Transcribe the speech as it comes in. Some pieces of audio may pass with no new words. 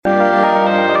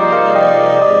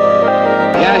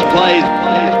She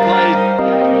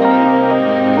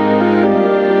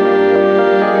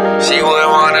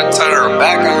wouldn't wanna turn her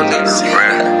back on this.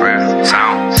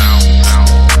 Sound.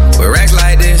 With racks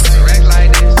like this,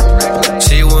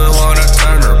 she wouldn't wanna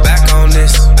turn her back on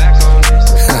this.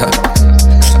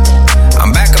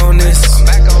 I'm back on this.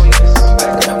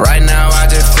 Right now I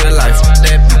just feel like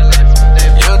that.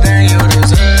 You think you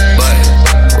deserve. But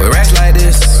with racks like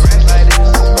this,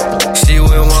 she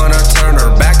wouldn't wanna turn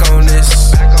her back on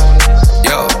this.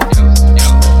 Yo,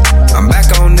 I'm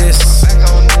back on this.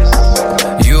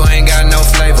 You ain't got no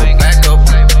flavor, back up.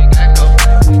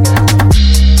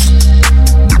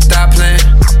 Stop playing.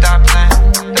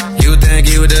 You think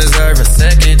you deserve a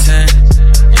second chance.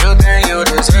 You think you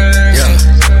deserve. Yeah.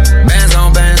 Bands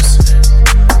on bands.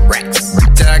 Racks.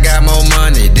 I got more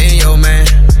money than your man.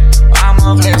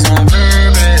 I'ma flex on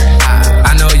bourbon.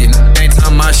 I know you ain't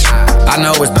talking my shit. I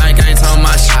know it's bank ain't talking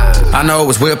my shit. I know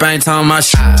it's whip ain't talking my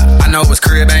shit. I know it's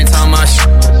crib ain't talking my shit.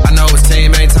 I know it's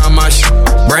team ain't talking my shit.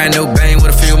 Brand new bang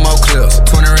with a few more clips.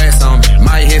 20 racks on me,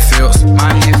 might hit feels.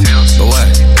 But what?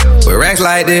 With racks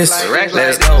like this,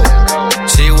 let's go.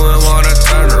 She wouldn't wanna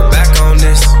turn her back on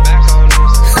this.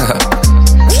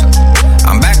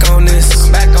 I'm back on this.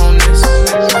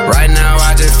 Right now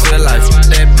I just feel like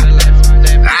that.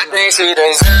 I think she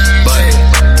deserves. But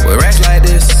with racks like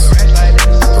this,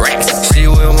 she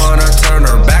wouldn't wanna turn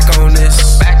her back on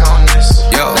this.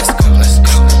 Yo,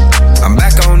 I'm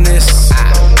back on this.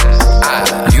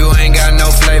 You ain't got no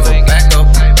flavor, back up.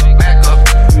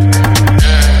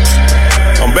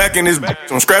 I'm back in this,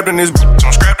 I'm scrapped in this,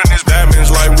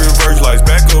 diamonds like reverse lights,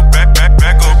 back up.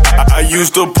 I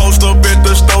used to post up at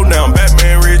the store, now I'm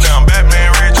Batman rich.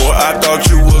 Boy, I thought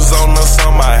you was on the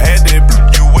summer, I had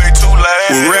that. You way too loud.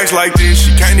 With racks like this,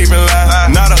 she can't even lie.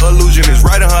 Not an illusion, it's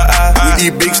right in her eye. We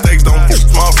eat big steaks, don't eat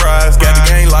small fries. Got the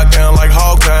game locked down like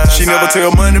hog time. She never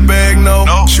tell money bag, no.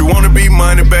 She wanna be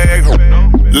money bag.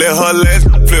 Let her last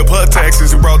flip her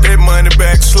taxes and brought that money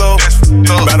back slow.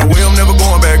 By the way, I'm never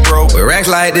going back, bro. With racks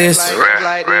like this,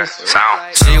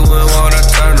 she wouldn't wanna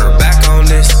turn her back on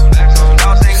this.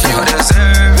 Don't think you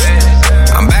deserve it.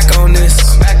 I'm back on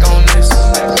this.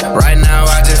 Right now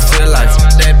I just feel like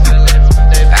that.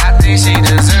 I think she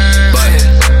deserves. But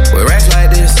with racks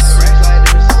like this,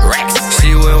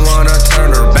 she wouldn't wanna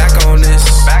turn her back on this.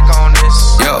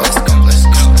 Yo,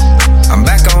 I'm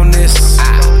back on this.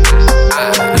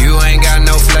 You ain't got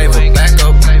no flavor, back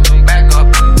up.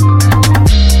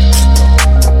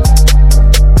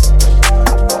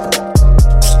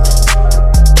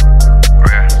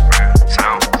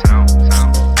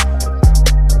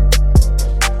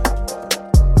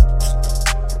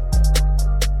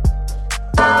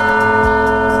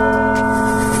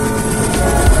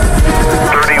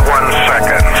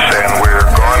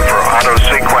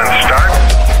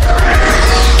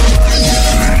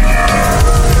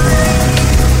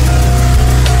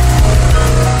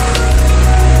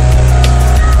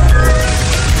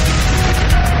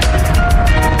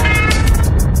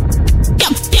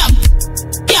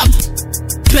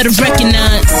 Better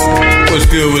recognize. What's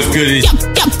good? Yep.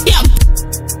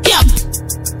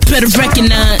 Better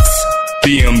recognize.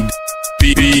 BM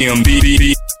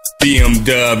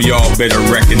y'all better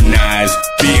recognize.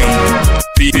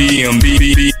 BM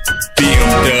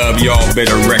y'all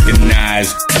better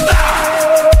recognize.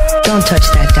 Don't touch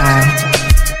that dial.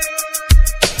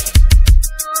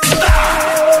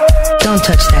 Don't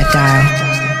touch that dial.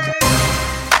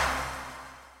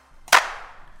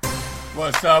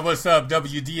 What's up,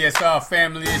 WDSR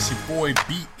family? It's your boy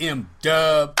BM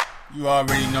Dub. You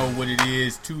already know what it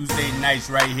is. Tuesday nights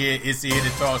right here. It's here to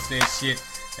toss that shit.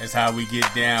 That's how we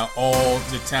get down all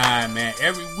the time, man.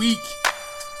 Every week,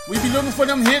 we be looking for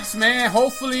them hits, man.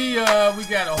 Hopefully, we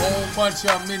got a whole bunch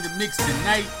of them in the mix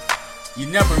tonight. You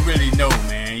never really know,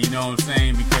 man. You know what I'm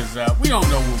saying? Because we don't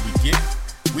know what we get.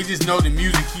 We just know the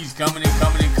music keeps coming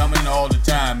all the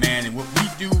time, man. And what we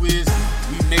do is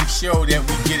we make sure that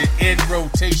we get it in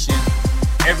rotation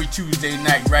every Tuesday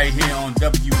night right here on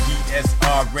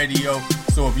WDSR Radio.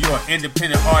 So if you're an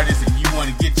independent artist and you want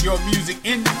to get your music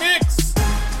in the mix,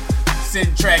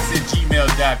 send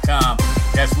tracks@gmail.com.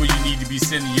 That's where you need to be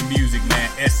sending your music, man.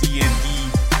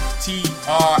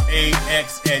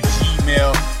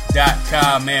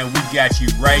 SENDTRAX@gmail.com, man. We got you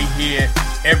right here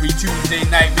every Tuesday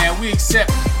night, man. We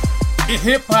accept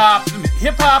hip-hop,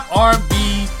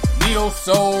 R&B,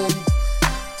 neo-soul,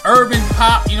 urban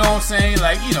pop, you know what I'm saying?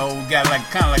 Like, you know, got like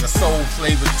kind of like a soul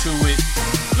flavor to it.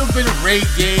 A little bit of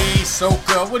reggae,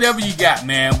 soca, whatever you got,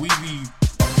 man. We be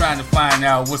trying to find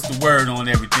out what's the word on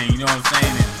everything, you know what I'm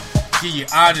saying? And give you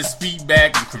honest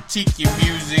feedback and critique your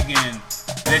music and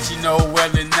let you know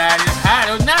whether or not it's hot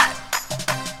or not.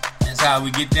 That's how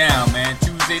we get down, man.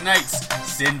 Tuesday nights,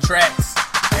 send tracks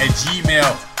at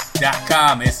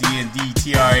gmail.com,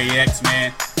 SENDTRAX,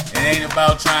 man. It ain't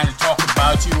about trying to talk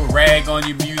about you or rag on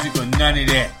your music or none of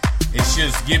that. It's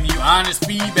just giving you honest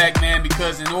feedback, man,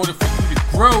 because in order for you to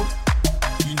grow,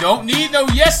 you don't need no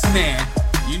yes man.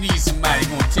 You need somebody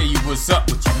gonna tell you what's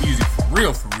up with your music for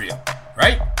real,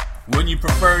 right? Wouldn't you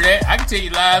prefer that? I can tell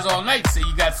you lies all night, say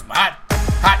you got some hot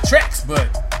tracks, but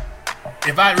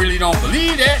if I really don't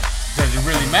believe that, does it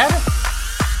really matter?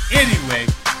 Anyway,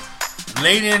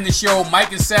 later in the show,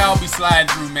 Mike and Sal be sliding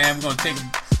through, man. We're gonna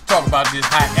talk about this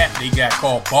hot app they got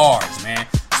called Bars, man.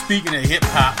 Speaking of hip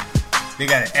hop, they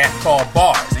got an app called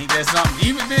Bars. Ain't that something?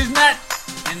 Even if it's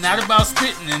not about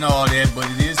spitting and all that, but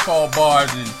it is called Bars,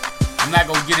 and I'm not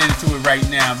gonna get into it right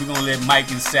now. We're gonna let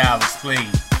Mike and Sal explain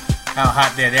how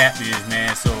hot that app is,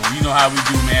 man. So you know how we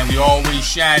do, man. We always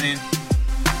shining,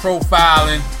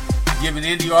 profiling, giving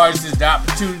indie artists the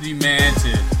opportunity, man,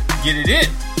 to get it in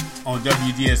on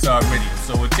WDSR Radio.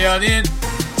 So until then,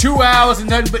 2 hours of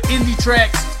nothing but indie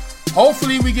tracks.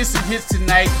 Hopefully we get some hits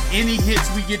tonight. Any hits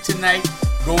we get tonight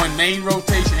go in main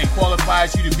rotation and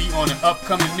qualifies you to be on an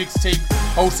upcoming mixtape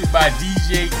hosted by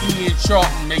DJ Ian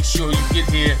Charlton. Make sure you get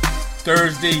here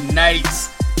Thursday nights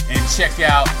and check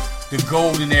out the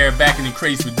Golden Era Back in the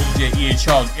Crates with DJ Ian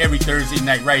Charlton every Thursday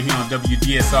night right here on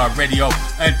WDSR Radio.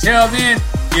 Until then,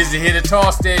 here's the hit or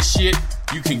toss that shit.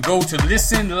 You can go to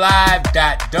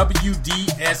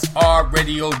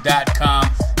listenlive.wdsrradio.com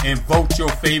and vote your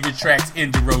favorite tracks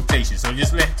into rotation. So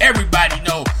just let everybody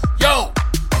know, yo,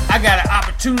 I got an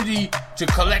opportunity to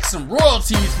collect some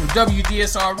royalties from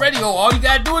WDSR Radio. All you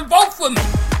gotta do is vote for me.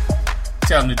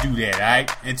 Tell them to do that,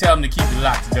 alright? And tell them to keep it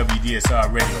locked to WDSR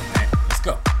Radio, man. Let's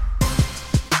go.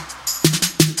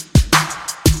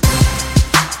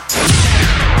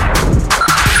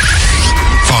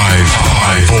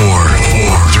 5, 4,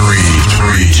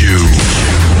 3, 2,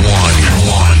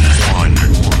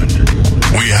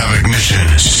 1. We have ignition.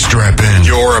 Strap in.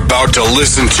 You're about to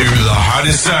listen to the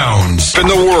hottest sounds in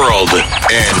the world,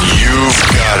 and you've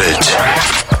got it.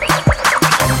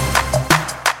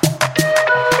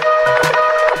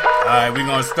 Alright, we're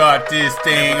gonna start this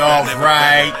thing off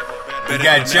right. We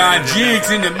got John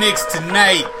Jiggs in the mix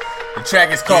tonight. The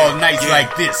track is called Nights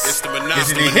Like This. Is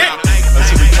it a hit? Or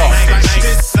should we talk that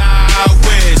shit? I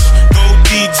wish. Go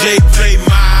DJ, play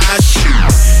my shit.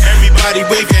 Everybody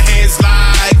wave your hands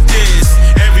like this.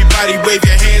 Everybody wave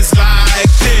your hands like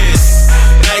this.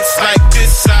 Nights like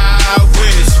this, I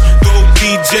wish. Go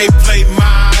DJ, play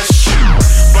my shit.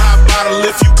 Buy a bottle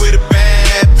if you with a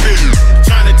bad bitch.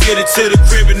 Tryna get it to the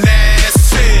crib and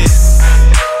that's it.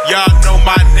 Y'all know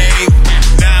my name.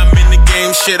 Now I'm in the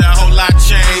game, shit, a whole lot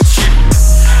changed.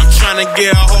 I'm tryna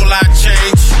get a whole lot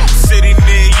change. City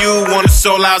near you on a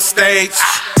sold out stage.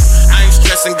 I ain't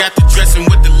stressing, got the dressing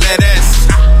with the lettuce.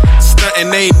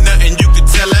 Stuntin' ain't nothing you can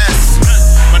tell us.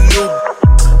 My new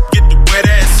get the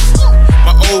wet ass.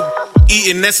 My old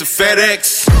eating, that's a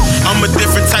FedEx. I'm a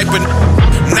different type of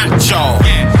not y'all.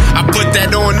 I put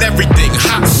that on everything,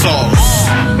 hot sauce.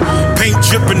 Paint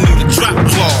dripping in the drop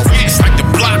cloth. It's like the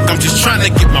block, I'm just trying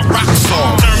to get my rocks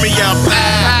off. Turn me up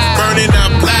loud, burn it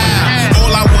up loud.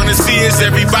 All I wanna see is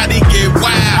everybody get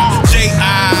wild.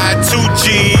 J.I., 2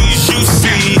 G's, you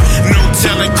see. No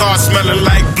telling, car smelling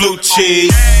like blue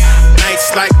cheese.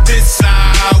 Nights like this,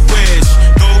 I wish.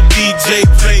 Go DJ,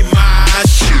 play my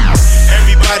shit.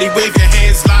 Everybody wave your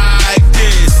hands like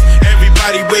this.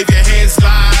 Everybody wave your hands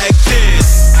like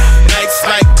this. Nights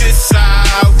like this,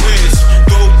 I wish.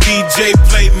 Go DJ,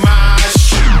 play my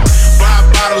shit. Buy a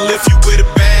bottle if you with a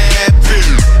bad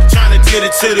bitch. Tryna get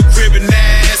it to the crib and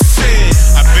that's it.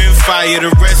 I've been fired,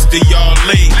 the rest of y'all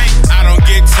late. I don't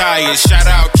get tired, shout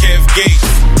out Kev Gates.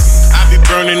 I be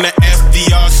burning the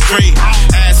FDR straight.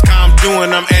 Ask how I'm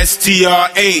doing, I'm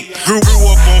STR8. Grew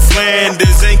up on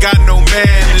Flanders, ain't got no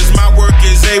manners. My work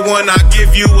is A1, I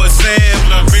give you a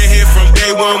sampler. Been here from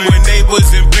day one when they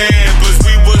was in Pampers.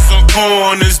 We was on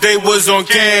corners, they was on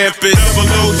campus.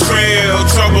 Double O trail,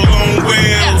 trouble on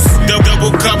wheels.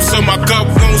 Double cup so my cup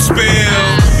won't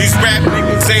spill. These rap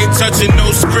niggas ain't touching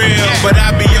no skrill. But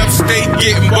I be upstate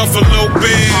getting Buffalo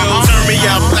Bills. Turn me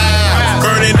up loud,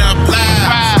 burn it up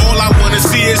loud. All I wanna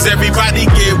see is everybody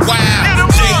get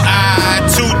wild. J.I.,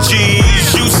 2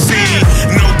 G's, you see.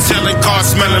 No telling, car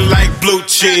smelling like blue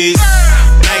cheese.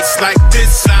 Nights like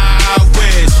this, I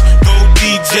wish. Go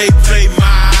DJ, play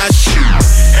my shit.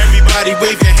 Everybody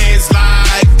wave your hands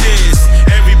like this.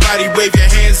 Everybody wave your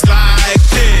hands like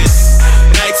this.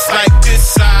 Nights like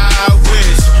this, I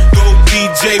wish. Go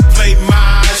DJ, play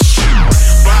my shit.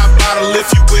 Buy a bottle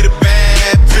if you with a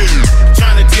bad bitch.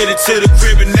 Tryna get it to the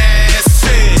crib and that's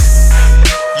it.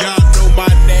 Y'all know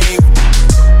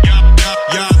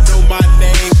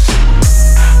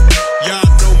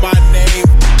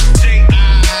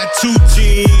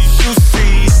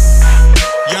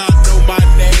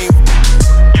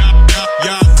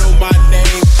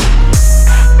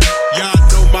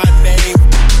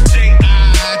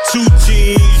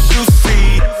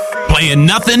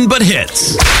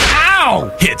hits.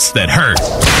 Ow! Hits that hurt.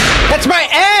 That's my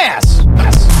ass!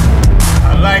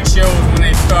 I like shows when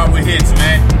they start with hits,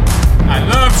 man. I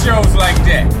love shows like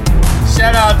that.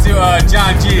 Shout out to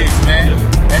John Jiggs, man.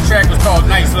 That track was called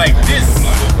Nights Like This.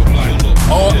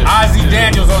 Oh, Ozzy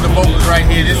Daniels on the vocals right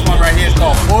here. This one right here is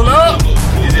called Pull Up.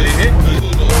 Is it a hit?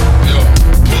 Yo,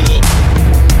 pull up.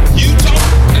 You talk.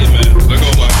 Hey, man, let go,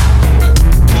 man.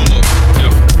 Pull up. Yo,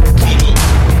 pull up.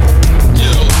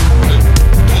 Yo,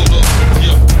 pull up.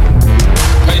 Yo.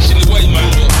 Patiently wait, man.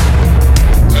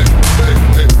 Hey.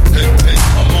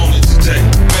 I'm on it today.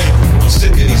 Man, I'm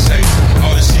sick of these haters.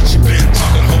 All this shit you been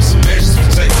talking, hope some measures we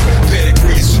take.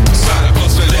 Pedigree, suicide, I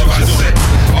bust whatever I say.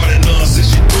 All that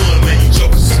nonsense you doing, man, you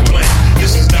jokers is playing.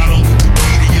 This is not on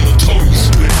Wikipedia, you're notorious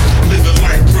with it. Living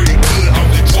life pretty good, I'm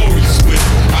victorious with it.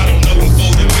 I don't know what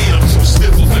voting mean, I'm too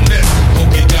stiff for finesse.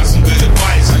 Hope you got some good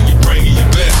advice and you bringing your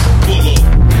best. Pull up,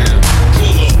 yeah,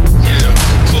 pull up, yeah,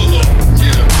 pull up,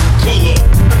 yeah, pull up,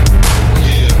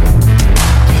 yeah,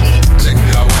 pull up. Check me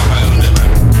out, I'm out of there, man.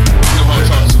 You know how I'm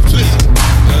trying to please.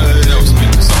 That was me,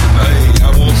 something, hey, I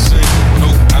won't say. No,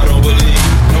 I don't believe.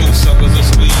 No suckers are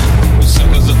sweet, no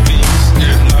suckers are thieves.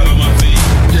 Yeah, not on my feet.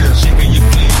 Yeah, shaking your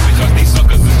fleas because these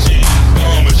suckers are cheese.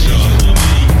 I'm a shot of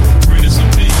me, bringing some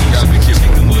beans. Gotta be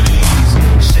shaking with ease,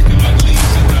 shaking like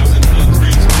leaves, 1,000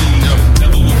 degrees, please.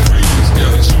 Never will freeze.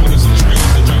 Yeah, showing some trees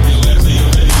to drop your ass in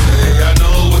your head. Hey, I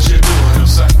know what you're doing. I'm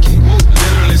psychic,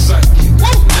 literally psychic,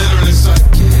 literally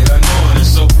psychic. I know it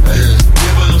is so. Hey,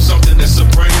 giving them something that's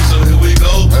supreme. So here we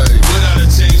go. Hey, without a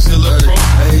team, still a pro.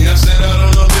 Hey, I set out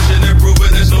on a vision and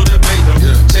proving there's no debate.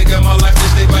 Check out my life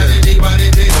this day by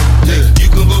day. Yeah, you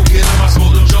can go get them. I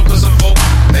smoke them junk cause I'm folk.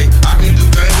 Hey, I can do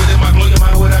things with them. I blow your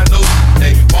mind what I know.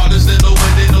 Hey, partners that know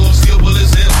when they know I'm skillful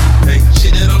as hell. Hey,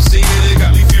 shit that I'm seeing, it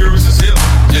got me furious as hell.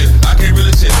 Yeah, I can't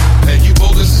really tell. Hey, you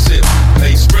bogus as hell.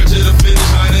 Hey, sprint to the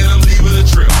finish line and I'm leaving the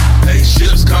trip. Hey,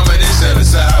 ships coming in, sailing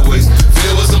sideways.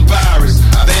 Filled with some pirates.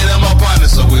 I made them my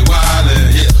partners, so we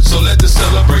wildin'. Yeah, so let the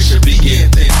celebration begin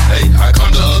then. Hey, I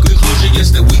come to a conclusion,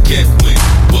 yes, that we can't win.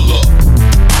 Pull up.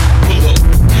 Pull up,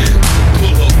 yeah,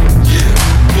 pull up, yeah,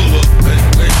 pull up, hey,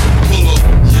 pull up,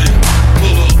 yeah,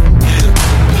 pull up, yeah,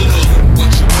 pull up, what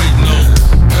you waiting on?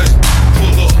 Hey,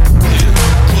 pull up, yeah,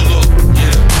 pull up,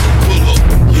 yeah, pull up,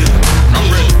 yeah, I'm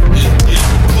ready, yeah,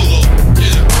 pull up,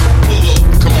 yeah, pull up,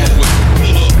 come on, wait,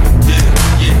 pull up, yeah,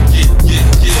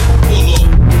 pull up,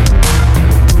 yeah.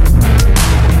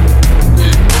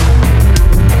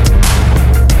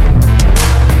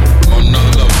 On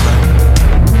another level, man.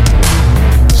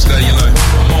 Stay your life.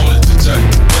 I'm on it today.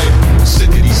 Wait, I'm sick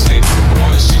of these haters. All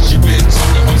the shit you been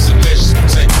talking, hopes and measures we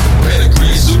take.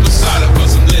 Pedigree, suicide,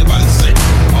 cause I'm led by the same.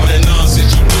 All that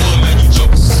nonsense you doing, man, you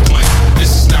jokers is playing.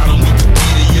 This is not on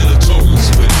Wikipedia, you're notorious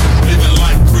with it. Living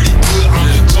life pretty good, I'm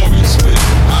victorious with it.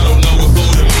 I don't know what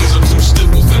voting means, I'm too stiff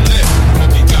with finesse.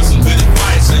 Hope you got some good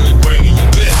advice and you're bringing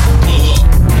your best. Pull up,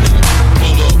 yeah,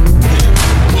 pull up, yeah,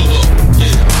 pull up,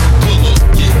 yeah, pull up,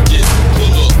 yeah,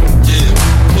 pull up, yeah,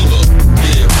 pull up,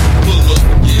 yeah, pull up,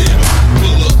 yeah,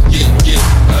 pull up, yeah.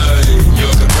 Hey,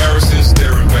 your comparisons,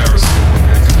 they're embarrassing.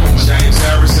 James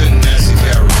Harrison, Nancy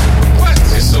Carey. What?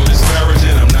 It's so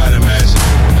disparaging, I'm not imagining.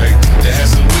 Hey, they had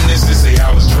some weaknesses, say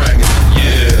I was dragging it.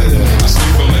 Yeah, I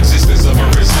sleep from existence of a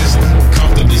resistance.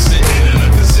 Comfortably sitting in a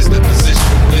consistent position.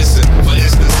 Listen, for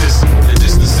instances, the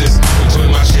distances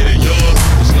between my shit and yours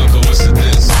was no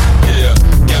coincidence. Yeah,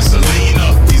 gasoline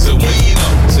up, he's a wean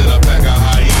up. Till I pack a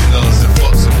hyenas and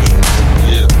fuck some weed.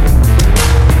 Yeah.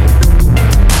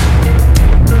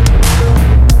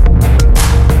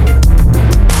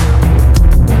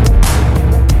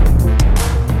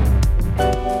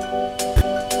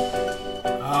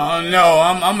 I don't know.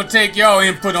 I'm gonna take y'all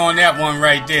input on that one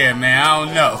right there, man. I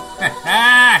don't know.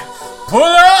 Pull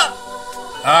up!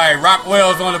 Alright,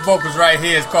 Rockwell's on the vocals right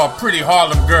here. It's called Pretty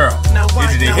Harlem Girl.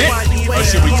 Is it a hit? Or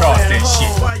should we toss that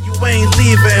shit? Ain't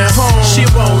leaving home. She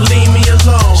won't leave me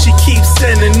alone. She keeps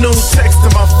sending new texts to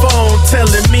my phone,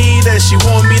 telling me that she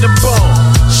want me to bone.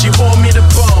 She want me to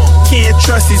bone. Can't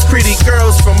trust these pretty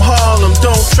girls from Harlem.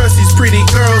 Don't trust these pretty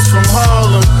girls from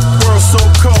Harlem. World so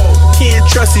cold. Can't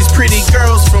trust these pretty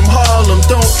girls from Harlem.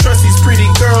 Don't trust these pretty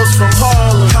girls from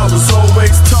Harlem. I was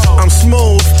always told I'm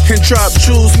smooth and drop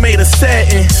jewels made of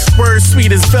satin. Words sweet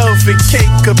as velvet cake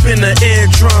up in the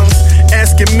eardrums.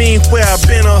 Asking me where I've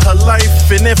been all her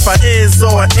life, and if I is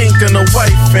or I ain't gonna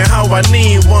wife, and how I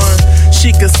need one.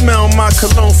 She can smell my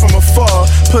cologne from afar,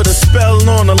 put a spell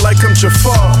on her like I'm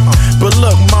Jafar. But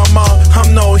look, mama,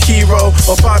 I'm no hero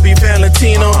or Bobby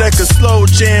Valentino that could slow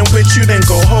jam with you, then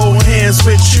go hold hands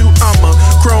with you. I'm a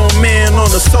grown man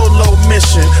on a solo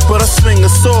mission, but I swing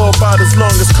a sword about as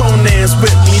long as Conan's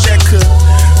with me. That could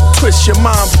twist your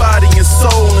mind, body, and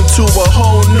soul into a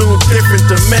whole new, different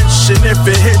dimension. If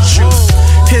it hits you,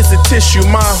 here's a tissue,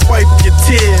 mind, wipe your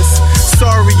tears.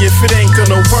 Sorry if it ain't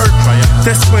gonna work.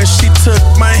 That's when she took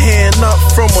my hand up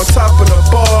from on top of the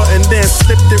bar and then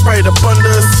slipped it right up under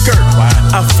her skirt.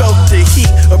 I felt the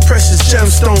heat of precious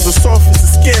gemstones, the softest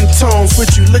of skin tones.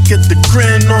 Would you look at the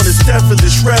grin on his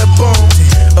devilish red bone?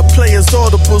 A player's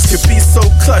audibles could be so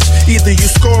clutch. Either you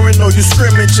scoring or you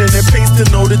scrimmaging, and pays to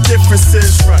know the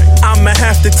differences. I'ma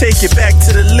have to take it back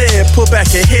to the lid, pull back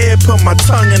her hair, put my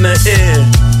tongue in her ear.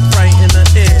 Right in her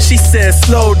ear. She said,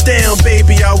 slow down,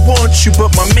 baby, I want you,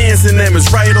 but my man's name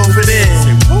is right over there.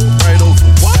 Right over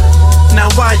what?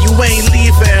 Now why you ain't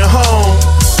leaving home?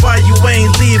 Why you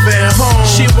ain't leaving home?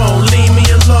 She won't leave me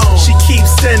alone. She keeps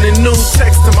sending new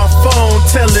texts to my phone,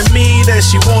 telling me that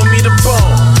she want me to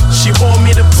bone. She want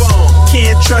me to bone.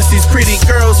 Can't trust these pretty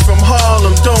girls from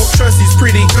Harlem. Don't trust these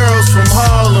pretty girls from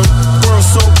Harlem. World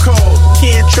so cold.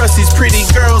 Can't trust these pretty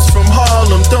girls from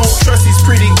Harlem. Don't trust these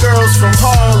pretty girls from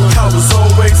Harlem. I was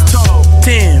always told.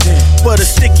 Damn, what a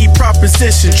sticky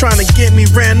proposition. Trying to get me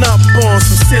ran up on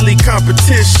some silly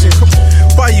competition.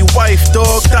 Why you wife,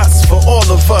 dog? That's for all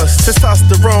of us.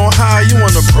 Testosterone high, you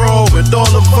wanna brawl with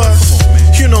all of us.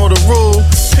 You know the rule,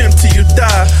 pimp till you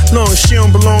die. Long as she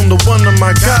don't belong to one of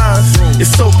my guys.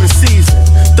 It's open season,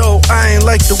 though I ain't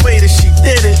like the way that she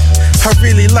did it. I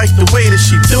really like the way that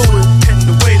she do it, and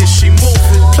the way that she move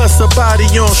it. Plus her body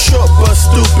on short but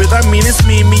stupid. I mean it's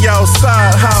me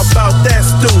outside, how about that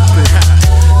stupid?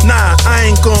 Nah, I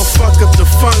ain't gon' fuck up the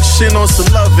function on some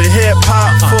love and hip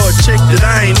hop for a chick that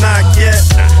I ain't knocked yet.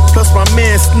 Plus my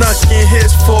man snuck in his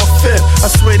 4/5. I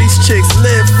swear these chicks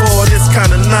live for this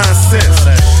kind of nonsense.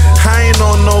 I ain't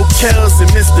on no Kells and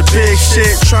Mr. Big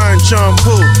Shit. Try and jump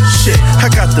who? Shit,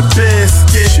 I got the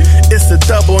biscuit. It's a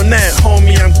double net,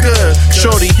 homie, I'm good.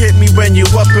 Shorty hit me when you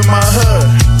up in my hood.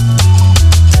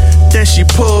 Then she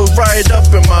pulled right up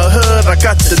in my hood. I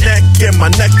got the neck in my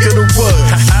neck of the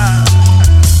woods.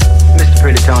 Mr.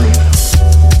 Pretty Tony,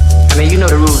 I mean, you know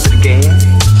the rules of the game.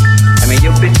 I mean,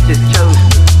 your bitch just chose me.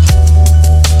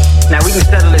 Now we can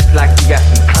settle this like you got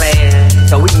some class,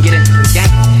 so we can get into some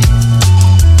gangster shit.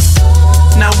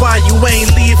 Now why you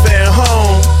ain't leaving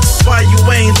home? Why you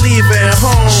ain't leaving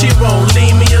home? She won't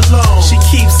leave me alone. She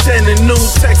keeps sending new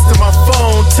texts to my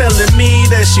phone, telling me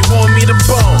that she want me to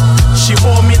bone. She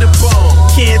want me to bone.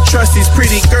 Can't trust these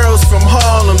pretty girls from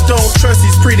Harlem. Don't trust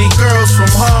these pretty girls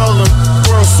from Harlem.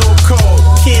 World so cold.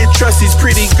 Can't trust these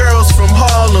pretty girls from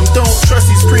Harlem. Don't trust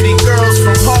these pretty girls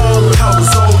from Harlem. I was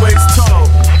always told.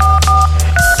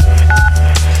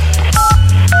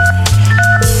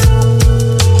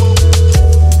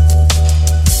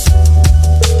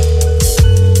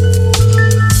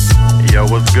 Yo,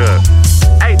 what's good?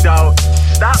 Hey, dog,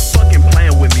 stop fucking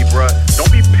playing with me, bruh. Don't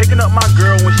be picking up my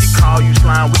girl when she call you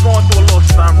slime. We going through a little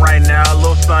something right now, a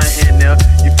little something here and there,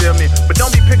 you feel me? But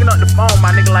don't be picking up the phone,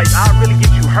 my nigga, like I'll really get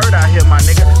you hurt out here, my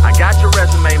nigga. I got your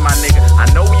resume, my nigga.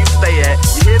 I know where you stay at,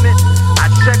 you hear me?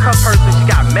 I check her person, she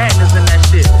got magnets in that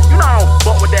shit. You know I don't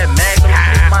fuck with that magnum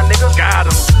shit, my nigga. Got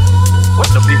him.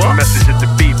 What the fuck? Leave a message at the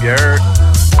beep, you heard?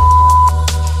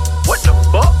 What the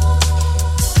fuck?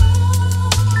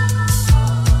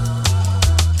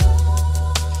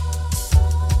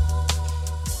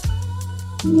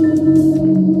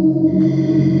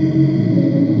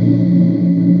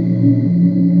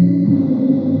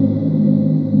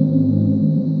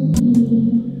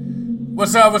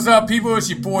 What's up, people? It's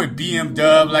your boy BM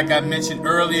Dub. Like I mentioned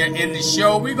earlier in the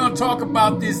show, we're going to talk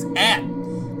about this app,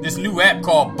 this new app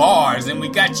called Bars, and we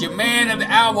got your man of the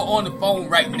hour on the phone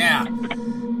right now.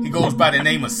 He goes by the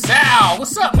name of Sal.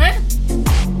 What's up, man?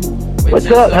 What's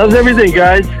up? How's everything,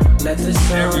 guys?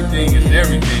 Everything is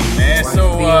everything, man.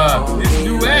 So, this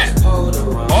new app,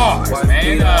 Bars,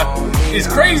 man, it's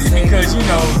crazy because, you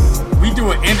know, we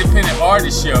do an independent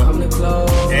artist show,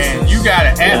 and you got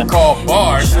an app called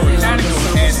Bars, so it kind of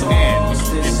goes hand in hand. If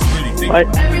you really think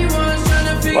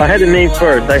I had a name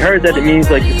first. I heard that it means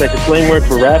like it's like a slang word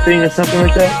for rapping or something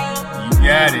like that. You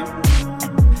got it.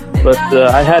 But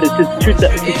I had it since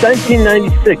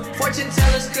 1996,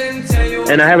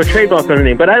 and I have a trademark on the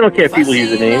name. But I don't care if people use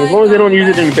the name, as long as they don't use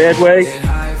it in a bad way.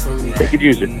 They could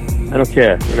use it. I don't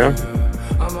care, you know.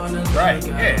 Right?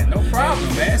 Yeah, no problem,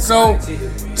 man. So,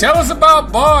 tell us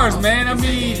about Bars, man. I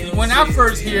mean, when I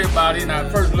first hear about it and I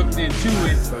first looked into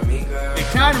it, it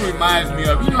kind of reminds me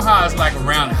of, you know how it's like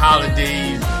around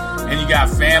holidays and you got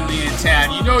family in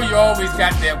town. You know you always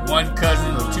got that one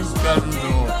cousin or two cousins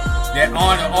or that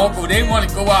aunt or uncle. They want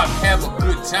to go out and have a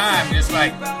good time. And it's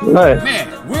like, right. Man,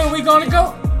 where are we going to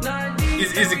go?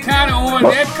 Is it kind of on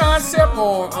that concept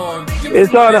or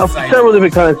it's on several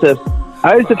different concepts.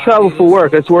 I used to travel for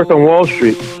work. I used to work on Wall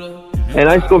Street. And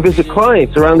I used to go visit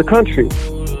clients around the country.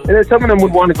 And then some of them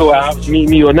would want to go out, meet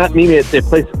me, or not meet me at their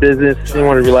place of business. They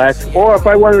want to relax. Or if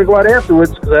I wanted to go out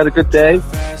afterwards because I had a good day,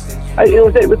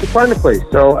 they would find a place.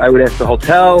 So I would ask the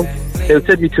hotel. They would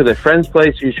send me to their friend's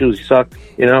place. Usually sucked,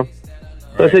 So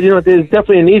I said, there's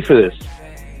definitely a need for this.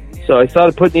 So I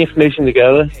started putting the information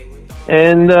together.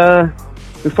 And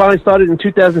we finally started in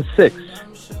 2006.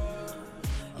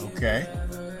 Okay.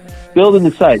 Building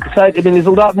the site. There's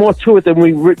a lot more to it than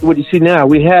what you see now.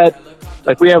 We have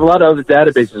a lot of other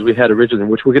databases we had originally,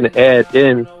 which we're going to add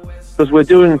in because we're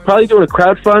probably doing a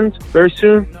crowdfund very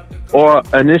soon, or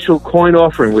initial coin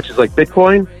offering, which is like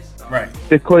Bitcoin. Right.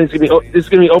 Bitcoin is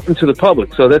going to be open to the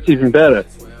public, so that's even better.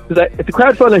 Because at the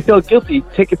crowdfund, I felt guilty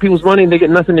taking people's money and they get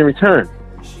nothing in return.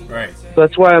 Right. So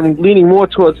that's why I'm leaning more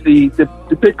towards the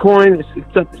Bitcoin.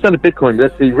 It's not a Bitcoin,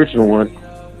 that's the original one,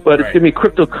 but it's going to be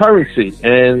cryptocurrency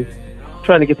and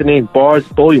trying to get the name Bars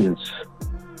Bullions.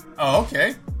 Oh,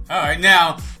 okay. All right.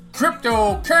 Now,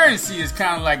 cryptocurrency is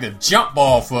kind of like a jump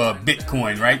ball for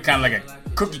Bitcoin, right? Kind of like a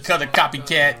cookie cutter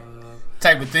copycat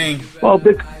type of thing. Well,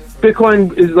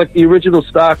 Bitcoin is like the original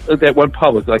stock that went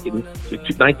public, like in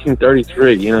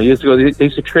 1933. Years ago, they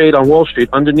used to trade on Wall Street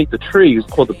underneath the tree. It was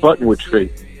called the Buttonwood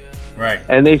tree. Right.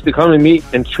 And they used to come and meet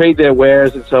and trade their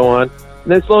wares and so on.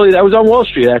 And then slowly, that was on Wall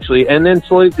Street, actually. And then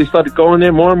slowly, they started going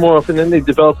there more and more often. And then they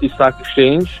developed the stock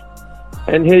exchange.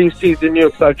 And here you see the New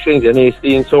York Stock Exchange,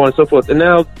 NASD, and so on and so forth. And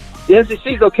now the SEC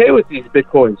is okay with these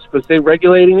Bitcoins because they're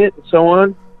regulating it and so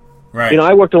on. Right.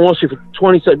 I worked on Wall Street for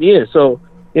 20-something years. So,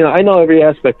 I know every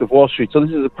aspect of Wall Street. So this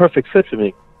is a perfect fit for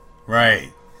me.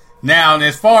 Right. Now,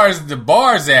 as far as the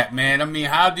bars app, man,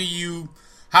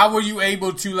 how were you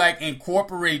able to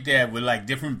incorporate that with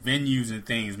different venues and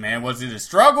things, man? Was it a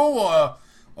struggle or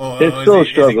it's still a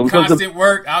struggle? Is it constant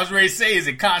work? I was ready to say, is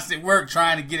it constant work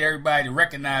trying to get everybody to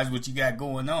recognize what you got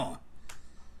going on?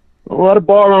 A lot of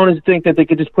bar owners think that they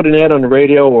could just put an ad on the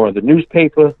radio or the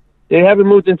newspaper. They haven't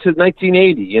moved into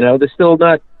 1980. They're still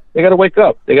not. They got to wake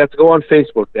up. They got to go on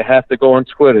Facebook. They have to go on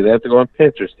Twitter. They have to go on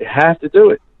Pinterest. They have to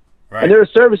do it. Right. And there are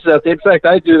services out there. In fact,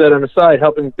 I do that on the side,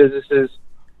 helping businesses.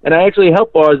 And I actually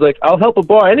help bars. I'll help a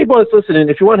bar. Anybody that's listening,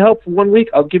 if you want help for 1 week,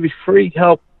 I'll give you free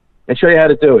help and show you how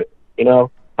to do it.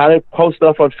 How to post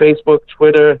stuff on Facebook,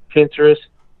 Twitter, Pinterest.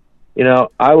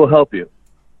 I will help you.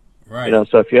 Right.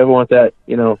 So if you ever want that,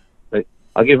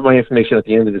 I'll give you my information at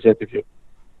the end of this interview.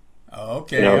 Oh,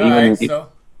 okay. All right.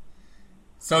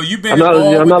 So you've been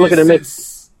I'm not looking to make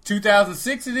since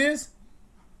 2006. It is.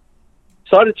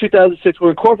 Started 2006.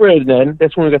 We're incorporated then.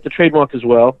 That's when we got the trademark as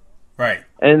well. Right.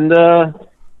 And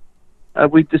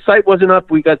the site wasn't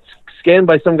up. We got scammed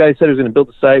by some guy who said he was going to build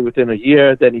the site within a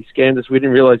year. Then he scammed us. We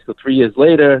didn't realize until 3 years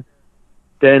later.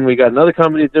 Then we got another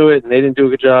company to do it, and they didn't do a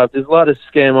good job. There's a lot of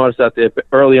scam artists out there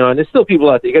early on. There's still people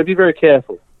out there. You got to be very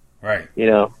careful. Right.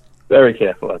 Very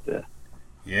careful out there.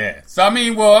 Yeah. So,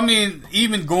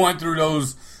 even going through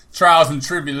those trials and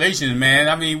tribulations, man,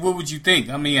 what would you think?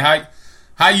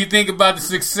 How you think about the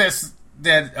success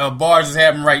that bars is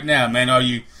having right now, man? Are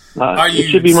you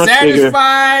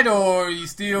satisfied or are you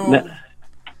still...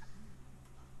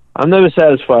 I'm never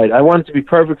satisfied. I want it to be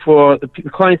perfect for the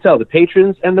clientele, the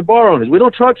patrons, and the bar owners. We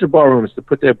don't charge the bar owners to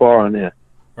put their bar on there.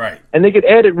 Right. And they get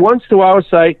added once to our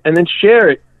site and then share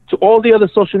it to all the other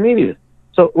social media.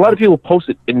 So a lot of people post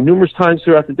it in numerous times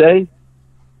throughout the day.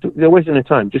 They're wasting their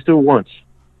time. Just do it once.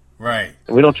 Right.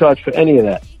 And we don't charge for any of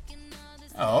that.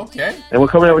 Oh, okay. And we're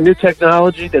coming out with new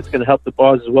technology that's going to help the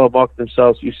bars as well market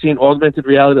themselves. You've seen augmented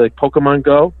reality like Pokemon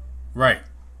Go. Right.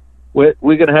 We're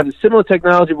going to have the similar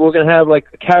technology, but we're going to have a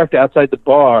character outside the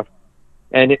bar,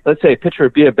 and let's say a pitcher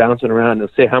of beer bouncing around.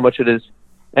 It'll say how much it is,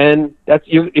 and that's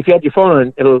you. If you had your phone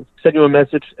on, it'll send you a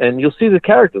message, and you'll see the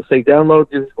character. It'll say download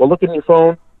this, or look in your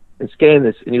phone and scan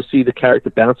this, and you'll see the character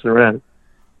bouncing around,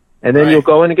 and then you'll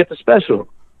go in and get the special.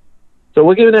 So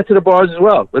we're giving that to the bars as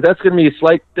well, but that's going to be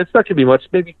that's not going to be much,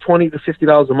 maybe $20 to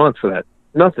 $50 a month for that.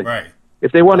 Nothing. Right.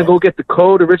 If they want to go get the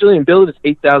code originally and build it,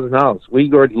 it's $8,000.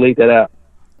 We already laid that out.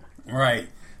 Right.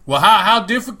 Well, how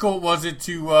difficult was it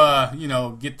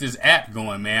to get this app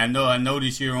going, man? I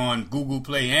noticed you're on Google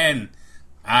Play and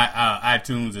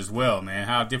iTunes as well, man.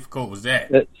 How difficult was that?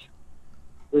 There's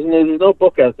no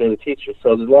book out there to teach you,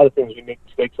 so there's a lot of things you make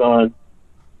mistakes on.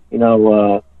 You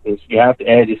have to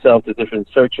add yourself to different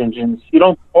search engines. You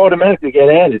don't automatically get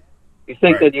added. You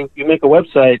think that you make a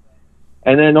website,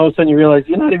 and then all of a sudden you realize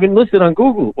you're not even listed on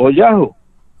Google or Yahoo.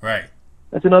 Right.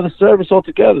 That's another service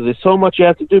altogether. There's so much you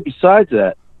have to do besides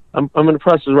that. I'm in the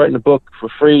process of writing a book for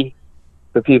free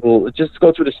for people. Just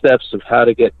go through the steps of how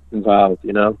to get involved,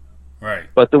 Right.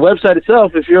 But the website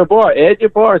itself, if you're a bar, add your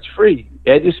bar. It's free.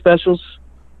 add your specials,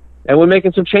 and we're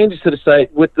making some changes to the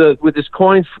site with this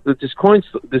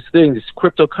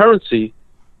cryptocurrency.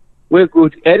 We're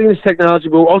adding this technology,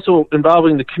 but we're also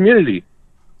involving the community.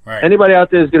 Right. Anybody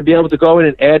out there is going to be able to go in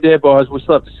and add their bars. We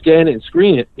still have to scan it and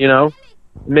screen it,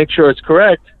 make sure it's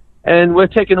correct. And we're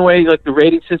taking away like the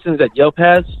rating systems that Yelp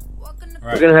has.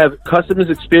 Right. We're going to have customers'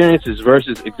 experiences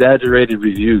versus exaggerated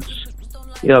reviews.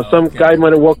 Some guy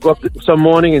might have woke up some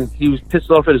morning and he was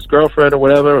pissed off at his girlfriend or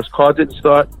whatever, or his car didn't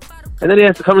start, and then he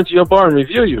has to come into your bar and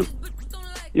review you.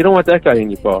 You don't want that guy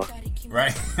in your bar.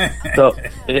 Right. So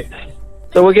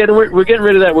we're getting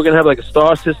rid of that. We're going to have like a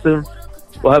star system.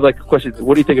 We'll have like a question,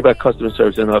 what do you think about customer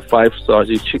service? And I'll have 5 stars.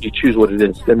 You choose what it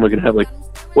is. Then we're going to have like,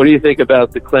 what do you think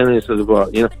about the cleanliness of the bar?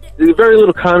 There's very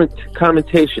little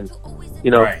commentation,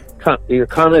 right.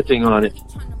 Commenting on it,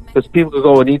 because people could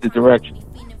go in either direction.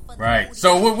 Right.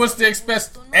 So what's the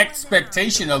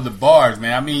expectation of the bars,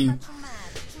 man? I mean,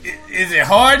 is it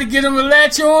hard to get them to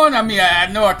latch on? I mean, I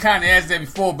know I kind of asked that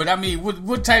before, but I mean,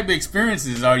 what type of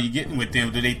experiences are you getting with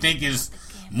them? Do they think it's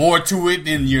more to it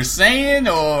than you're saying,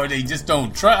 or they just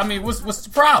don't trust? I mean, what's the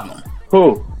problem?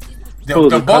 Who?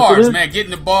 The bars, man.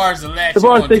 Getting the bars to latch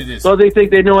on to this. Well, they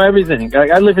think they know everything.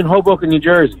 I live in Hoboken, New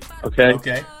Jersey, okay?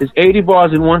 Okay. There's 80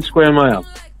 bars in 1 square mile.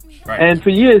 Right. And for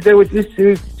years, they were just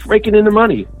raking in the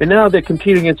money. And now they're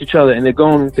competing against each other, and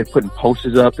they're putting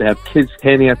posters up. They have kids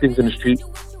handing out things in the street.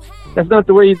 That's not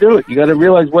the way you do it. You got to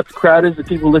realize what the crowd is, the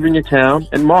people who live in your town,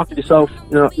 and market yourself,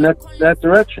 in that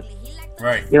direction.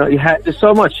 Right. There's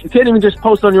so much. You can't even just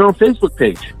post on your own Facebook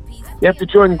page. You have to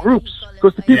join groups,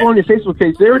 because the people on your Facebook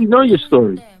page, they already know your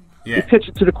story. Yeah. You pitch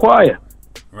it to the choir.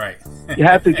 Right. You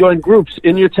have to join groups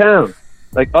in your town,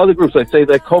 like other groups. Like say,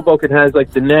 like Hoboken has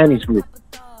like the nannies group.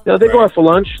 They go out for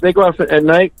lunch. They go out at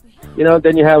night.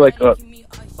 Then you have like a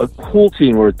pool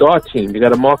team or a dart team. You got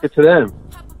to market to them.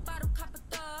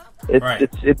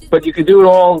 But you can do it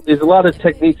all. There's a lot of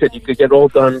techniques that you could get all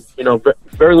done.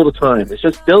 Very little time. It's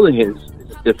just building it is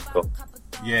difficult.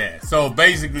 Yeah. So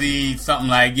basically, something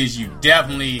like this, you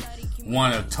definitely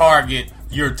want to target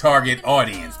your target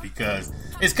audience, because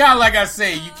it's kind of like I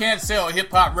say, you can't sell a hip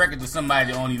hop record to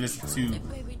somebody that only listens to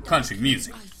country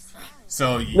music.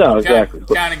 So you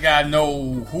kind of got to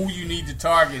know who you need to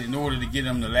target in order to get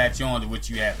them to latch on to what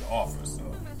you have to offer. So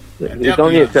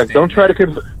don't try to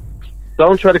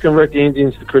convert the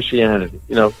Indians to Christianity.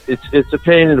 It's a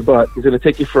pain in the butt. It's going to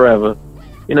take you forever.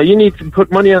 You need to put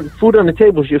food on the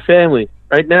table for your family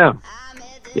right now.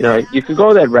 You can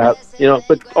go that route,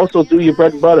 but also do your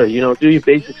bread and butter, do your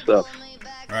basic stuff.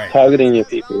 Right. Targeting your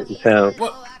people in town.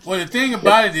 Well, the thing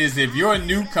about it is, if you're a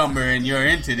newcomer and you're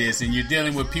into this and you're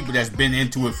dealing with people that's been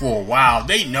into it for a while,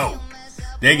 they know.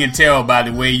 They can tell by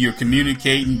the way you're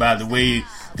communicating, by the way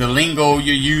the lingo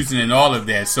you're using and all of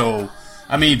that. So,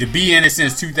 I mean, to be in it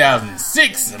since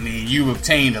 2006, I mean, you've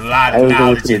obtained a lot of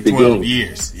knowledge in 12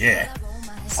 years. Yeah.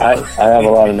 So. I have a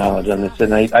lot of knowledge on this,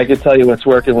 and I can tell you what's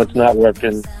working, what's not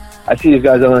working. I see these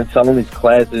guys online selling these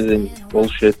classes and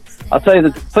bullshit. I'll tell you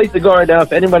the place to go right now,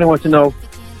 if anybody wants to know,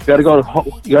 you got to go to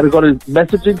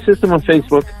messaging system on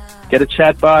Facebook, get a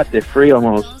chat bot. They're free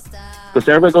almost, because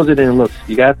everybody goes in there and looks.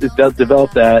 You have to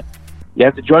develop that. You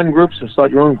have to join groups or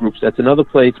start your own groups. That's another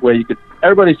place where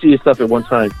everybody see your stuff at one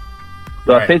time.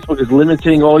 So Facebook is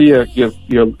limiting all your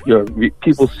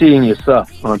people seeing your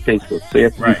stuff on Facebook. So you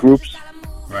have to do groups.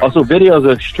 Right. Also, videos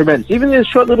are tremendous. Even in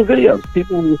short little videos,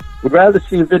 people would rather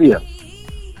see a video.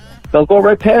 They'll go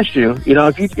right past you.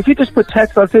 If you just put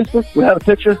text on Facebook without a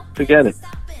picture, forget it.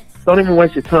 Don't even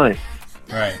waste your time.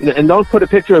 Right. And don't put a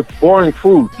picture of boring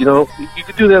food. You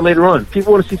could do that later on.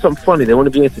 People want to see something funny. They want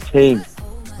to be entertained.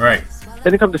 Right.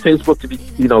 Then they come to Facebook to be,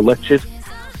 lectured.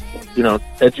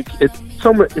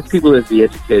 It's people that be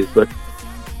educated, but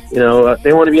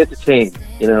they want to be entertained.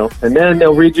 And then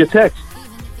they'll read your text,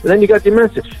 and then you got your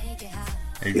message.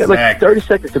 Exactly. You got like 30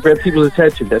 seconds to grab people's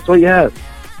attention. That's all you have.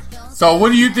 So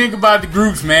what do you think about the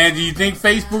groups, man? Do you think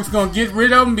Facebook's gonna get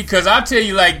rid of them? Because I'll tell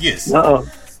you like this.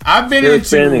 I've been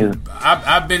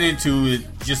into it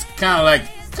just kind of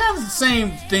the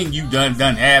same thing you've done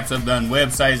apps, I've done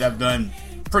websites, I've done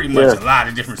pretty much a lot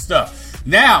of different stuff.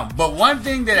 Now, but one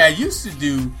thing that I used to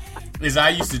do is I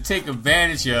used to take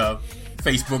advantage of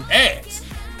Facebook ads.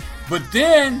 But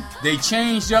then they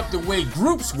changed up the way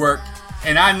groups work,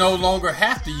 and I no longer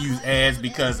have to use ads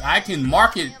because I can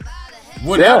market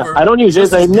whatever. Yeah, I don't use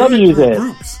ads. I never use ads.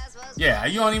 Groups. Yeah,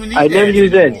 you don't even need ads. I never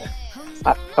use anymore.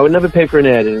 ads. I would never pay for an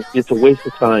ad. It's a waste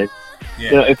of time.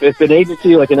 Yeah. If an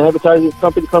agency, like an advertising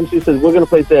company, comes to you and says, we're going to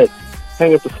place ads,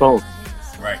 hang up the phone.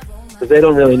 Right. Because they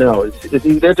don't really know.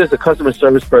 They're just a customer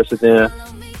service person there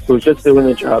who's just doing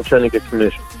their job, trying to get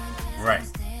commission. Right.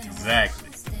 Exactly.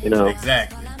 you know.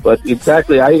 Exactly. But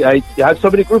exactly, I have so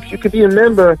many groups you could be a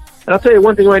member. And I'll tell you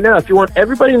one thing right now: if you want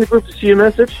everybody in the group to see your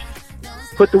message,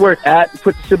 put the word @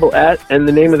 put the symbol @ and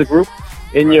the name of the group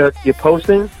in your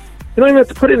posting. You don't even have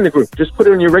to put it in the group; just put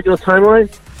it on your regular timeline,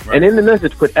 and in the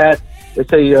message put @ let's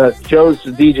say Joe's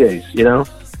DJs, you know.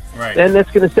 Right. And that's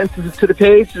going to send to the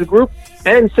page, to the group,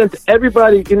 and send to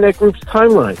everybody in that group's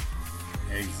timeline.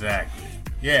 Exactly.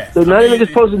 Yeah. So not even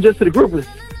just posting just to the group.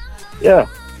 Yeah.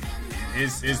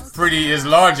 It's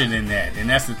larger than that, and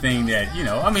that's the thing that, you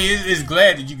know, I mean, it's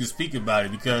glad that you can speak about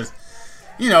it because,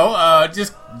 you know,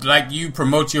 just like you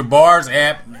promote your Bars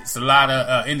app, it's a lot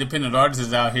of independent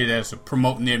artists out here that's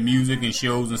promoting their music and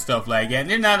shows and stuff like that, and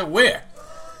they're not aware.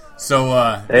 So,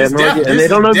 and they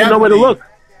don't even know where to look.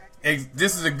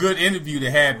 This is a good interview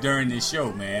to have during this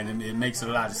show, man, and it makes a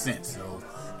lot of sense. So,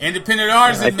 independent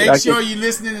artists, make sure you're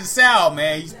listening to Sal,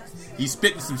 man. He's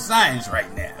spitting some science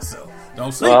right now, so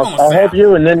don't sleep on Sal. I'll help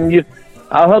you, and then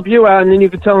I'll help you out, and then you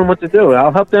can tell them what to do.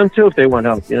 I'll help them too if they want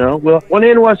help. You know, well, one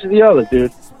hand washes the other,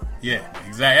 dude. Yeah,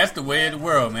 exactly. That's the way of the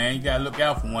world, man. You gotta look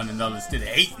out for one another instead of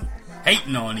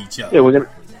hating on each other.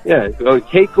 Yeah,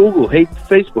 hate Google, hate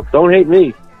Facebook. Don't hate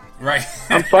me. Right.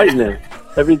 I'm fighting them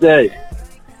every day.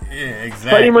 Yeah,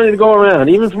 exactly. Plenty of money to go around,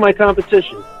 even for my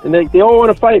competition, and they all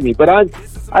want to fight me. But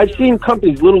I've seen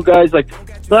companies, little guys like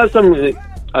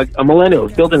a millennial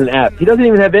is building an app. He doesn't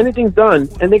even have anything done,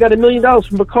 and they got $1 million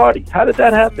from Bacardi. How did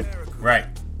that happen? Right.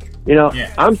 You know,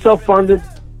 I'm self-funded,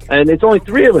 and it's only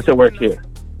 3 of us that work here.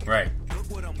 Right.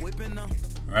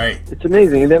 Right. It's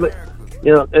amazing. And then,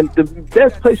 you know, and the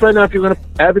best place right now if you're going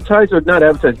to advertise, or not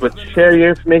advertise, but share your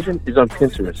information, is on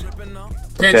Pinterest.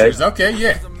 Pinterest, okay,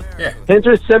 yeah.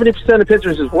 Pinterest, 70% of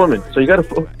Pinterest is women, so you got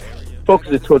to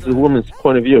focus it towards the woman's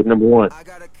point of view, number 1.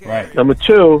 Right. Number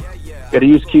 2, you got to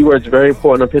use keywords, very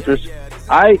important on Pinterest.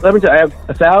 Let me tell you, I have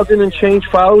 1,000 and change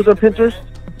followers on Pinterest.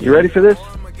 You ready for this?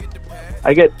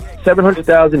 I get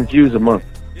 700,000 views a month.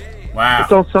 Wow.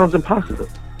 It all sounds impossible.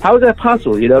 How is that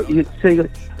possible? You know, you say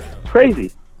it's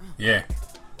crazy. Yeah.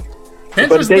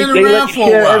 Pinterest been around for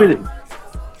a while. Everything.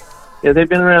 Yeah, they've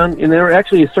been around, and they're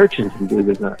actually a search engine, believe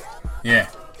it or not. Yeah.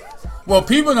 Well,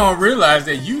 people don't realize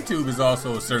that YouTube is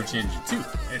also a search engine too,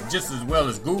 just as well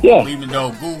as Google. Even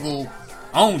though Google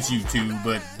owns YouTube,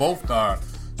 but both are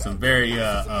some very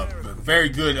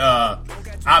good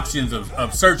options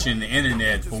of searching the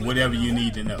internet for whatever you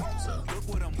need to know. So.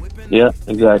 Yeah,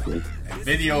 exactly. And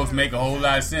videos make a whole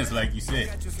lot of sense, like you said.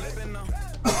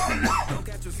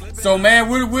 So, man,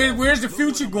 where's the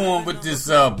future going with this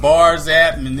Bars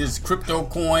app and this crypto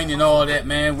coin and all that,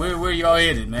 man? Where y'all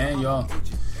headed, man? Y'all,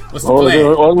 what's the plan?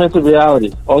 Augmented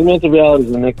reality. Augmented reality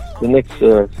is the next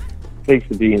place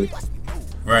to be in.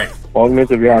 Right.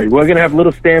 Augmented reality. We're gonna have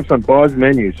little stamps on Bars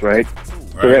menus, right?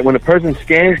 So that when a person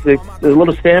scans the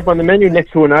little stamp on the menu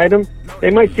next to an item,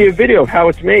 they might see a video of how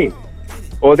it's made.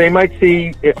 Or they might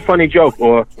see a funny joke,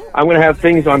 or I'm going to have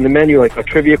things on the menu like a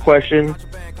trivia question,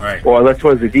 right? Or let's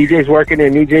suppose the DJ's working there,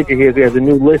 new DJ here, he has a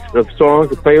new list of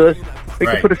songs, a playlist. They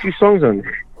can put a few songs on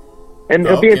there. And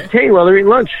they'll be entertained while they're eating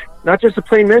lunch, not just a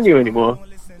plain menu anymore.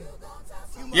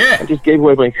 Yeah. I just gave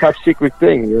away my top secret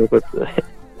thing, you know, but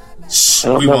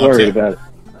I'm not worried about it.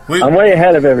 I'm way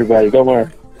ahead of everybody, don't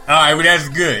worry. All right, well, that's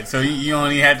good. So you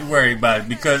don't even have to worry about it,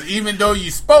 because even though you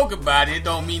spoke about it, it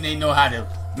don't mean they know how to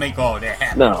make all that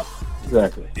happen. No,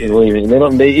 exactly. Yeah. Believe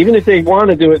me, even if they want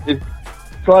to do it, it's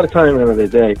a lot of time out of their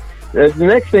day. The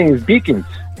next thing is beacons.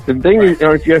 The thing is,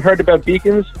 if you heard about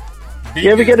beacons,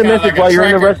 you ever get a message while you're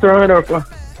in a restaurant, or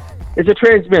it's a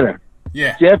transmitter.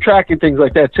 Yeah. So you have tracking things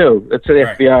like that too. That's the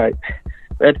FBI.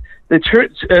 But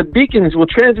the beacons will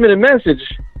transmit a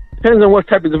message. Depends on what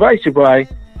type of device you buy.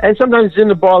 And sometimes it's in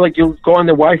the bar, like you'll go on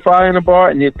the Wi-Fi in the bar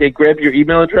and they grab your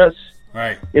email address.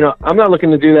 Right. You know, I'm not looking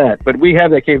to do that, but we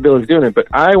have that capability of doing it. But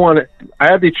I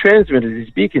have these transmitters, these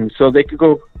beacons, so they could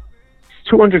go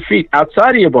 200 feet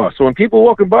outside of your bar. So when people are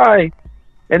walking by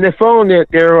and their phone,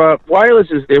 their wireless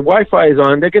their Wi-Fi is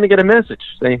on, they're going to get a message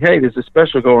saying, hey, there's a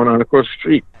special going on across the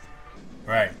street.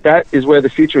 Right. That is where the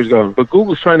future is going. But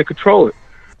Google's trying to control it.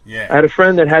 Yeah. I had a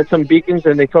friend that had some beacons,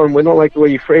 and they told him, we don't like the way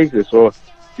you phrase this, or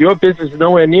your business is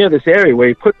nowhere near this area where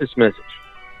you put this message.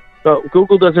 So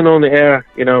Google doesn't own the air.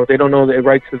 You know, they don't own the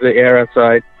rights to the air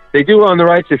outside. They do own the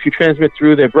rights if you transmit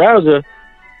through their browser.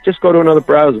 Just go to another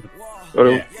browser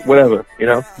or whatever, you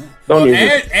know. Don't use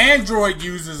it. Android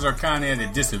users are kind of at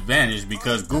a disadvantage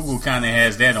because Google kind of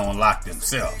has that on lock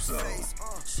themselves. So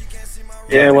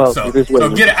so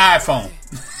get an iPhone.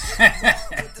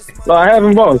 Well, I have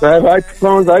them both. I have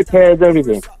iPhones, iPads,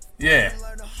 everything.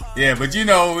 Yeah, but you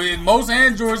know, most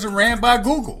Androids are ran by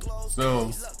Google.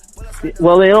 So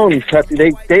Well, they own these types.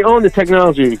 They own the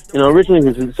technology. Originally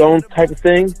it was its own type of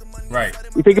thing. Right.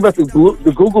 You think about the Google,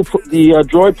 the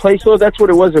Droid Play Store. That's what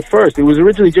it was at first. It was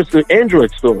originally just an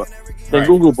Android store. Then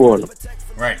Google bought them.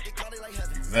 Right.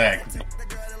 Exactly.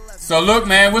 So look,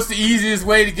 man, what's the easiest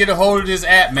way to get a hold of this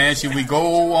app, man? Should we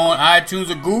go on iTunes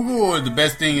or Google, or the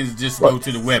best thing is just go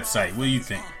to the website? What do you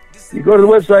think? You go to the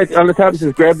website. On the top it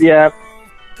says grab the app.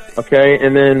 Okay,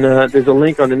 and then there's a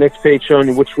link on the next page showing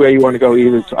you which way you want to go,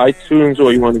 either to iTunes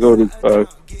or you want to go to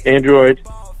Android.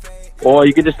 Or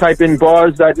you can just type in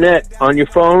bars.net on your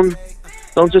phone.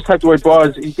 Don't just type the word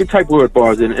bars. You can type the word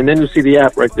bars in, and then you'll see the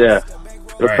app right there.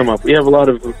 It'll come up. We get a lot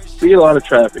of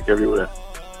traffic everywhere.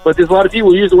 But there's a lot of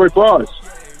people who use the word bars.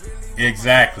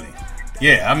 Exactly.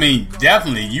 Yeah, I mean,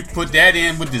 definitely. You put that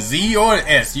in with the Z or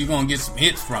the S, you're going to get some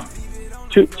hits from it.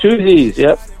 Two Z's,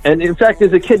 yep. And in fact,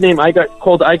 there's a kid named I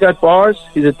Got Bars.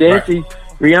 He's a dancer. Right.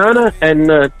 Rihanna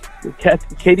and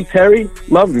Katy Perry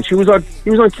love him. He was on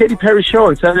Katy Perry's show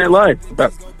on Saturday Night Live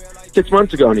about 6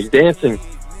 months ago, and he's dancing.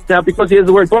 Now, because he has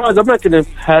the word bars, I'm not going to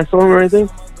hassle him or anything.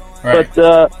 Right.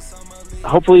 But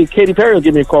hopefully Katy Perry will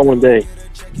give me a call one day.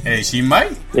 Hey, she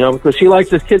might. Because she likes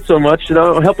this kid so much,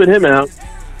 helping him out.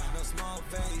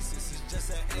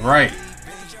 Right.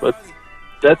 But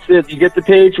that's it. You get the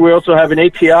page. We also have an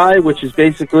API, which is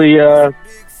basically a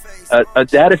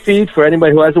data feed for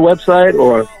anybody who has a website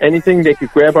or anything. They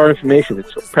could grab our information.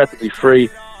 It's practically free.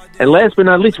 And last but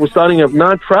not least, we're starting a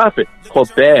nonprofit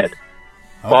called BAD. Okay.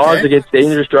 Bars Against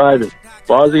Dangerous Driving.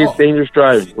 Bars Against Dangerous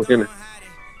Driving. We're gonna.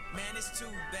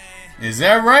 Is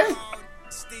that right?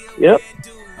 Yep.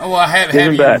 Oh, well,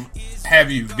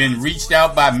 have you been reached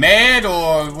out by MAD,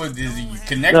 or is you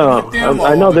connected with them?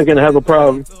 I know they're going to have a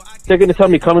problem. They're going to tell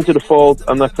me come into the fold.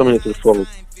 I'm not coming into the fold.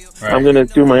 Right. I'm going to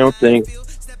do my own thing.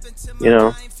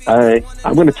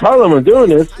 I'm going to tell them I'm doing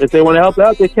this. If they want to help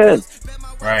out, they can.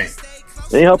 Right.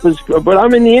 They help us, but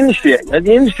I'm in the industry. And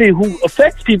the industry who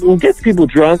affects people, who gets people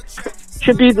drunk,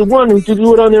 should be the one who to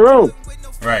do it on their own.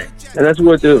 Right. And that's what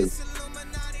we're doing.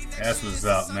 That's what's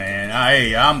up, man.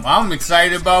 Hey, I'm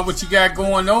excited about what you got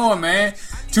going on, man.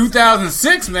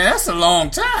 2006, man. That's a long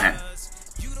time.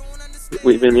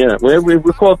 We've been,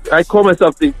 I call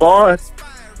myself the bar,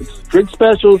 drink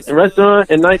specials, and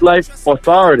restaurant and nightlife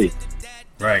authority.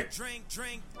 Right.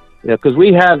 Yeah, because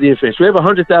we have the information. We have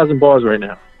 100,000 bars right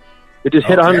now. We just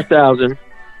hit 100,000,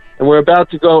 and we're about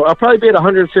to go. I'll probably be at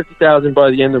 150,000 by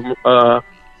the end of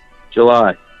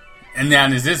July. And now,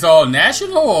 is this all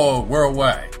national or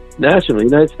worldwide? National,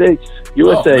 United States,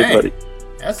 USA, buddy.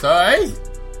 That's all right.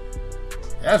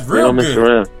 That's real good.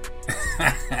 Around.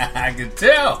 I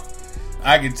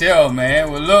can tell,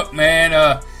 man. Well, look,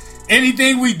 man.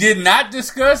 Anything we did not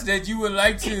discuss that you would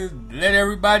like to let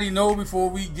everybody know before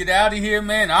we get out of here,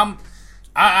 man? I'm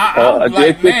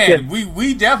like, man,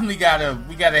 we definitely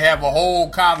gotta have a whole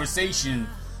conversation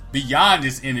beyond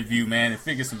this interview, man, and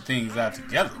figure some things out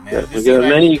together, man.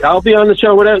 Yeah, I'll be on the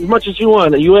show as much as you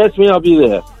want. You ask me, I'll be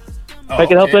there. If I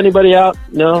can help anybody out,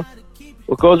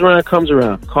 what goes around comes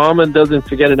around. Carmen doesn't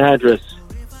forget an address.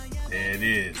 There it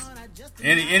is.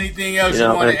 Anything else you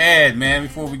want to add, man,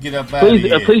 before we get up out of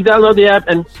here? Please download the app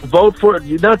and vote for it.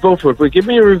 Not vote for it, but give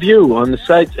me a review on the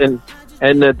sites and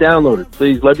download it.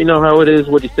 Please let me know how it is,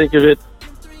 what you think of it,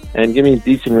 and give me a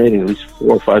decent rating, at least 4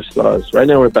 or 5 stars. Right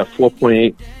now we're about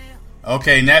 4.8.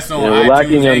 Okay, and that's on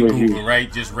iTunes and Google,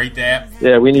 right? Just rate the app.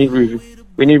 Yeah, we need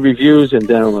reviews and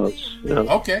downloads.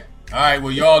 Okay. All right.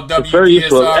 Well, y'all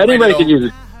WDSR anybody can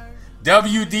use it.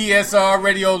 WDSR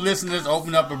radio listeners,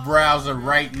 open up a browser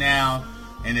right now,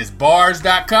 and it's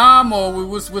bars.com or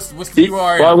what's the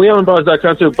URL? Well, we own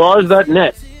bars.com too.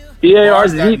 Bars.net.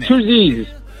 BARZ, 2 Z's.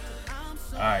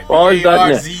 All right.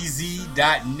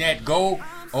 BARZZ.net. Go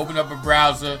open up a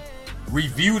browser.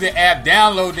 Review the app,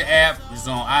 download the app. It's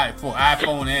on for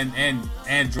iPhone and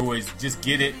Androids. Just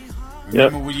get it.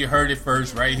 Remember where you heard it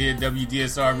first, right here,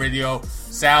 WDSR Radio.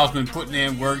 Sal's been putting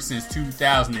in work since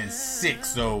 2006.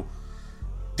 So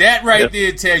that right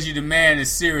there tells you the man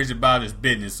is serious about his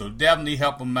business. So definitely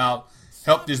help him out.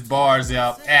 Help this bars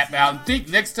out, app out. And think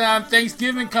next time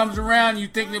Thanksgiving comes around, you're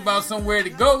thinking about somewhere to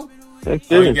go.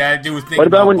 All you got to do is think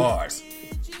about bars.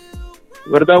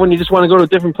 What about when you just want to go to a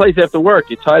different place after work?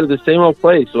 You're tired of the same old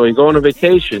place, or you're going on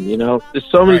vacation, There's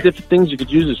so many different things you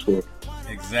could use this for.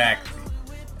 Exactly.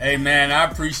 Hey, man, I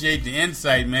appreciate the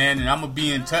insight, man, and I'm going to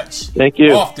be in touch. Thank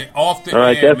you. Often, all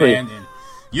right, air, definitely. Man. And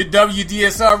you're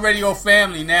WDSR Radio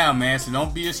family now, man, so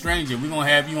don't be a stranger. We're going to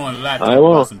have you on a lot to talk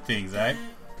about some things, all right?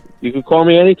 You can call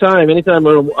me anytime.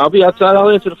 I'll be outside.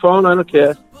 I'll answer the phone. I don't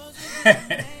care.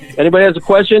 Anybody has a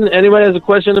question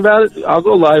about it, I'll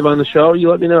go live on the show.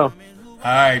 You let me know.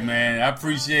 All right, man. I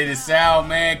appreciate it, Sal,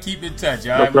 man. Keep in touch.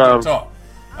 All No right, problem. we can talk.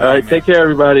 All right, take care,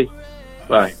 everybody.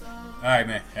 Bye. All right,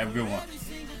 man. Have a good one.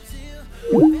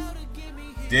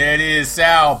 There it is,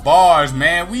 Sal Bars,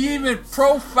 man. We even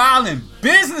profiling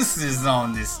businesses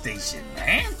on this station,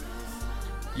 man.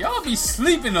 Y'all be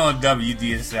sleeping on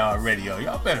WDSL radio.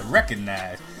 Y'all better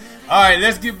recognize. All right,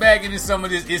 let's get back into some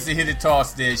of this It's a Hit or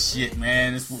Toss that shit,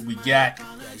 man. That's what we got.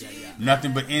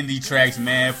 Nothing but indie tracks,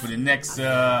 man, for the next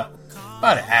about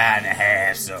an hour and a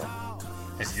half. So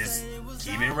let's just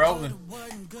keep it rolling.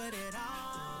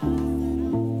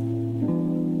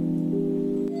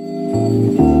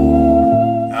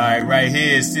 Alright, right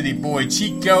here is City Boy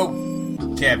Chico,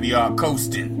 Caviar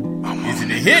Coastin'. Is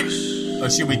it a hit, or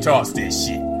should we toss that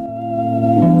shit?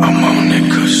 I'm on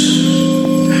that kush.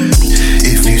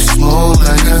 If you smoke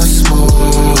like I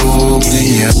smoke, then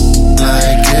you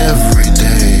like every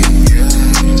day.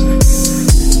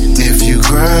 If you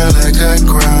grind like I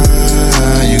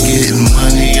grind, you get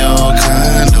money all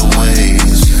kind of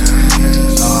ways.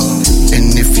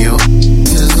 And if you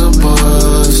is a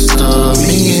buster,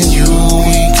 me and you,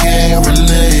 we can't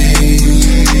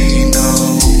relate.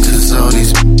 Cause all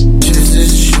these bitches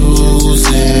is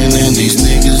choosing, and these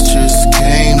niggas just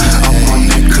came. I'm on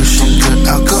that cushion, good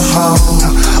alcohol.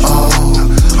 Oh,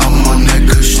 I'm on that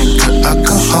cushion, good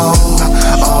alcohol.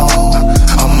 Oh,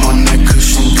 I'm on that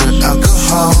cushion, good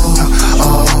alcohol.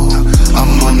 Oh,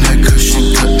 I'm on that cushion,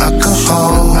 good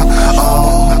alcohol.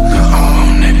 Oh, I'm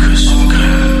on that cushion,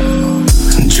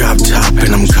 good. Drop top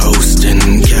and I'm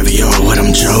coasting. Caviar when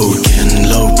I'm joking.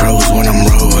 Low pros when I'm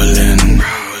rolling.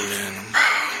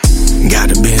 Got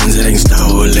the Benz that ain't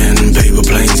stolen. Paper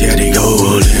planes, yeah, they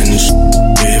golden.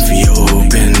 If you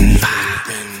open.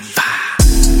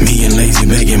 Me and Lazy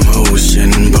back in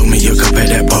motion. Bought me a cup of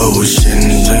that potion.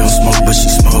 They don't smoke, but she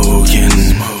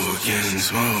smoking.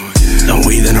 The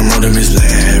weed that I'm rolling is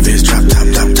lavish. Drop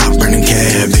top, burning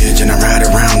cabbage. And I ride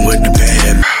around with the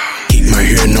bad. Keep my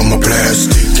hearing on my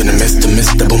plastic. And I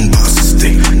Mr.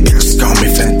 Bombastic. Bitches call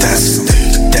me fantastic.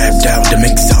 Dabbed out, them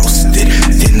exhausted.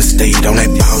 Then I stayed on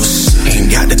that post. Ain't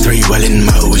got the 3 well in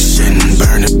motion.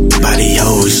 Burning by the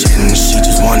ocean. She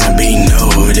just wanna be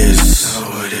noticed.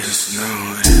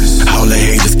 All the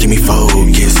haters give me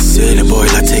focus. City boy,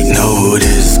 I take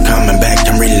notice. Coming back,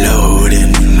 I'm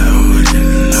reloading.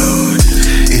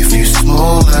 If you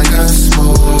smoke like I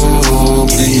smoke,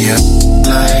 then you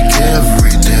like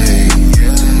every day.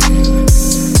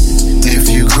 If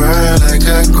you grind like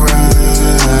I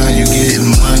grind, you get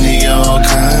money all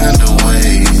kind of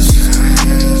ways.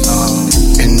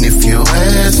 And if your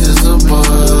ass is a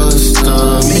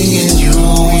buster, me and you,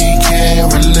 we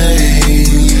can't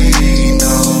relate.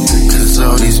 Cause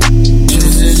all these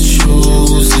bitches is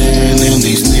choosing, and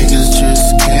these niggas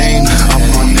just came. I'm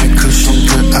on that cushion,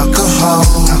 good alcohol.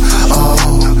 Oh,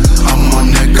 I'm on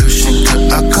that cushion,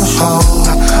 good alcohol.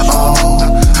 Oh,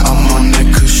 I'm on that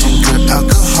cushion, good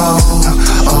alcohol.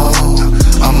 Oh,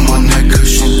 I'm on that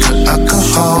cushion, good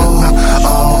alcohol.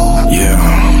 Oh, yeah,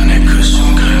 I'm on that cushion,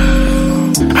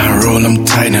 good. I roll them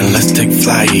tight and let's take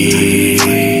flight.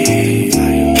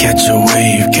 Catch a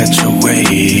wave.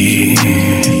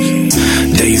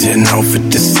 Dazing off at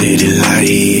the city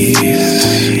lights.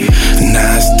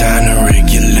 Now it's time to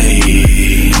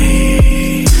regulate.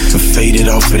 Faded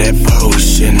off of that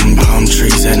potion. Palm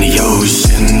trees and the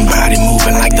ocean. Body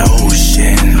moving like the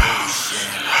ocean.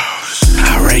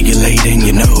 I regulate and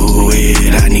you know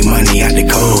it. I need money out the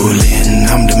colon.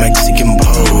 I'm the Mexican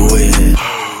poet.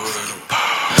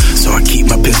 So I keep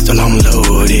my pistol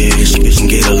unloaded. She can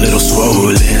get a little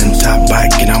swollen. Top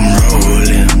bike and I'm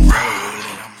rolling.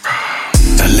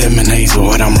 Lemonade's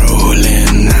what I'm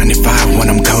rolling. 95 when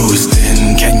I'm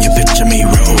coasting. Can you picture me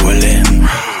rolling?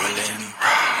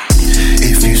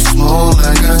 If you smoke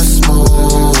like I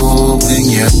smoke, then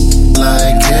you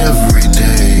like every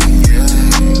day.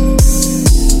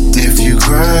 If you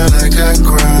grind like I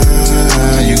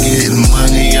grind, you get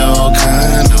money all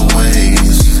kind of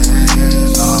ways.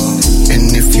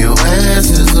 And if your ass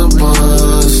is a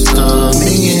buster,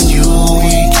 me and you,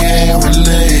 we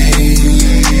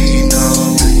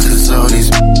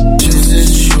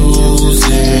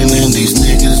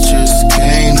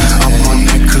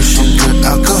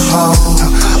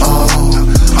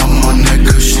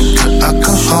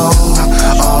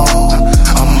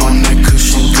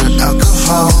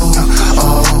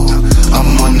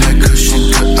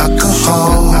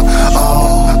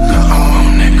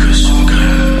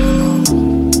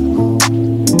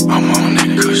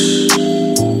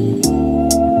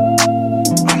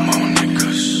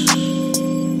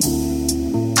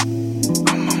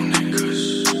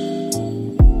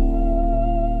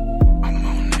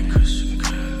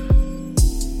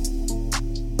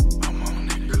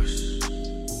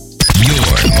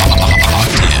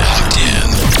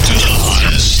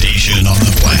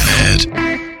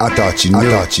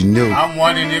thought you knew. I'm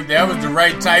wondering if that was the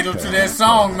right title to that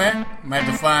song, man. Might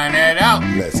have to find that out.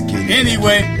 Let's get it.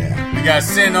 Anyway, we got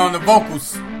Sin on the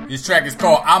vocals. This track is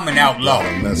called I'm an Outlaw.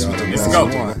 Let's go.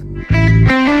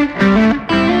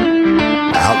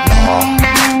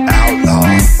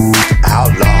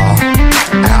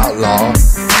 Outlaw.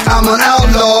 I'm an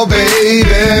outlaw, baby.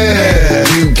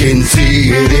 You can see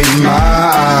it in my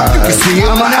eyes. You can see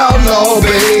I'm an outlaw,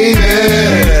 baby.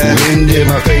 Wind in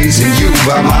my face and you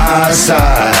by my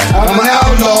side. I'm an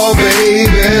outlaw,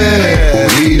 baby.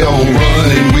 We don't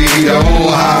run and we don't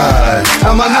hide.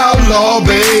 I'm an outlaw,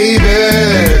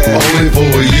 baby. Only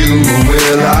for you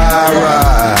will I ride.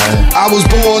 I was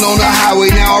born on the highway,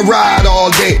 now I ride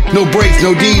all day. No breaks,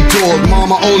 no detours,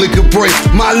 mama only could pray.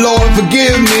 My Lord,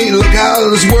 forgive me, look how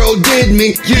this world did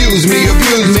me. Use me,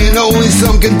 abuse me, and only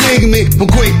some can dig me. I'm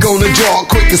quick on the jaw,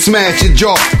 quick to smash your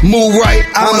jaw. Move right,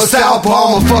 I'm a southpaw,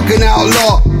 I'm a fucking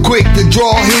outlaw. Quick to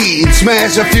draw heat and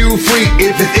smash a few free.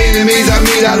 If it's enemies I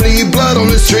meet, I leave blood on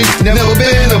the street. Never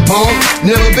been a punk,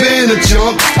 never been a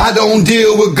chump. I don't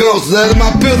deal with ghosts, let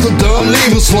my pistol dumb.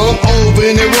 Leave a slump over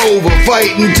in their rover,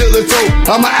 fighting till it's over.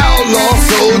 I'm an outlaw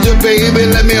soldier, baby,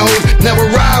 let me hold. Never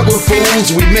ride with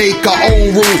fools, we make our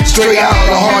own rules. Straight out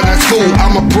of hard night school,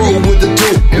 I'm a pro with the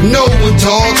tool. If no one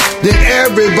talks, then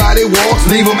everybody walks.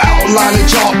 Leave them outlining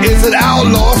chalk, it's an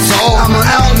outlaw song. I'm an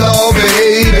outlaw,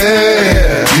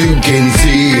 baby. You can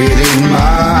see it in my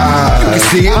eyes. You can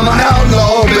see I'm an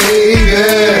outlaw, baby.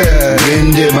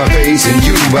 Wind in my face and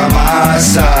you by my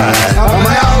side. I'm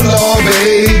an outlaw,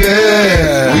 baby.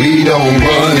 We don't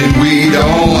run and we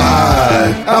don't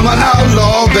hide. I'm an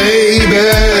outlaw, baby.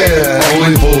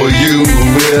 Only for you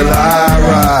will I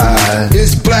ride.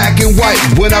 It's black and white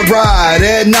when I ride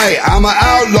at night. I'm an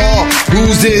outlaw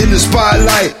who's in the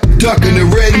spotlight. Ducking the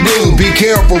red and blue, be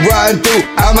careful riding through.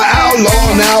 I'm an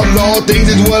outlaw, things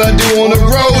is what I do on the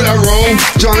road I roam.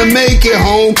 Trying to make it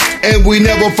home, and we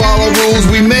never follow rules,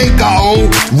 we make our own.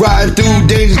 Riding through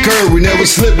dangerous curve, we never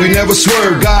slip, we never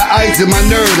swerve. Got ice in my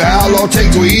nerve, the outlaw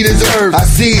takes what he deserves. I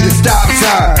see the stop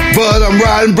sign, but I'm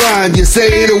riding blind. You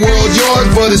say the world's yours,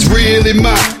 but it's really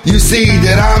mine. You see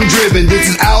that I'm driven,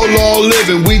 this is outlaw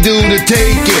living. We do the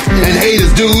taking, and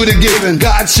haters do the giving.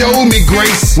 God show me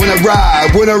grace when I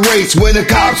ride, when I race, when the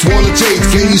cops wanna chase.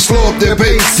 Can you slow up their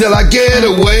pace till I get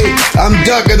away? I'm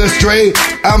ducking astray,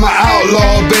 I'm an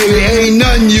outlaw, baby. Ain't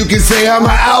nothing you can say, I'm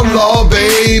an outlaw,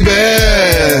 baby.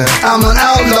 I'm an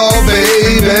outlaw,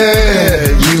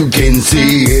 baby. You can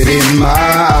see it in my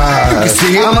eyes. You can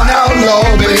see I'm an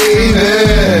outlaw,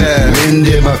 baby. Wind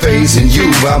in my face and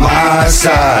you by my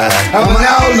side. I'm an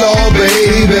outlaw,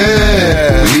 baby.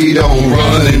 We don't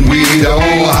run and we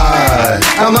don't hide.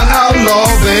 I'm an outlaw,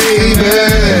 baby.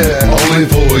 Only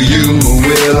for you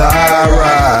will I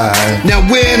ride. Now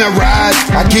when I ride,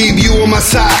 I keep you on my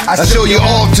side. I show you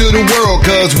off to the world,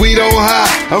 cause we don't hide.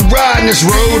 I'm riding this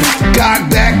road, cock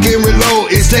back and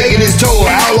reload. It's taking its toll,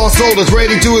 outlaw soldiers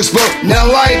ready to explode. Now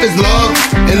life is love,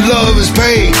 and love is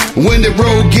pain. When the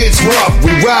road gets rough, we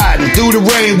riding through the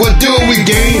rain. What do we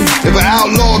gain? If an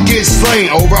outlaw gets slain,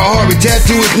 over our heart we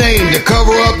tattoo his name to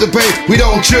cover up the pain. We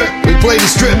don't trip, we play the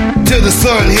strip till the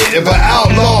sun hit. If an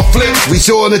outlaw flips, we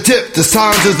showing the tip, the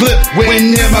signs his lip.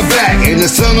 Wind in my back and the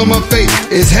sun on my face.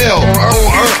 It's hell on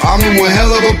earth, I'm in one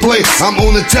hell of a place. I'm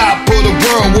on the top of the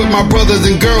world with my brothers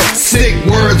and girls. Sick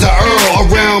words of Earl,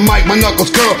 around Mike, my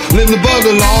knuckles curl. Living above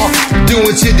the law,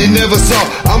 doing shit they never saw.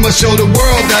 I'ma show the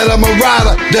world that I'm a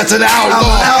rider, that's an outlaw. I'm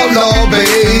an outlaw,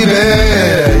 baby.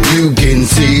 You can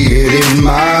see it in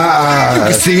my eyes. You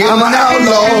can see I'm an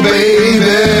outlaw,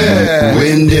 baby.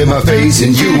 Wind in my face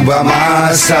and you by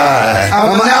my side.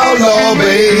 I'm an outlaw,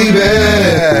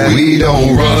 baby. We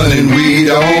don't run and we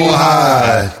don't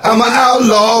hide. I'm an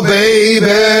outlaw,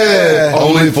 baby.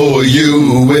 Only for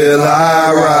you will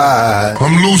I ride.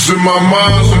 I'm losing my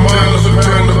mind sometimes.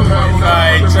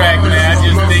 Alright, track, man. I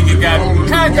just think it kind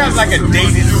of got like a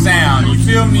dated sound. You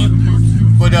feel me?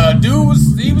 But dude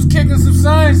was kicking some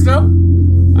signs though.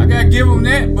 I gotta give him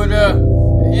that. But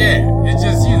yeah, it's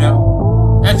just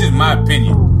that's just my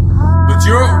opinion. But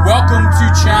you're welcome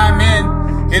to chime in.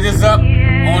 Hit us up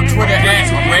on Twitter at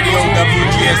Radio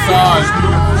WGSR.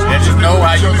 Let us know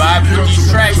how you vibe with these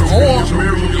tracks, or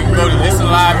you can go to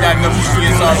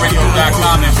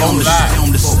listenlive.wgsrradio.com and vote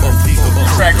live. This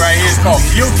track right here is called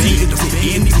Guilty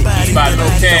by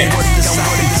Lil Cash.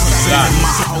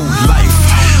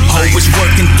 Always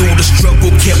working through the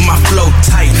struggle, kept my flow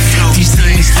tight. These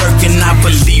demons lurking, I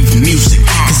believe music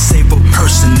can save a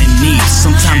person in need.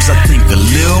 Sometimes I think a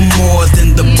little more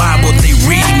than the Bible they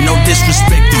read. No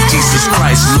disrespect to Jesus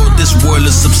Christ, Lord, this world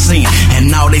is obscene, and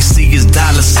all they see is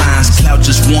dollar signs. Clout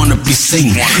just wanna be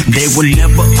seen. They will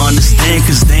never understand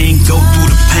cause they ain't go through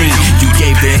the pain. You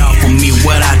gave it all for me,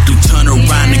 what I do, turn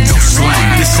around and go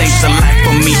slang. This ain't the life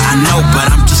for me, I know, but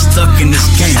I'm just stuck in this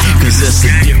game. Cause there's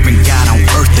a different God on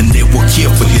earth and they will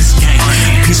kill for his game.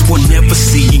 Peace will never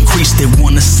see increase, they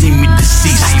wanna see me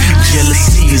deceased.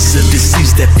 Jealousy is a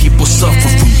disease that people suffer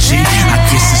from, G. I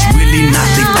guess it's really not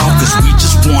their fault cause we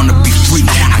just wanna be free.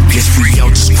 I guess we all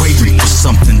just craving for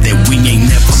something that we ain't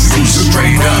never seen.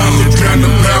 Straight up, look down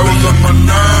the barrel of my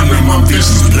 9 and my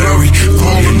vision's blurry,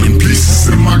 falling in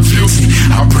pieces and my guilty.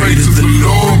 I pray to the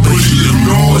Lord, but he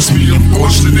ignores me,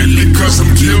 unfortunately, cause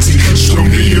I'm guilty. Show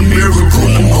me a miracle,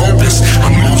 I'm hopeless,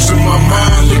 I'm losing my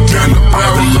mind. Look down the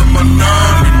barrel of my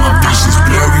 9 and my vision's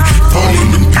blurry,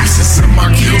 falling in pieces and my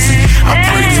guilty. I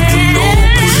pray to the Lord,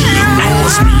 but he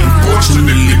ignores me,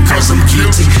 unfortunately, cause I'm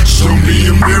guilty. Show me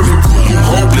a miracle, I'm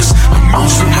hopeless, I'm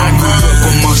losing my mind. Up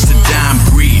amongst the dying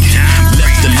breed,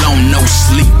 left alone, no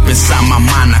sleep. Inside my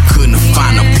mind, I couldn't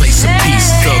find a place of peace.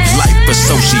 Thug life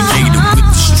associated with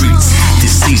the streets.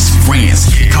 Deceased friends,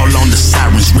 call on the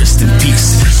sirens, rest in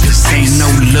peace. Cause ain't no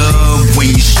love when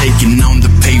you're shaking on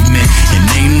the pavement, and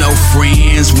ain't no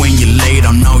friends when you're late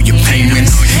on all your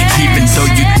payments. Even though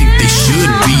you think they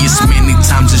should be, as many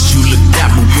times as you look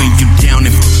out, but when you down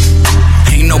and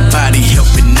ain't nobody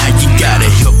helping, now you gotta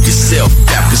help yourself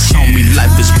out. Cause homie,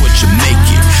 life is what you make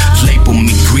it. Label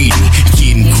me greedy,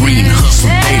 getting green, hustle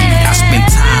daily. I spend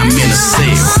time in a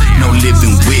cell, no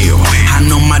living well. I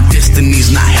know my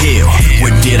destiny's not hell.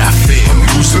 Where did I fail? I'm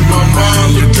losing my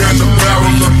mind, look down the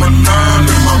barrel of my 9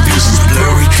 and my vision's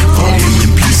blurry, falling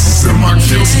in pieces and my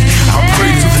guilty. I pray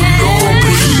to the Lord,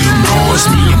 but he ignores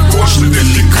me,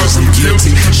 unfortunately, cause I'm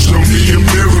guilty. Show me a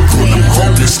miracle, I'm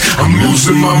hopeless, I'm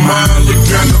losing my mind. Look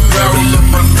down the barrel of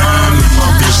my 9 and my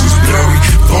vision's blurry,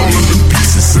 falling in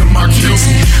pieces and my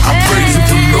guilty. I pray to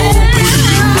the Lord, but he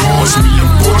ignores me,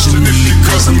 unfortunately,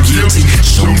 cause I'm guilty.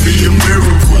 Show me a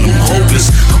miracle, I'm hopeless,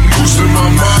 I'm losing my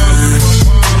mind.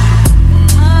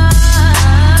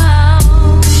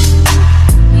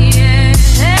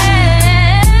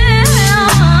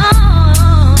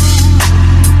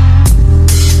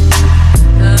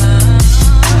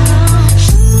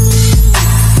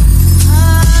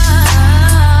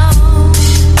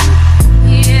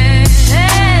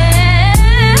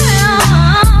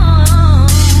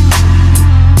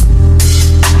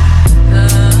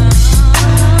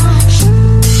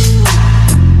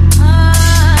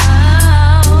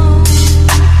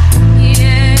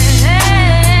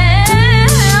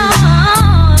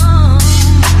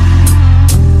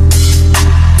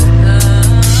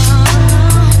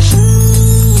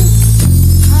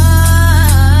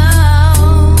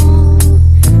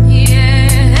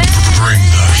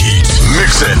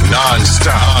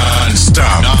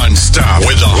 Non-stop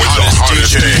with the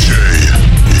hottest DJ.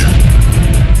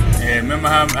 Yeah, remember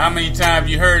how many times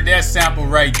you heard that sample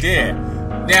right there?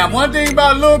 Now, one thing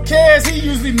about Lil Kaz, he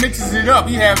usually mixes it up.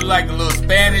 He have like a little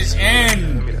Spanish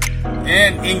and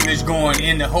English going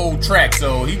in the whole track.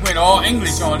 So he went all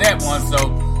English on that one.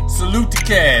 So salute to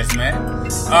Kaz, man.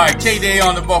 All right, K-Day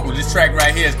on the vocal. This track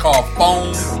right here is called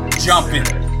Phone Jumping.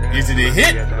 Is it a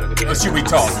hit or should we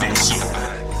toss that shit?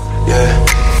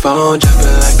 Yeah, phone jumping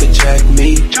like a track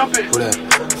meet.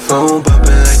 Phone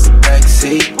bumping like the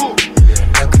backseat.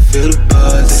 I can feel the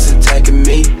buzz, it's attacking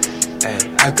me.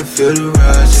 I can feel the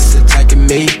rush, it's attacking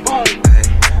me.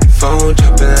 Phone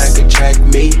jumping like a track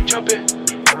meet.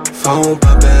 Phone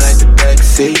bumping like the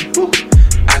backseat.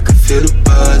 I can feel the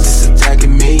buzz, it's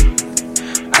attacking me.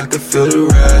 I can feel the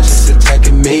rush, it's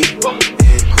attacking me.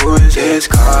 Who is this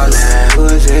calling? Who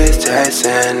is this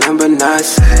texting? Number not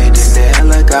saved. In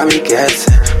the hell got me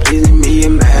guessing. Please leave me a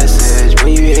message.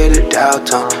 When you hear the dial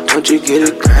tone, don't you get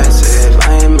aggressive.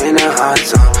 I am in a hot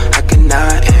zone, I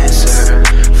cannot answer.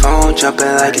 Phone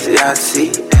jumping like it's Yahtzee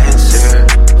answer.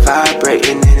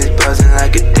 Vibrating and it's buzzing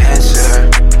like a dancer.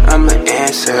 I'm an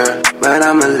answer, but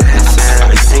I'm a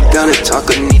lesson. Ain't gonna talk,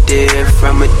 I need to hear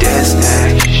from a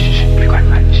distance. Be quiet,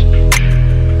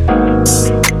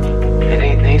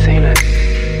 They ain't saying that.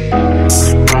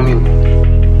 On mute.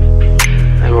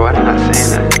 Hey bro, why they not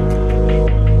saying that?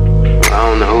 Well, I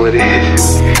don't know who it is.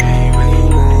 Hey,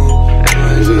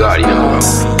 we already know, bro.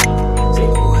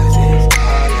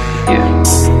 Yeah.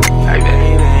 Alright, man.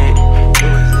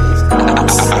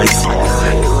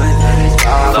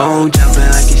 Phone jumping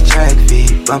like it's track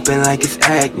feet, bumping like it's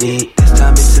acne. This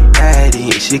time it's a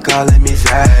baddie, she calling me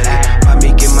Zaddy. Why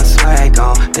me get my swag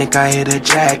on? Think I hit a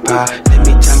jackpot. Let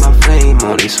me turn my flame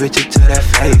on and switch it to that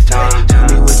FaceTime. Tell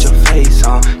me with your face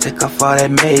on, take off all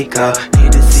that makeup.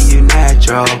 Need to see you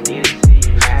natural.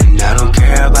 And I don't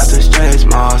care about the stress. red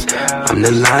smalls. I'm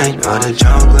the lion of the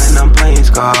jungle and I'm playing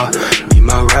Scar. Be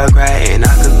my rugrat and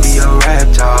I could be a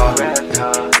reptile.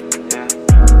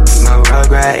 Be my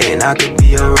rugrat and I could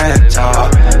be a reptile.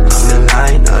 I'm the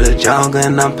lion of the jungle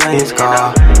and I'm playing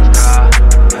Scar.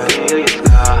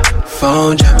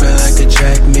 Phone jumping like a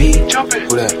track meet.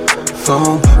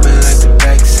 Phone popping like the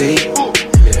backseat.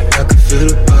 Yeah, I can feel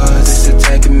the buzz, it's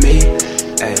attacking me.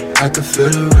 Ay, I can feel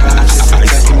the rush, it's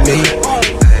attacking me. Ay,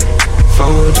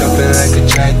 phone jumping like a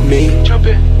track meet.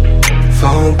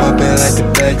 Phone popping like the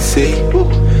backseat.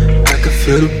 I can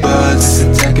feel the buzz,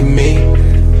 it's attacking me.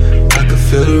 I can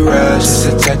feel the rush, it's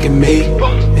attacking me.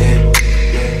 Yeah.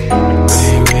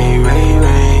 Rain, rain, rain,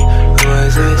 rain. Who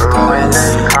is this calling?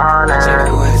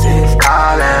 Who is this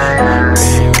calling?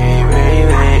 Rain, rain, rain,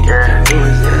 rain. Who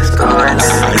is this calling?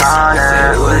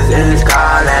 Who is this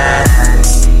calling?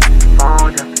 Phone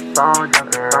jumping, phone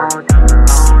jumping, phone jumping,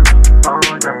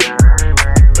 phone jumping,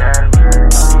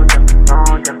 phone jumping,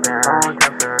 phone jumping,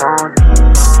 phone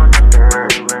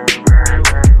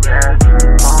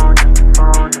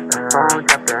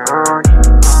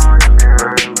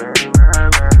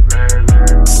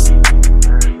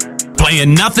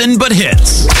Playing nothing but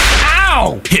hits.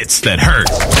 Ow! Hits that hurt.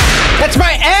 That's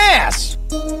my ass!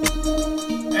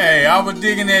 Hey, I was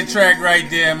digging that track right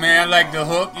there, man. I like the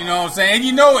hook, you know what I'm saying? And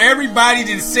you know, everybody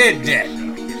done said that.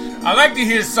 I like to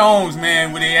hear songs,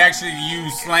 man, where they actually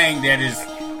use slang that is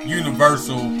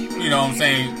universal, you know what I'm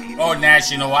saying, or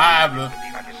national, however.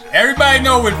 Everybody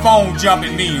know what phone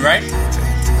jumping mean, right?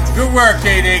 Good work,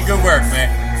 KD. Good work,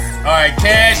 man. All right,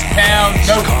 Cash Pound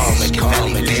Notes.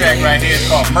 This track right here is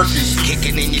called Mercury. Is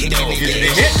it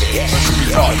a hit? Or should we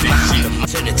talk this shit?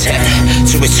 To the 10,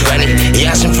 to a 20. You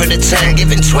asking for the 10,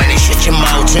 giving 20. Shut your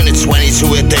mouth. Turn a 20 to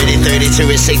a 30, 30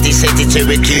 to a 60, 60 to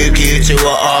a QQ to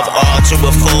a off, off to a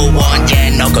full one.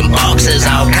 Yeah, knocking boxes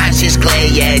out, conscious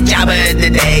clay. Yeah, jabber the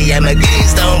day. Yeah, my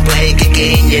goons don't play.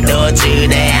 Kicking your door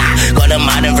today. Got a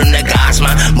modern from the gods,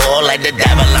 man. More like the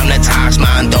devil, I'm the tax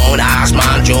man. Don't ask,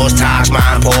 man. Joe's tax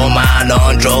man. Poor man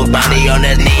on drugs, body on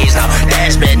his knees now.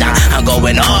 Desperate now. I'm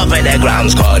going off at the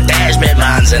grounds called desperate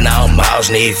mans. And now mouse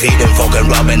need feeding, fucking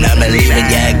robbing. I'm leaving,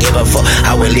 yeah, give a fuck.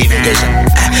 I will leave it cause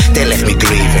they left me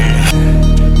grieving.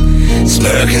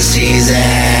 Smirking season,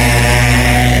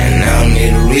 I don't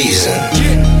need a reason.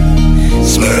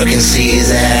 Smirking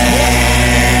season,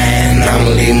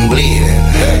 I'm leaving bleeding.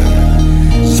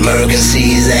 Smirking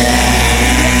season,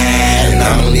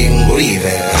 I'm leaving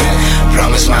grieving.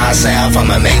 Promise myself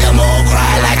I'ma make them all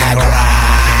cry like I cried.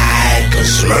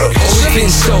 Always been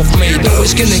self-made,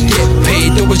 always gonna get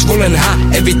paid. Always rolling hot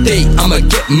every day, I'ma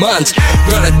get mines.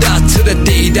 Rather die to the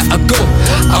day that I go.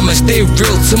 I'ma stay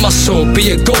real to my soul, be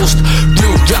a ghost.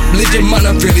 Real rap living, man,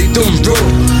 I really don't roll.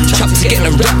 Trapped to get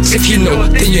the raps, if you know,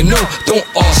 then you know. Don't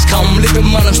ask how I'm living,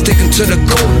 man, I'm sticking to the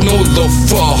code. No love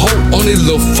for a hoe, only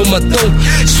love for my dough.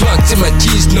 Swag to my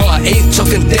G's, no I ain't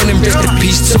talking then. And rest in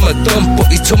peace to my dumb, but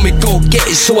he told me go get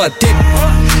it, so I did.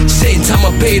 Same time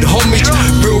I paid homage,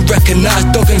 real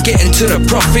recognized dog and get into the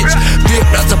profits. Real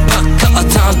that's a pack, cut a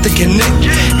time to connect.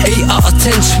 8 out of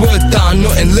 10 swear down,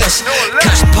 nothing less.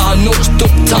 Cash power notes,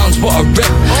 dope towns, what a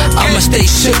rep. I'ma stay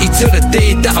shitty till the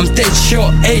day that I'm dead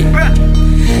short, ayy.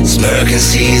 Smirking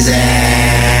season,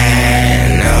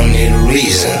 I don't need a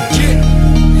reason.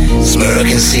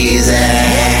 Smirking season,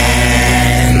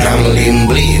 I'm leaving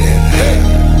bleeding.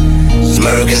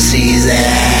 Smirking season,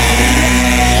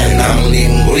 I'm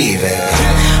leaving grieving.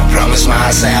 Promise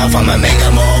myself I'ma make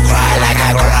them all cry like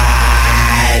I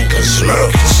cried. Cause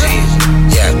smirking season,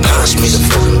 yeah, pass me the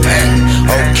fucking pen.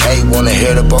 Okay, wanna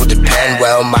hear about the pen?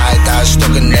 Well, my God,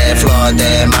 stuck in there,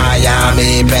 Florida,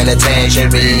 Miami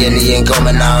Penitentiary, and he ain't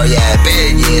coming out, yeah.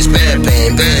 Bad years, bad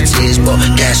pain, bad tears, but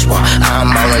guess what?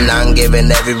 I'm on and I'm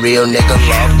giving every real nigga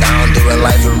lockdown, doing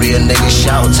life a real nigga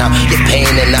shout out. Your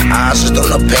pain in the eyes, just don't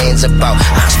know pain's about.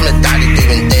 Ask my daddy,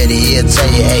 even daddy, he'll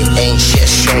tell you, hey, ain't shit,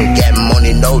 shouldn't get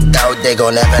money, no doubt. They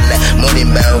gon' never let money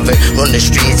Melvin run the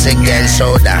streets again,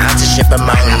 so I had to ship him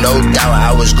out, no doubt.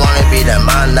 I was gonna be the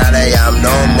man that I am, no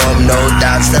mom, no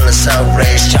doubt. Still a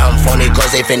self-raised child, funny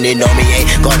cause they think they know me, ain't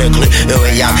got a clue who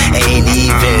I am. Ain't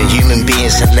even human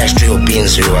beings, celestial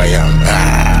beings who I am.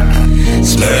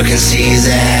 Smirking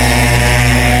season,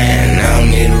 I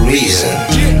don't need a reason.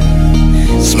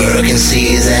 Smirking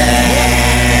season,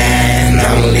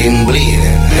 I'm leaving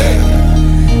bleeding.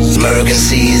 Smirking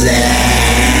season,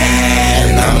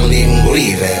 I'm leaving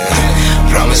grieving.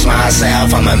 Promise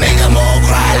myself I'ma make them all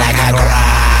cry like I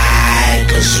cried.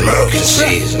 Cause smirking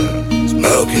season,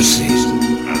 smoking season.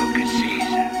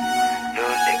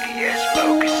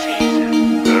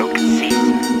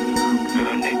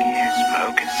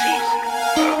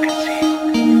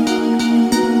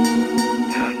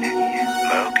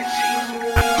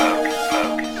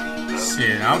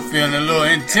 feeling a little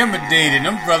intimidated.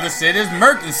 Them brothers said it's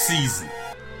murking season.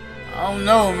 I don't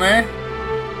know, man.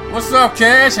 What's up,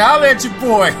 Cash? Holla at your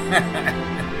boy.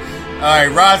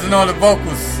 Alright, rising on the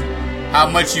vocals. How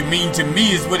much you mean to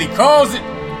me is what he calls it.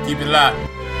 Keep it locked.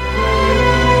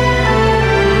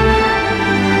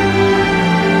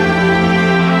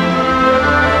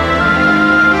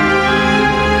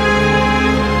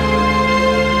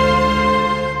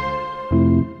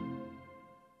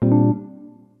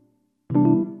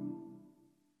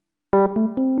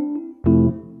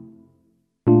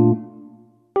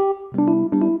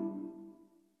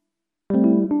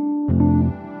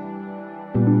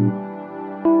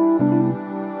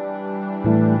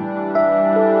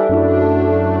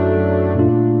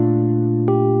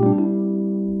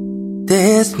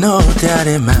 There's no doubt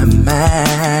in my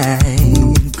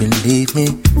mind, believe me,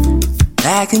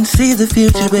 I can see the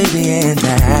future, baby, and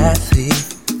I see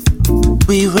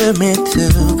we were meant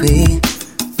to be.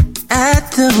 I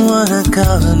don't wanna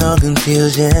cause no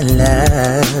confusion,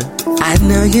 love. I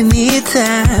know you need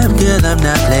time, girl, I'm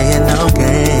not playing no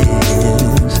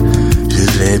games.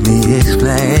 Just let me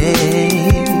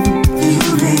explain.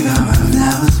 You make all my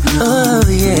flowers bloom. Oh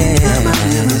yeah, my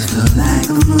rivers flow like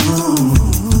the moon.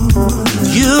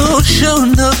 You sure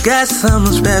enough got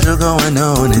something special going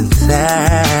on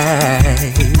inside.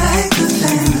 Like the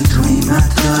sand between my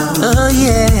toes. Oh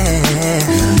yeah,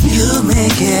 you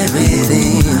make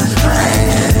everything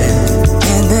right.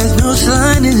 And there's no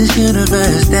sun in this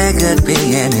universe that could be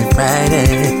any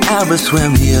brighter. I would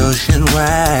swim the ocean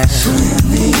wide.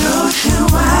 Swim the ocean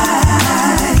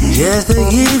wide. Just to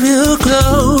keep you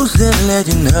close and let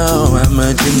you know how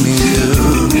much you mean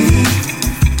to me.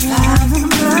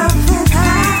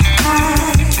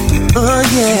 Oh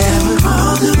yeah, we're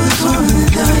all doing something in the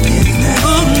darkest night.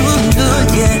 Oh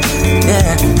yeah,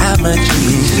 yeah, how much you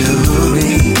mean to me.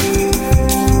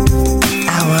 I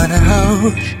wanna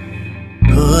hold you,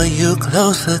 pull you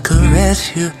closer,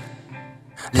 caress you,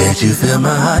 let you feel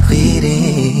my heart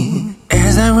beating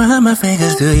as I run my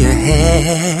fingers through your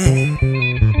hair.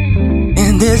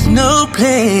 And there's no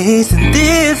place in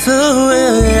this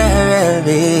world I'd rather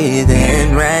be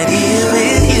than right here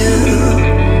with you.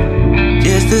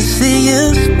 Just to see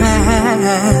you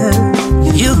smile.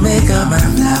 You make all my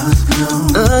flowers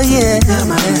bloom. Oh yeah,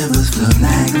 my rivers flow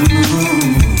like the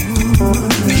moon.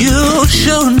 You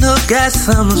sure enough got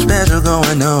something special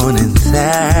going on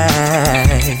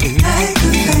inside. Like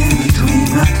the sand between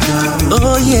my toes.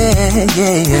 Oh yeah,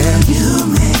 yeah, yeah. You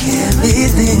make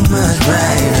everything much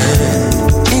brighter.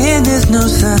 And there's no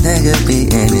sun that could be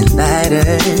any lighter.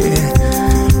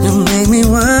 You make me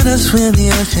wanna swim the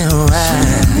ocean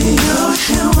wide. Swim the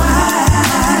ocean wide.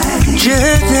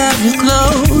 Just have you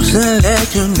close and let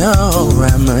you know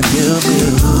how much you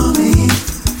mean.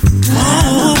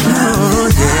 Oh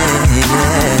yeah,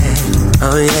 yeah.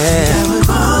 Oh yeah.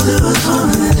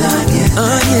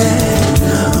 Oh yeah.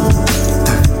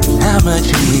 How much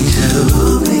you mean to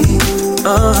me.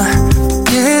 Oh,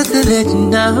 just to let you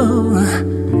know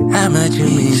how much you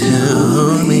mean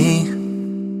to me.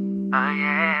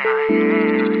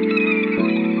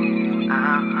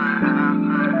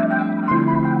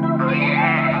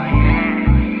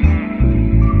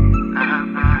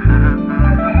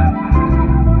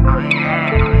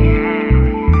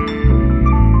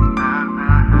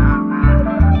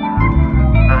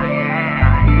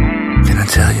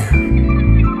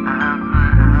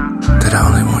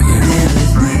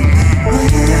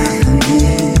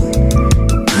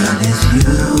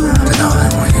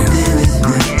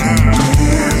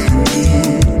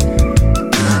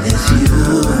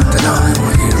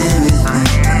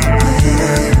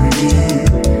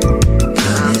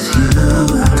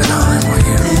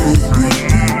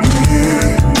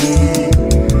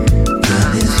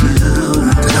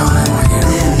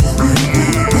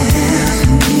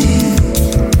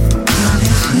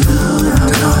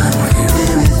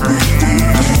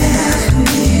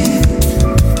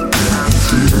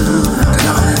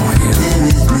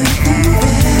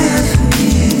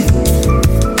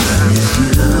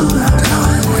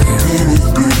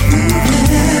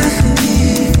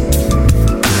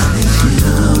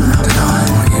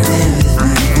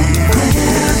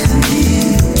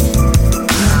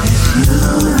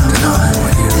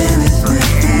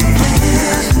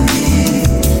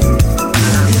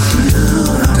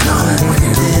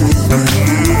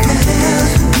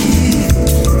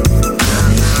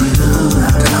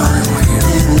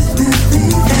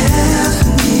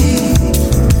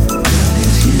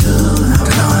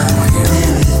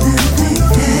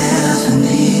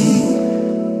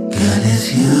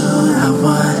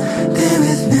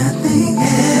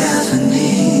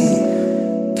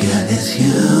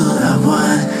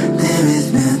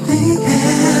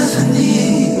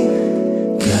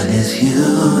 is you.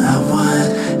 I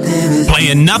want them is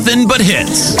Playing nothing but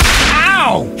hits.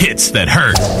 Ow! Hits that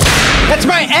hurt. That's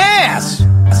my ass!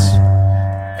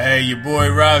 Hey, your boy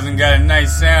Rosin got a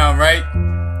nice sound, right?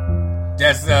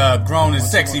 That's grown and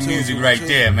sexy music right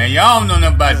there, man. Y'all don't know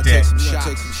nothing about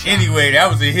that. Anyway,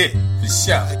 that was a hit for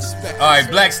sure.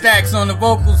 Alright, Black Stacks on the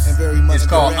vocals. It's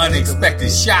called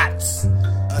Unexpected Shots.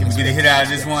 Can we get a hit out of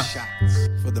this one?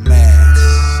 For the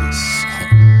masses.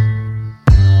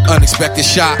 Unexpected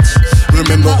shots.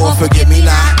 Remember or forget me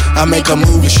not. I make a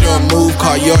move, it's your move,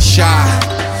 call your shot.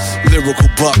 Lyrical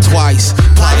buck twice.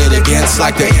 Plotted against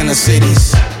like the inner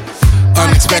cities.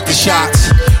 Unexpected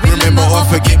shots. Remember or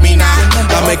forget me not.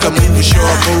 I make a move, it's your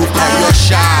move, call your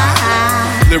shot.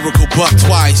 Lyrical buck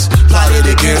twice. Plotted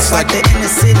against like the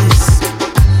inner cities.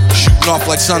 Shooting off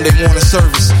like Sunday morning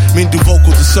service. Mean do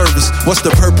vocal to service. What's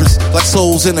the purpose? Like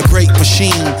souls in a great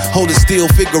machine. Holding steel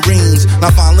figurines.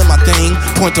 Not filing my thing.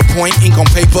 Point to point, ink on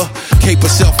paper. Caper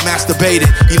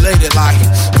self-masturbated. Elated like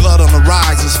blood on the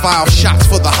rises. 5 shots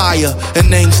for the higher.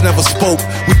 And names never spoke.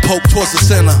 We poke towards the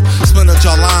center. Spinach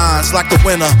our lines like the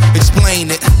winner. Explain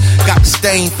it. Got the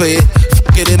stain for it.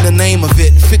 Fuck it in the name of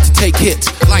it. Fit to take hits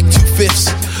like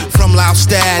 2/5. From loud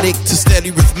static to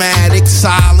steady rhythmatic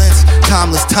silence,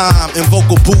 timeless time in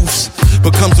vocal booths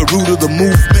becomes the root of the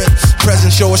movement.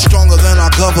 Present show is stronger than our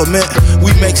government.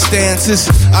 We make stances,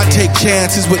 I take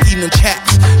chances with eating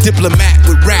chats. Diplomat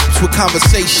with raps, with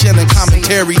conversation and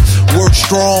commentary. Word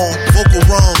strong, vocal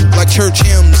rung like church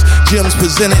hymns. Gems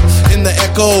presented in the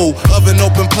echo of an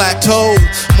open plateau.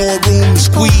 More room to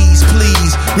squeeze,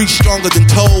 please. Reach stronger than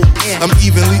told. I'm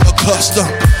evenly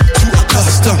accustomed to a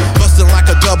custom, busting like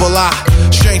a double I.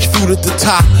 Strange food at the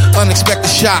top, unexpected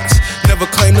shots. Never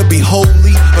claim to be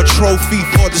holy, a trophy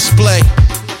for display.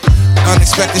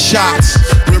 Unexpected shots.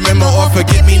 Remember or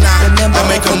forget me not. I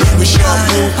make a move, it's your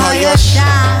move, call your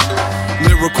shot.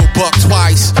 Lyrical buck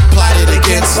twice, plotted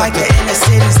against like the inner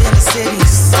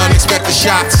cities. Unexpected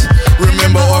shots.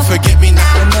 Remember or forget me not.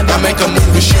 I make a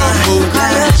move, it's your move,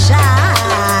 call your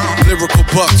shot. Lyrical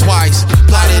buck twice,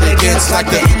 plotted against like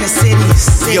the inner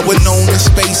cities. Yeah, we're known in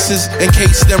spaces,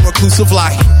 encased in reclusive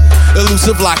light.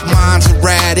 Elusive like minds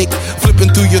erratic.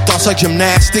 Flipping through your thoughts like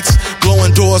gymnastics.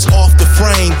 Blowing doors off the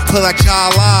frame. Play like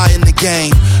Jala in the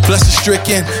game. Blessed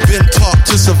stricken, been taught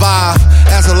to survive.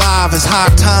 As alive as high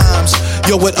times.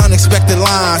 Yo, with unexpected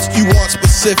lines. You want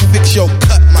specifics, yo,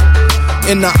 cut my.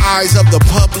 In the eyes of the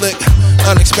public.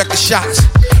 Unexpected shots.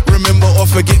 Remember or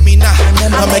forget me not.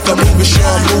 I make a move, it's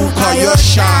your move, call your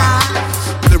shot.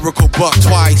 Lyrical buck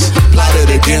twice. Plotted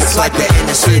against like the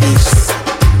inner cities.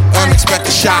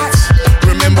 Unexpected shots.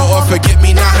 Remember or forget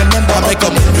me not. I make a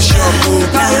move, it's your move.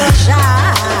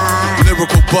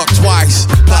 Lyrical buck twice.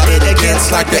 Plotted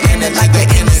against like the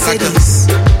inner cities.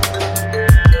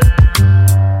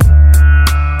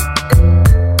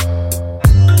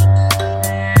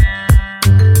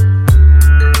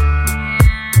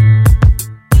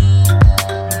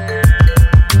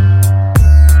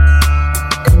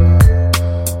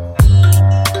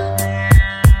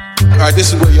 Alright,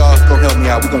 this is where y'all gonna help me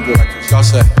out. We're gonna do it like this. Y'all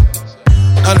say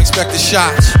unexpected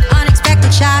shots.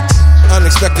 Unexpected shots.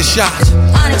 Unexpected shots.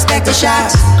 Unexpected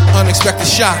shots. Unexpected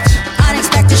shots.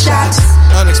 Unexpected shots.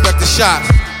 Unexpected shots.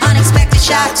 Unexpected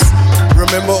shots.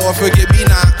 Remember or forget me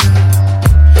not.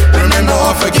 Remember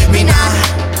or forget me not.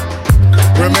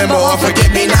 Remember or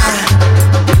forget me not.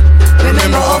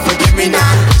 Remember or forget me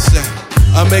not. Say,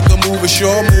 I make a move, it's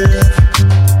your move.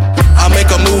 I make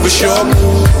a move, it's your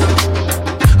move.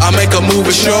 I make a move,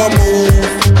 it's your move.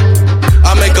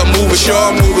 I make a move, it's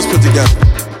your move. Let's put together.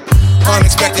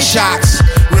 Unexpected shots.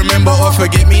 Remember or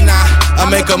forget me not. I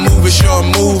make a move, it's your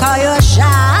move. Call your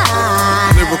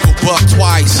shot. Lyrical buck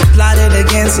twice. Plotted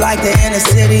against like the inner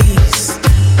cities.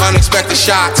 Unexpected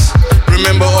shots.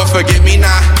 Remember or forget me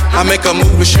not. I make a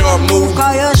move, it's your move.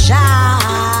 Call your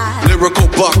shot. Lyrical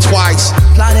buck twice.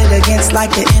 Plotted against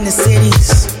like the inner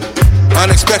cities.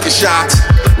 Unexpected shots.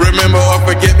 Remember or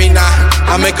forget me not.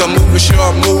 I make a move, it's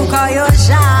your move. Call your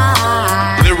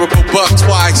shot. Lyrical buck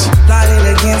twice. Plotted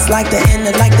against like the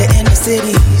inner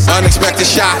cities. Unexpected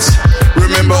shots.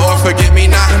 Remember or forget me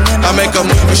not. I make a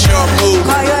move, it's your move.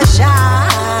 Call your shot.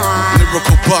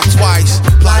 Lyrical buck twice.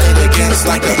 Plotted against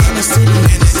like the inner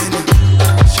cities.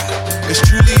 It's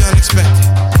truly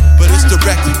unexpected, but it's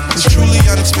directed. It's truly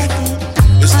unexpected.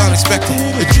 It's unexpected.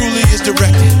 It truly is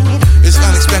directed. It's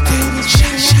unexpected.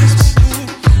 Shots.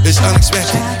 It's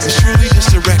unexpected. It's truly just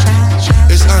directed.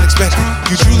 It's unexpected.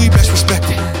 You truly best respect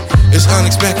it. It's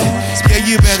unexpected. Yeah,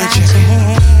 you better check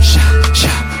it. Shot,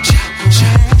 shot, shot,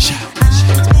 shot, shot.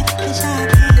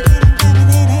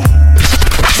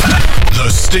 The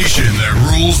station that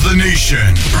rules the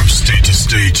nation from state to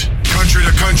state.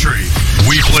 country.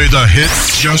 We play the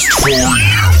hits just for you.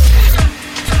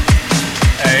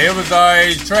 Hey, it was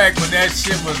already a track, but that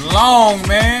shit was long,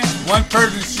 man. One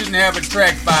person shouldn't have a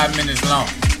track 5 minutes long.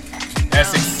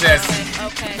 That's excessive.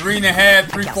 3.5,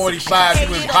 3:45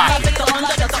 to his pocket.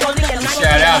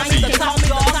 Shout out to you.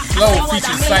 Flow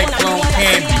features Cyclone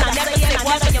Candy.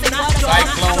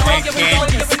 Cyclone and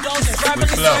Candy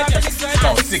with Flow. It's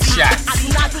called 6 Shots.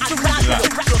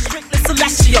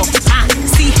 Celestial.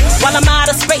 See, while I'm out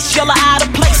of space, y'all are out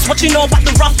of place. What you know about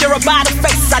the rough you're about to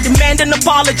face? I demand an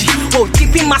apology. Whoa,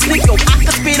 deep in my sleep, yo, I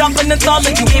can speed up an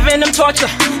anthology. Giving them torture,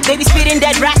 they be spitting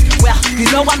dead rats. Well, you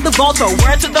know I'm the vulture,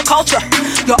 word to the culture.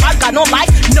 Yo, I got no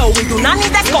life, no, we do not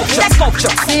need that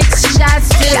sculpture. 6 shots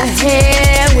to the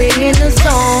head, we in the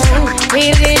zone.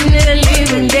 We in the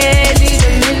living dead, leave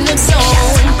them in the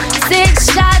zone.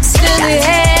 6 shots to the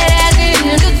head,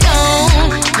 in the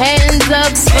zone. Hands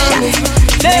up for me.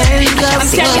 I'm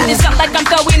tearing this up like I'm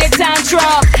throwing a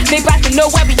tantrum. They about to know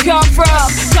where we come from.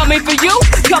 Coming for you,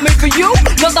 coming for you.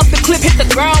 Load up the clip, hit the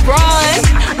ground,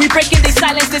 run. We breaking this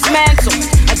silence, dismantle.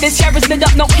 This chair is lit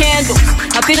up, no candles.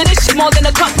 I think this shit more than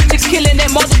a couple chicks killing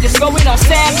them, more than just going on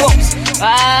samples.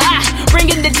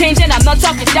 Bringing the change and I'm not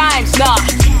talking dimes, nah.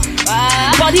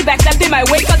 Body backslapping my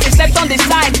way cause they slept on this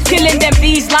side. Killing them,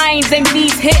 these lines, them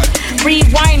these hit.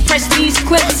 Rewind, press these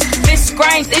clips. This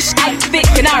grind, this shit thick.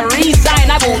 Can I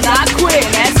resign? I will not quit,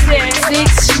 that's it.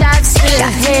 6 shots to the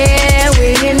head,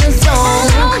 we in the zone.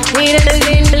 We in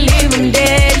the living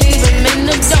dead, leave them in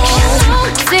the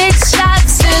zone. 6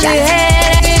 shots to the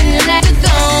head, in the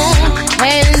zone.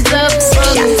 Hands up for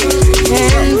me.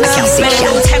 Hands up for me.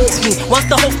 Don't tempt me. Once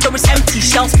the holster is empty,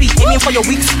 shells be aiming for your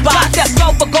weak spot. That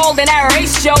go for gold and I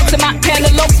race show to my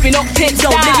Penelopes, we no pit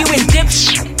stop. Yo, live you in dip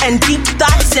and deep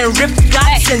thoughts and rip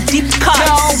guts and deep cuts.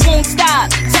 No, won't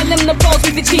stop. Tell them to pose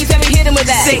with the cheese and we hit him with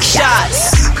that. 6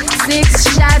 shots. 6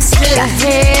 shots to the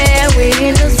head, we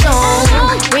in the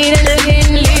zone. We in the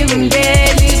living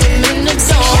dead, leave them in the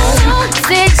zone.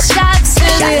 6 shots to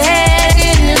the head,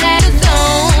 in the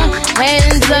zone.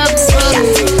 Hands up for me.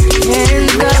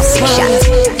 Hands up for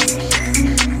me.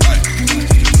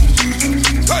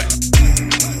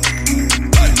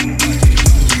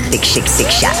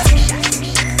 Six shot.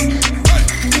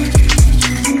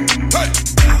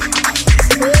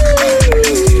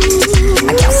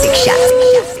 I count 6 shots.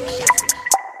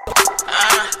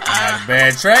 Not a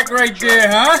bad track right there,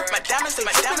 huh?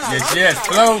 Yes.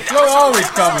 Flow always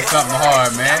comes with something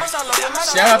hard, man.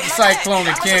 Shout out to Cyclone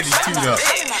and Candy queued up.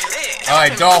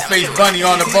 Alright, Dollface Bunny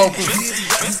on the vocals.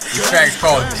 The track's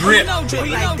called Drip.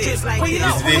 Is it a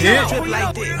hit?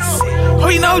 Who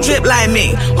you know drip like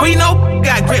me? Who you know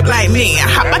got grip like me? I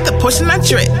hop out the push and I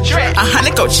drip.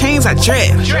 100 gold chains I drip.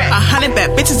 100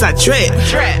 bad bitches I drip.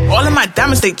 All of my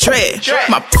diamonds they drip.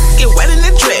 My get wet in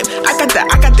the drip. I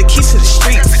got the keys to the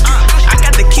streets. I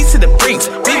got the keys to the brinks.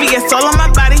 BBS all on my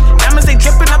body. Diamonds they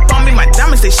dripping up on me. My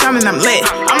diamonds they shining. I'm lit.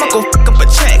 I'ma go fuck up a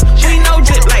check. Who you know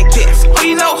drip like this? Who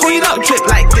you know drip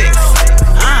like this?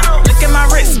 Look at my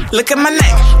wrist, look at my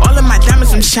neck. All of my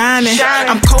diamonds I'm shining.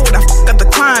 I'm cold, I fuck up the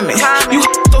climate. You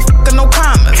don't fuck up no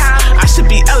commas. I should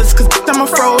be Ellis cause I'm a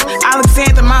fro.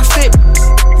 Alexander my fit.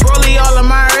 Rollie all of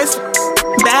my wrist.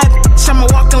 Bad bitch, I'm a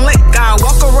walking lick. I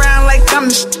walk around like I'm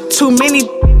too many.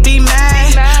 Be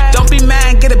mad, don't be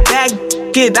mad, get a bag.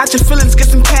 Get out your feelings, get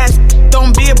some cash.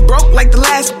 Don't be a broke like the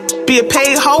last. Be a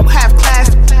paid hoe, have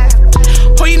class.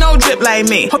 Who you know drip like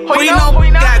me? Who you know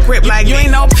got grip like you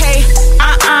ain't no pay?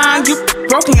 You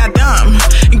broken, got dumb.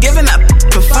 Giving up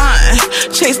for fun.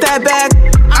 Chase that bag,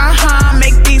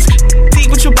 make these see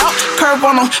what you bout. Curve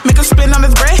on them, make them spin on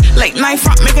this bread. Late night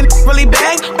front, making really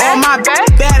bag. All my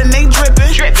bad and they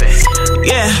dripping.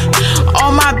 Yeah, all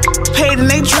my paid and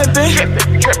they dripping.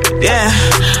 Yeah,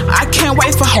 I can't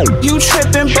wait for you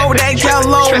tripping. Bro, that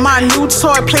yellow, my new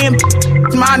toy playing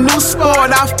my new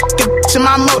sport. I fucking to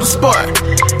my motorsport.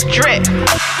 Drip.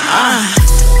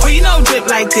 Who you know drip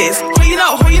like this? Who you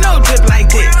know drip like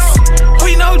this? Who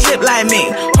you know drip like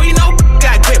me? Who you know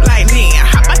got grip like me? I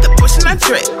hop out the bush and I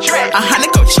drip.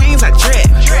 100 gold chains I drip.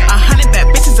 100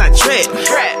 bad bitches I drip.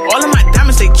 All of my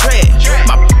diamonds they drip.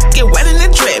 My get wet in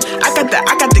the drip. I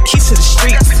got the keys to the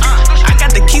streets. I got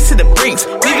the keys to the brinks.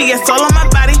 BBS all on my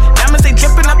body. Diamonds they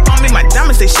dripping up on me. My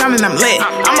diamonds they shining. I'm lit.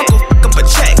 I'ma go fuck up a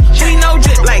check. Who you know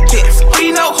drip like this? Who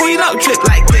you know drip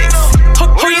like this?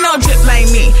 Who you know drip like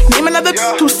me? Name another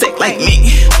too sick like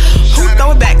me. Who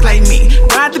throw it back like me?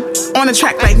 Ride on the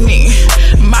track like me.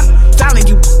 My styling,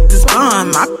 you is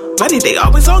bomb. My buddy, they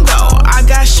always on go. I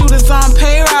got shooters on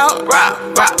payroll. Rock.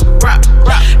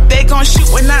 They gon' shoot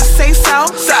when I say so.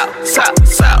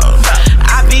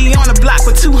 I be on the block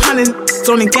with 200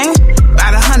 on the game,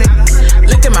 about 100.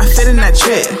 Look at my fit in that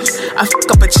drip. I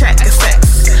fuck up a check, it's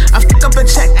sex. I fuck up a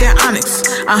check, that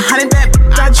Onyx. 100 bad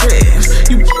I drip.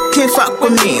 You can't fuck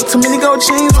with me. Too many gold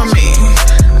chains on me.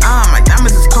 My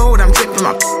diamonds is cold. I'm dripping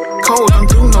my cold. Don't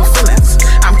do no feelings.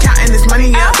 I'm counting this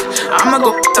money up. I'ma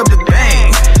go up the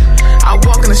bank. I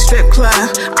walk in the strip club.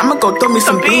 I'ma go throw me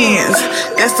some beans.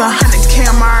 That's 100K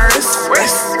on my wrist.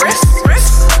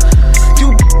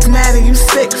 You mad and you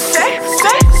sick.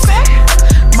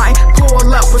 Might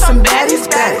pull up with some baddies.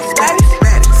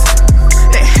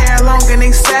 They hair long and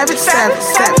they savage.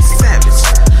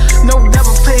 No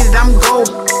double plated, I'm gold.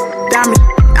 Diamond,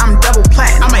 I'm double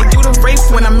platinum. I might do the rape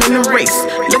when I'm in the race.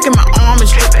 Look at my arm,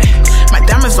 it's dripping. My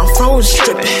diamonds on froze,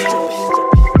 dripping.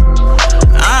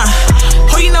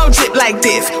 Who you know drip like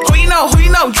this? Who you know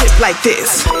drip like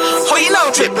this? Who you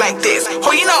know drip like this?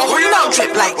 Who you know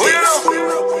drip like this?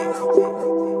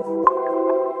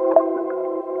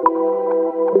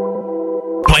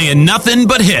 Playing nothing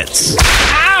but hits.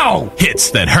 Ow! Hits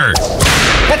that hurt.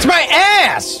 That's my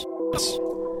ass!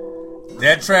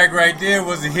 That track right there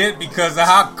was a hit because of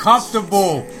how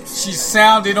comfortable she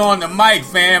sounded on the mic,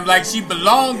 fam. Like she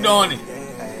belonged on it.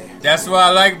 That's what I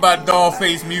like about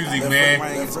Dollface music, man.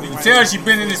 You can tell she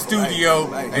been in the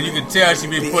studio, and you can tell she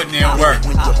been putting in work.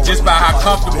 Just by how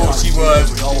comfortable she was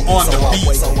on the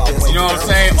beat. You know what I'm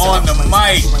saying? On the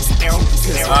mic.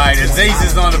 Alright, the Zays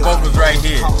is on the vocals right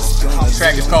here. The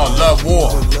track is called Love War.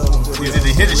 Is it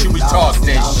a hit or should we toss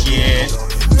that shit?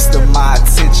 Used to my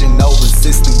attention, no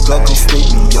resistant, go come stick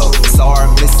me up. Sorry,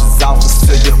 Mrs.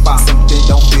 Officer, you find something,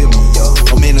 don't feel me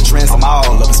up. I'm in a trance, I'm all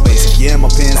over space. Yeah,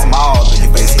 my pins, I'm all in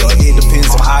your face. Girl, it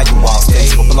depends on how you walk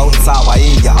space. But below the top, I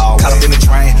in your hall. Caught up in the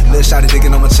train, little shawty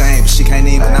digging on my chain. But she can't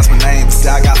even pronounce my name. But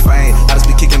see, I got fame. I just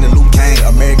be kicking the Luke Kane,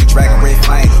 American Dragon, Red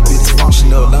Flame. Bitch,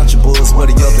 functional, Lunchables, what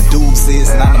the other dudes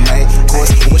is, and I'm the main. Of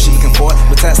course, what she looking for?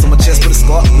 With tats on my chest, with a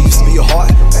scar. What used to be your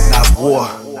heart, now it's war.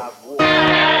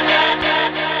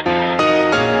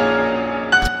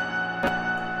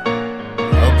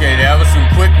 Okay, that was some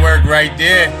quick work right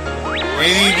there.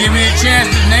 They didn't give me a chance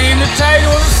to name the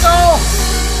title of the song.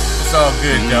 It's all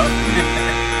good, though.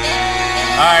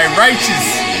 Alright,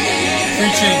 Righteous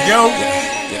featuring Joe.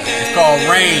 It's called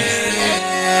Rain.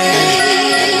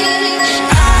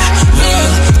 I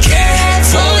will care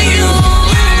for you.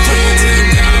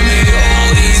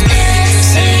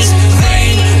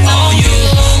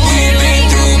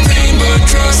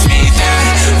 Trust me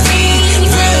that we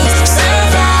will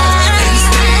survive and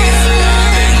stay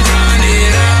alive and grind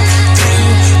it out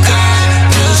through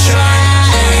God will shine.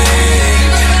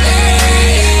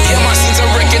 Yeah, my sins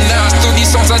are recognized through these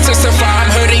songs I testify.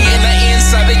 I'm hurting in the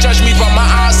inside, they judge me by my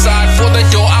outside. For the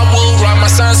door I will ride,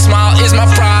 my son smile.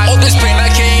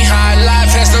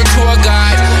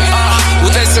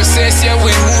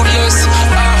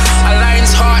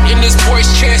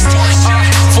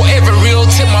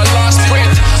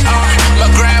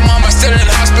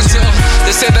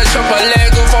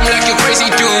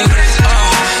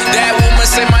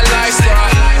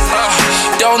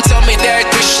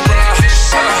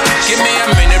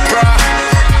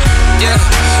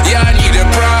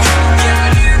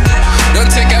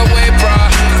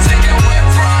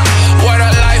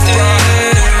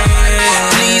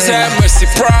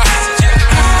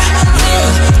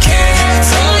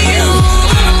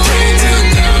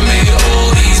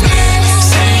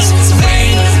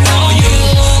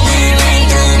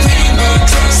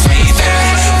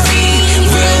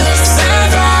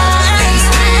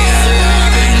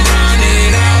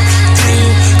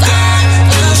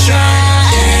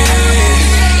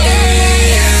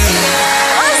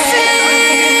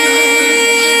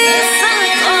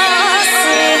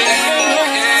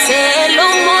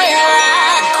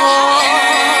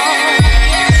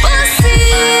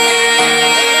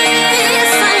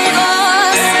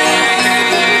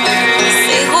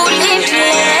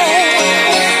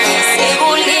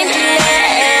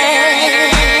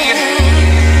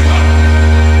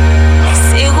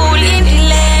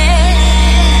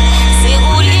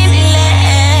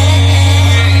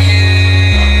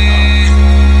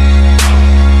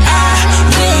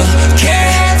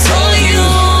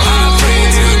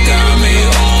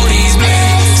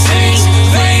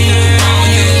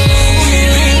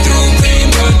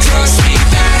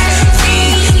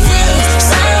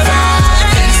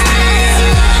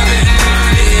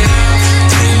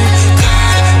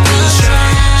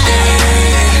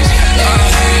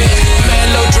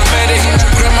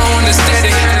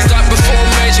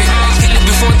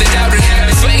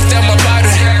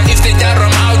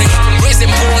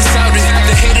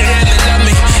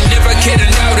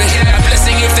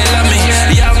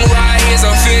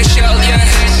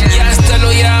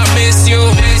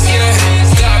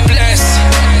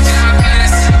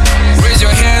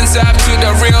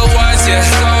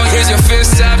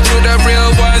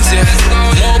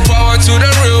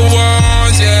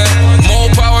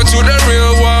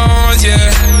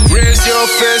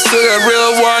 fist to the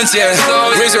real ones, yeah.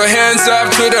 Raise your hands up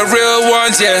to the real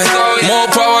ones, yeah. More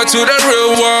power to the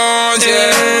real ones, yeah.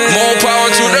 More power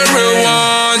to the real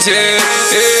ones, yeah.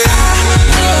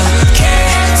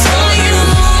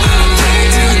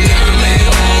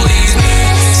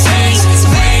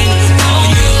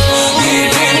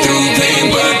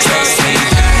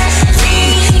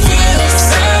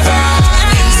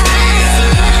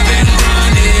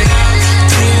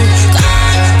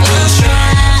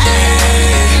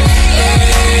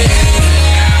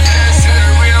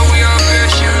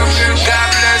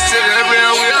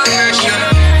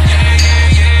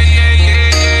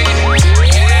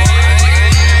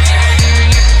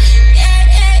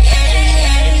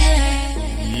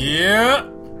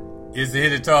 It's the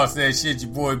Hit and Toss that shit,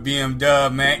 your boy BM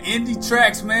Dub, man. Indie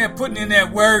tracks, man, putting in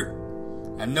that work.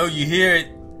 I know you hear it.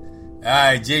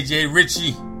 Alright, JJ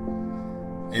Ritchie.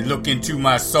 And Look Into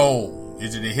My Soul.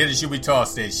 Is it a hit or should we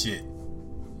toss that shit?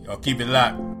 Y'all keep it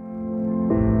locked.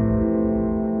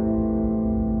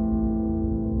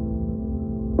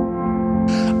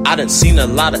 I done seen a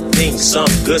lot of things, some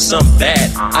good, some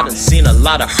bad. I done seen a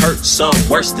lot of hurt, some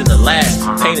worse than the last.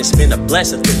 Pain has been a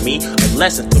blessing for me, a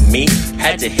lesson for me.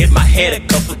 Had to hit my head a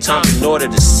couple times in order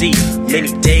to see.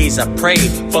 Many days I prayed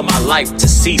for my life to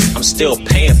cease. I'm still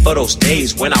paying for those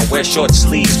days when I wear short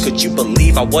sleeves. Could you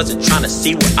believe I wasn't trying to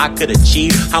see what I could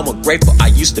achieve? How ungrateful I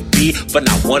used to be for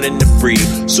not wanting to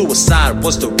breathe. Suicide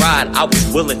was the ride I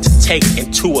was willing to take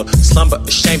into a slumber,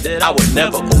 ashamed that I would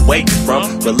never awake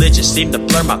from. Religion seemed to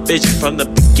blur my vision from the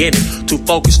beginning. Too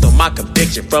focused on my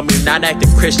conviction from me not acting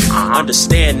Christian.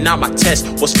 Understand now my test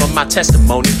was from my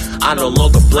testimony. I no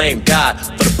longer blame God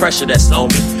for the pressure that's on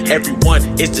me. Everyone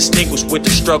is distinguished with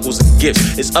their struggles and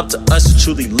gifts. It's up to us to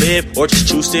truly live or just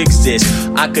choose to exist.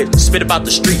 I could spit about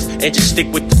the streets and just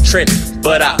stick with the trend,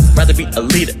 but I'd rather be a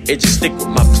leader and just stick with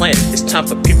my plan. It's time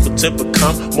for people to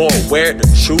become more aware of the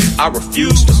truth. I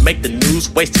refuse to make the news,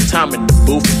 wasting time in the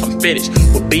booth. I'm finished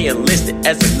with being listed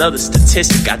as another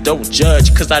statistic. I don't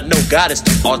judge, cause I know God is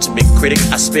the ultimate critic.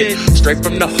 I spit straight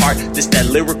from the heart, this that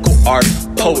lyrical art.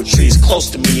 Poetry is close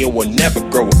to me and will never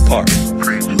grow apart.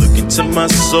 Look into my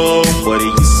soul, what do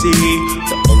you see?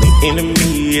 The only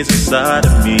enemy is inside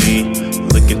of me.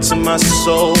 Look into my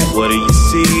soul, what do you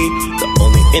see? The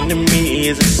only enemy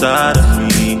is inside of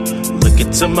me. Look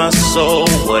into my soul,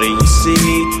 what do you see?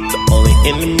 The only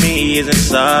enemy is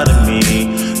inside of me.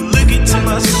 Look into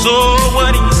my soul,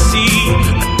 what do you see?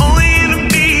 The only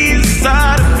enemy is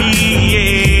inside of me,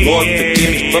 yeah. Lord,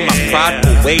 forgive me for my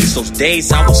prideful ways. Those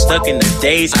days I was stuck in the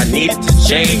days I needed to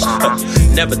change.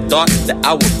 Never thought that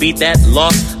I would be that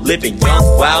lost. Living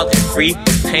young, wild, and free,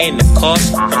 but paying the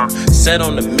cost. Set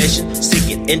on a mission,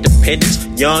 seeking independence.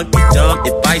 Young and dumb,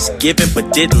 advice given,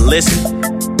 but didn't listen.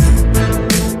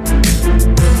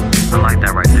 I like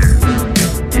that right there.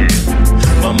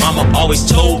 My mama always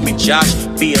told me, Josh,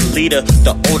 be a leader.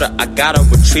 The older I got, I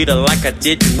would treat her like I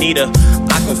didn't need her.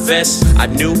 I confess, I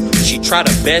knew she tried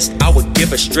her best. I would give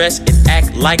her stress and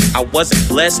act like I wasn't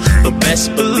blessed. But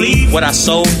best believe what I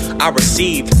sowed, I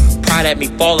received. Pride had me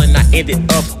falling, I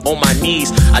ended up on my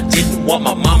knees. I didn't want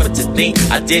my mama to think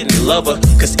I didn't love her,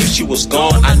 cause if she was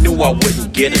gone, I knew I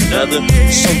wouldn't get another.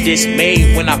 So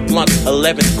dismayed when I flunked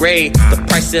 11th grade. The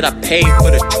price that I paid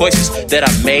for the choices that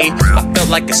I made. I felt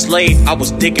like a slave, I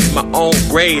was digging my own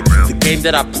grave. The game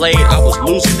that I played, I was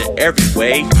losing in every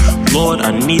way. Lord,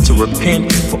 I need to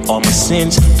repent for all my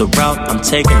sins. The route I'm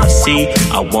taking, I see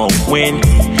I won't win.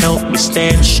 Help me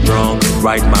stand strong,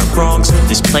 right my wrongs.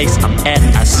 This place I'm at,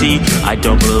 I see I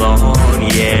don't belong,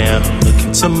 yeah. Look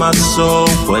into my soul,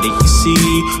 what do you see?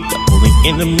 The only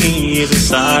enemy is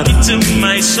inside of me. Look into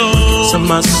my soul, to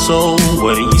my soul,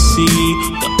 what do you see?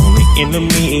 The only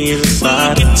enemy is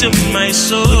inside of me. Look into my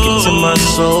soul, look into my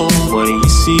soul, what do you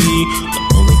see? The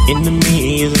only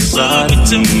enemy is inside of me.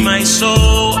 Look into my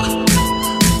soul,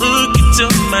 look into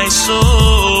my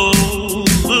soul,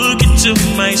 look into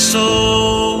my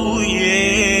soul,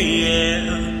 yeah, yeah.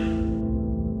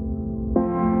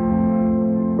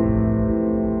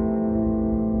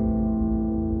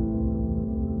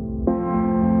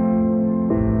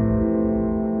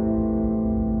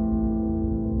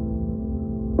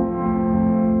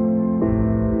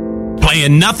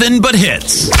 Playing nothing but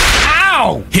hits.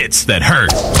 Ow! Hits that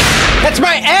hurt. That's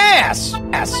my ass!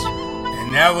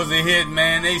 And that was a hit,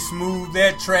 man. They smoothed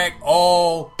that track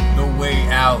all the way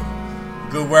out.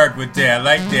 Good work with that. I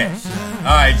like that.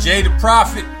 All right, Jay the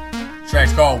Prophet.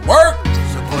 Track's called Work.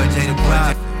 It's your boy Jay the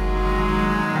Prophet.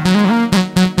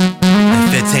 And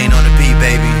 15 on the beat,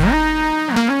 baby.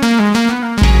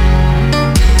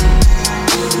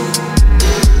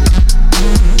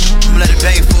 I'm gonna let it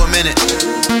bang for a minute.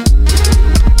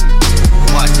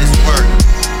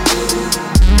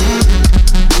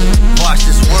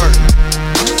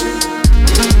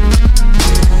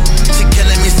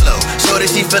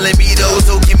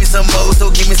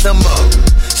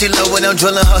 I'm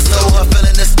drilling her soul, her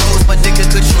feeling exposed, my dick in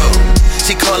control.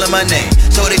 She calling my name,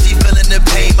 shorty she feeling the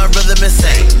pain, my rhythm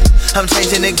insane. I'm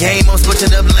changing the game, I'm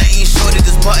switching up lanes, shorty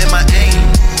just parting my aim.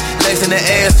 Legs in the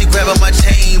air, she grabbing my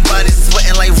chain, body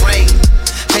sweating like rain.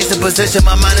 Change the position,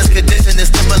 my mind is conditioned to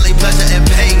stimulate pleasure and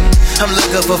pain. I'm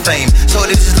looking for fame,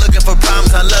 shorty just looking for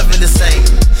problems, I love it the same.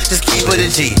 Just keep it a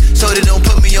G, shorty don't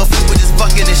put me on feet with just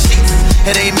fucking the sheets.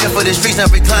 It ain't meant for the streets, I'm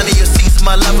reclining your seats.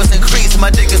 My love is increased,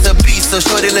 my dick is a beast, so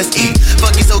shorty let's eat.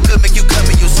 Fuck you so good, make you come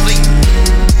in your sleep.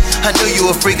 I knew you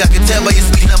a freak, I could tell by your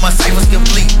speech, now my cipher's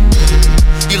complete.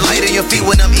 You light on your feet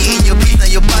when I'm eating your piece, now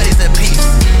your body's at peace.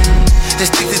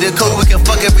 Just stick to the code, we can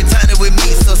fuck every time that we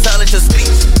meet, so silence your speech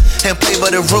and play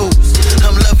by the rules.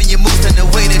 I'm loving your moves and the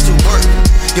way that you work.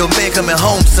 Your man coming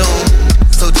home soon,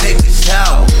 so take a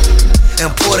shower and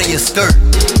pour in your skirt.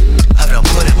 I done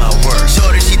put in my work.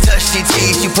 Shorty, she touch, she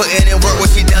tease, she putting in work when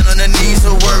she down on her knees,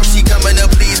 so work. She coming to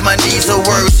please my needs, so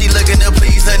work. She looking to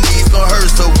please her needs, gon' hurt,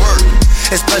 so work.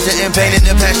 It's pleasure and pain and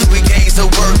the passion we gain, so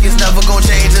work. It's never gon'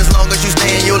 change as long as you stay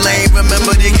in your lane.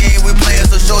 Remember the game we playing,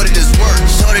 so shorty, this work.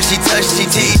 Shorty, she touch, she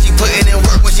tease, she putting in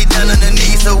work when she down on her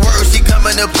knees, so work. She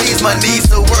coming to please my needs,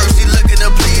 so work. She looking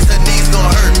to please her needs, gon'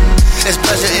 hurt. It's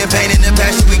pleasure and pain and the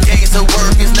passion we gain, so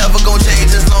work. It's never gon'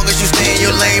 change as long as you stay in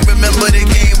your lane. Remember the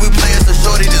game we playing, so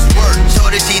shorty, this work.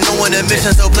 Shorty, she knowin' the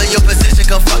mission, so play your position,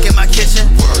 come fuck in my kitchen.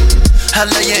 Work. I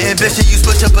love your ambition, you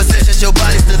switch your positions, your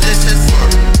body's delicious.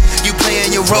 Work. You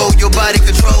playing your role, your body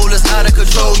control is out of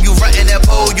control. You right in that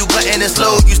pole, you glutton and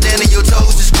slow. You stand on your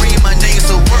toes, just scream my name,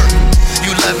 so work.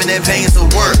 You loving that pain, so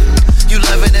work. You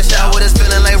loving that shower that's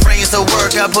feeling like rain, so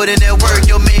work. I put in that work,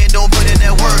 your man don't put in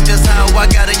that work. Just how I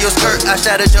got in your skirt, I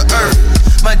shattered your earth.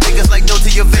 My dick is like dough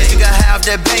to your veins, you got half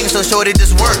that bang, so shorty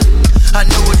just work. I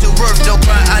know what you're worth, don't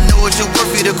cry, I know what you're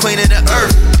worth. You the queen of the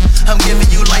earth. I'm giving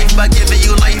you life by giving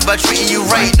you life, by treating you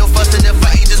right. No fussing and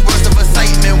fighting, just words of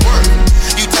excitement, work.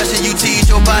 You touching, you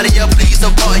tease, your body up, please,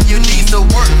 so part your knees, so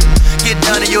work. Get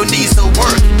down on your knees, so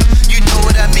work. You know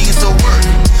what I mean, so work.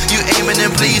 You aiming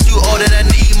and please, you all that I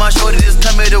need. My shorty just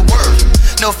coming to work.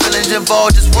 No feelings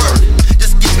involved, just work.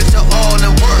 Just give it your all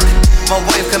and work. My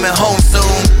wife coming home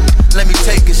soon. Let me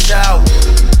take a shower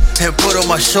and put on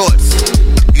my shorts.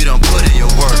 You done put in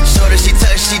your work. Shorty, she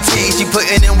touch, she tease, she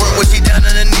putting in work when she down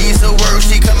on her knees, so work.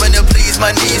 She coming to please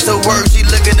my needs, so work. She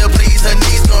looking to please her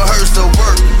needs, gon' hurt, so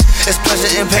work. It's pleasure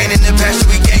and pain and the passion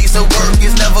we gain, so work.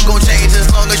 It's never gon' change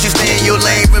as long as you stay in your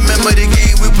lane. Remember the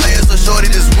game we playing, so shorty,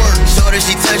 this work. Shorty,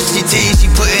 she touch, she tease, she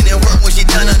putting in work when she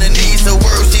down on her knees, so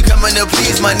work. She coming to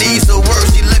please my needs, so work.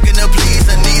 She looking to please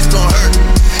her needs, gon' hurt.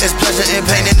 It's pleasure and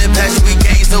pain and the passion we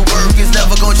gain, so work. It's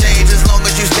never gon' change as long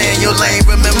as you stay in your lane.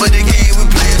 Remember the game we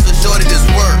playing, so shorty, this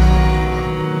work.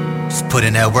 Just put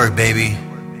in that work, baby.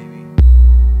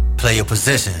 Play your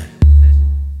position.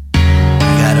 You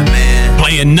got a man.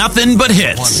 Playing nothing but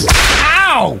hits.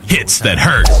 Ow! Hits that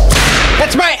hurt.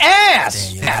 That's my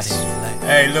ass!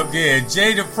 Hey, look here.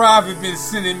 Jay the Prophet been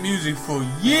sending music for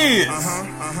years.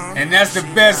 And that's the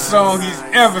best song he's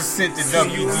ever sent to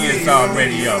WDSR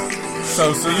Radio.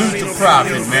 So salute the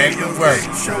Prophet, man. Good work.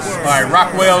 Alright,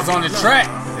 Rockwell's on the track.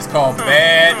 It's called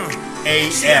Bad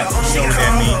AF. You know what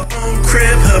that means.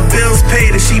 Crib, her bills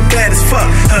paid and she bad as fuck.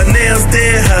 Her nails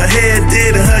did, her hair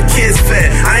did, and her kids fed.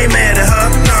 I ain't mad at her,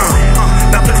 no.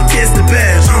 Now put the kids to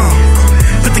bed,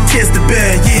 put the kids to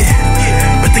bed, yeah.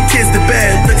 Put the kids to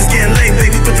bed. Look, it's getting late,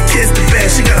 baby. Put the kids to bed.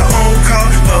 She got her own car,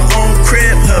 her own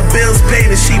crib, her bills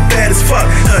paid and she bad as fuck.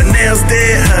 Her nails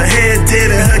did, her hair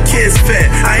did, and her kids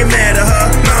fed. I ain't mad at her,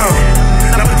 no.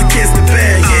 Now put the kids to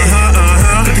bed,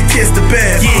 yeah. Put the kids to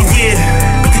bed, yeah.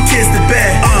 Put the kids to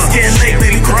bed. It's getting late,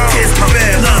 baby. Put the kids to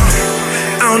bed.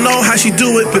 I don't know how she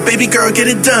do it, but baby girl, get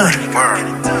it done.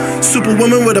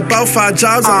 Superwoman with about 5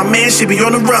 jobs. Aw, man, she be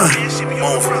on the run.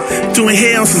 Doing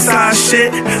hair on some side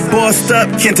shit. Bossed up,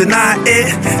 can't deny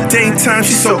it. Daytime,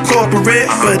 she so corporate,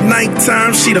 but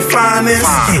nighttime, she the finest.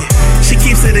 Yeah. She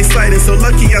keeps it exciting, so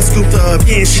lucky I scooped her up.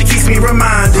 Yeah, she keeps me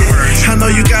reminded. I know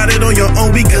you got it on your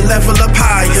own, we could level up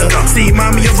higher. See,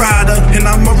 mommy a rider, and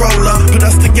I'm a roller. Put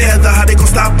us together, how they gon'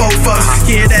 stop both us?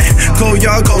 Yeah, that go,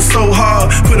 y'all go so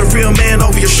hard. Put a real man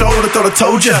over your shoulder, thought I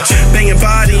told ya. Banging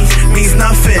body means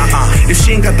nothing if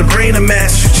she ain't got the brain to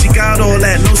match. She got all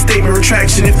that, no statement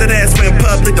retraction. If that ass went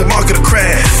public, the market will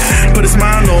crash. But it's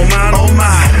mine, oh mine, oh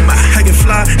my. I can fly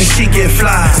fly and she get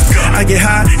fly. I get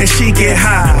high and she get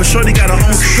high, but shorty got her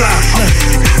own supply.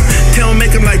 They don't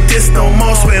make them like this no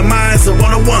more, swear mine's a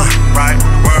one-on-one. Right,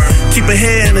 word. Keep her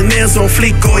hair and the nails on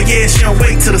fleek, oh yeah, she don't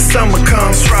wait till the summer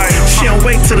comes. Right, she don't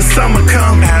wait till the summer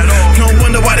comes. No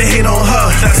wonder why they hate on her.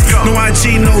 No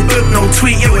IG, no whip, no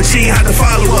tweet, yo, a G, had to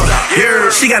follow her. Yeah.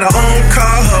 She got her own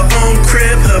car, her own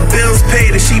crib, her bills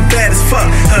paid, and she bad as fuck.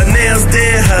 Her nails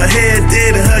did, her hair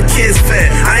did, and her kids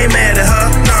fed. I ain't mad at her,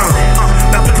 no.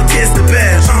 Now put the kids to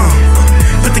bed,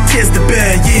 put the kids to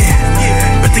bed,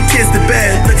 yeah. Put the kids to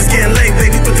bed, look, it's getting late,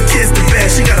 baby, put the kids to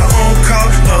bed. She got her own car,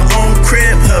 her own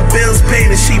crib, her bills paid,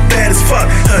 and she bad as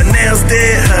fuck. Her nails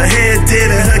did, her hair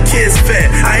did, and her kids fed.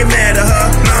 I ain't mad at her,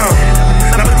 no.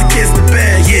 Now put the kids to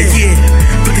bed, yeah.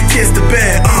 Put the kids to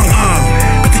bed,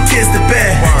 Put the kids to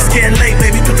bed. It's getting late,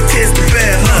 baby, put the kids to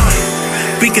bed,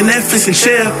 We can Netflix and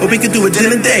chill, or we can do a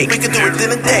dinner date.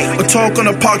 Or talk on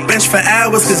a park bench for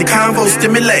hours, cause the convo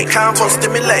stimulate.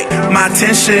 My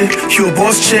attention, you a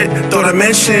boss chick, thought I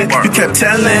mentioned. You kept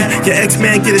telling your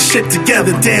ex-man get his shit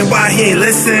together. Damn, why he ain't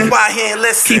listen?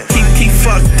 Keep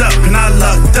fucked up, and I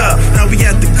lucked up. Now we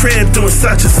at the crib doing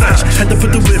such and such. Had to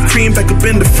put the whipped cream back up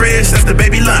in the fridge, that's the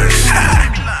baby lunch.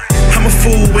 I'm a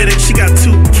fool with it, she got 2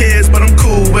 kids, but I'm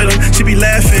cool with them. She be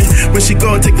laughing when she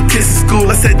go and take the kids to school.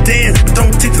 I said, damn,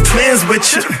 don't take the twins with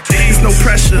you. There's no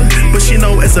pressure, but she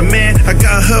know as a man, I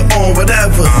got her on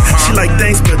whatever. She like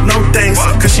thanks, but no thanks,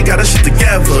 cause she got her shit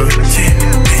together.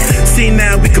 See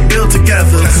now, we could build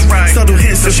together. Subtle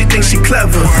hints, so she thinks she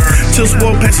clever. Just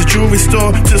walked past the jewelry store,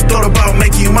 just thought about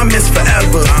making you my miss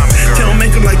forever. They don't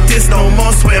make them like this no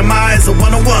more, swear my eyes are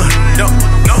one-on-one.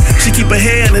 She keep her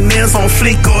hair and the nails on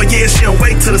fleek, oh yeah, she don't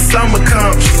wait till the summer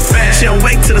comes. She don't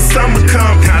wait till the summer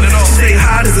comes. She stay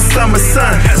hot as the summer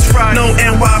sun. No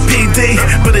NYPD,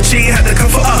 but a G had to come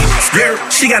for us.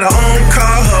 She got her own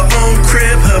car, her own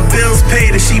crib, her bills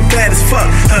paid, and she bad as fuck.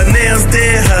 Her nails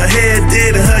did, her hair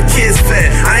did, and her kids fed.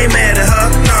 I ain't mad at her,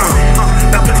 no.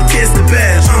 Now put the kids to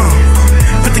bed,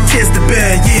 put the kids to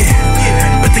bed,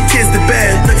 yeah. Put the kids to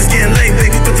bed, look, it's getting late,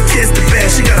 baby, put the kids to bed.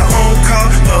 She got her own car,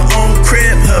 her own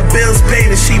crib, her bills paid,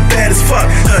 and she bad as fuck.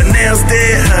 Her nails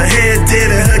did, her hair did,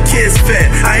 and her kids fed.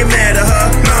 I ain't mad at her,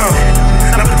 no.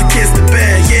 Now put the kids to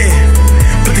bed, yeah.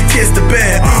 Put the kids to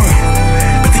bed,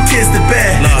 put the kids to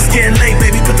bed. It's getting late,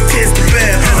 baby, put the kids to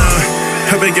bed.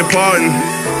 I beg your pardon,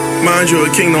 mind you, a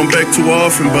king don't beg too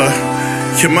often, but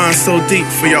your mind's so deep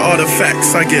for your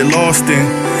artifacts I get lost in.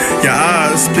 Your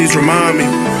eyes, please remind me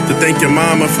to thank your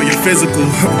mama for your physical.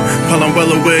 While I'm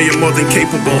well aware you're more than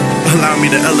capable, allow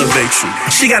me to elevate you.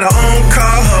 She got her own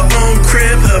car, her own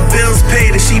crib, her bills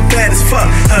paid, and she bad as fuck.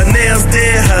 Her nails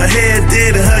did, her hair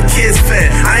did, and her kids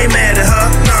fed. I ain't mad at her,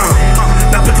 no.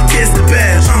 Now put the kids to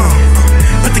bed,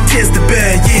 put the kids to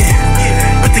bed, yeah.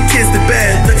 Put the kids to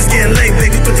bed, look, it's getting late,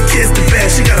 baby, put the kids to bed.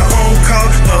 She got her own car,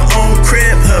 her own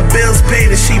crib, her bills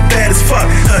paid, and she bad as fuck.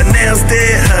 Her nails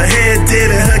did, her hair did,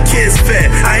 and her kids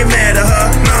fed. I ain't mad at her,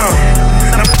 no.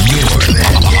 You're locked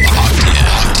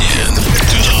in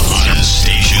to the hottest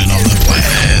station on the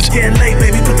planet. Getting late,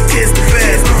 baby, put the kids to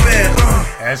bed,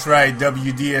 That's right,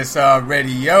 WDSR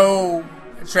Radio.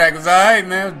 That track was alright,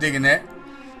 man. I was digging that.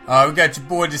 We got your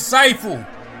boy Disciple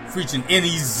featuring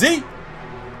NEZ.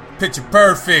 Picture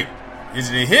Perfect. Is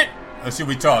it a hit? Or should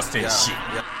we toss that shit?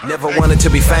 Never wanted to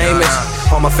be famous.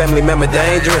 All my family member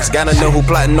dangerous. Gotta know who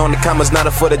plotting on the commas. Not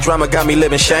a foot of drama. Got me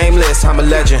living shameless. I'm a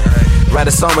legend. Write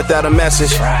a song without a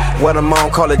message. What I'm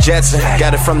on, call it Jetson.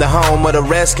 Got it from the home of the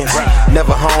Redskins.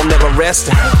 Never home, never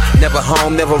resting. Never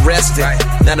home, never resting.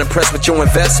 Not impressed with your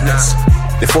investments.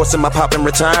 They forcing my pop in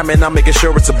retirement, I'm making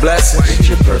sure it's a blessing.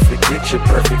 Picture perfect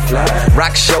fly.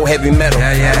 Rock show heavy metal.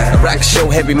 Rock show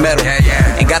heavy metal.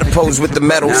 Ain't got to pose with the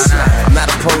medals. I'm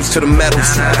not opposed to the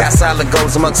medals. Got solid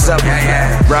goals amongst several.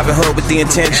 Robin Hood with the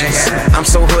intentions. I'm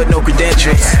so hood, no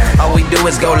credentials. All we do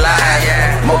is go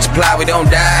live. Multiply, we don't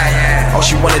die. All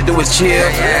she wanna do is chill.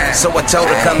 So I told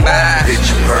her come by.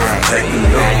 Picture perfect, take a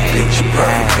look. Picture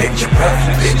perfect, picture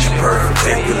perfect, picture perfect,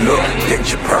 take a look.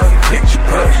 Picture perfect, picture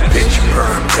perfect, picture perfect.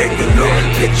 Take a look,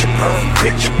 picture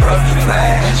perfect,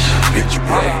 flash, picture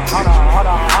perfect. Hold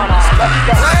on,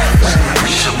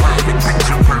 picture perfect,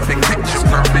 picture perfect, picture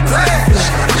perfect, flash.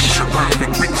 Picture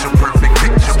perfect, picture perfect,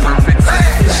 picture perfect,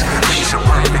 flash. Picture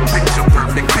perfect, picture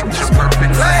perfect, picture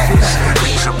perfect, flash.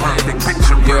 Picture perfect,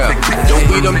 picture perfect. Don't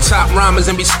be them top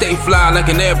rhymers and be stay fly like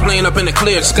an airplane up in the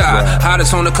clear sky.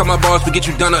 Hottest on the come, my boss, we get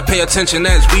you done up. Pay attention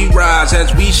as we rise,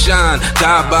 as we shine.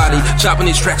 Die body, chopping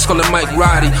these tracks, call it Mike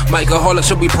Roddy. Mikeaholic,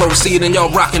 should we proceed? And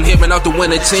y'all rocking, hearing out the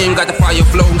winner team. Got the fire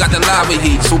flow, got the lava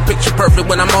heat. So picture perfect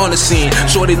when I'm on the scene.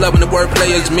 Shorty loving the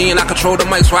wordplay is me, and I control the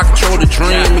mic so I control the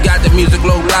dream. We got the music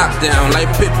low lockdown, like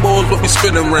pit bulls, what we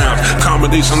spinning around.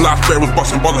 Combination lock barrels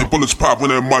busting by like bullets pop when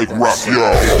that mic rock,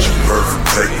 yo. Picture perfect,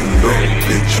 take a look.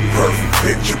 Picture perfect,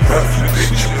 picture perfect,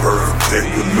 picture perfect,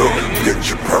 take a look.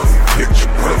 Picture perfect,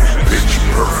 picture perfect, picture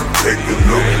perfect, take a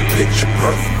look. Picture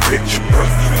perfect, picture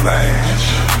perfect, flash.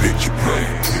 Picture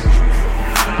perfect,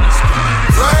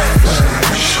 flash.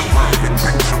 Picture perfect,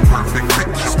 picture perfect,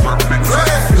 picture perfect,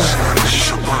 flash.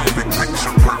 Picture perfect,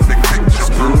 picture perfect, picture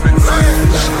perfect,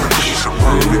 flash. Picture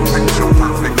perfect, picture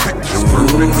perfect, picture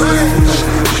perfect, flash.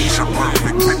 Picture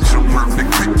perfect, picture perfect,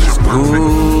 picture perfect.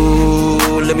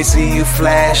 Ooh, let me see you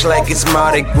flash like it's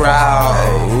Mardi Gras.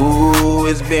 Ooh,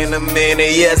 it's been a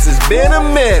minute, yes, it's been a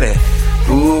minute.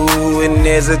 Ooh, and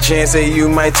there's a chance that you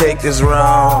might take this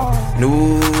wrong.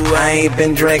 Ooh, I ain't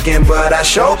been drinking, but I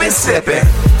sure been sipping.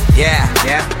 Yeah,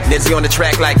 Nizzy on the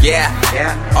track like yeah.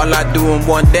 All I do in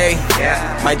one day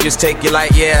might just take you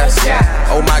like yes.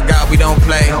 Oh my God, we don't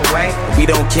play. We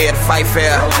don't care to fight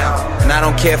fair, and I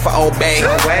don't care for obey.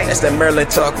 That's that Merlin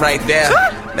talk right there.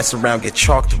 Mess around, get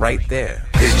chalked right there.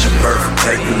 Picture perfect,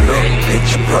 take a look.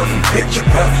 Picture perfect, picture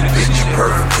perfect, picture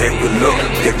perfect, take a look.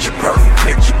 Picture perfect,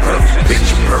 picture perfect,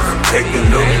 picture perfect, take a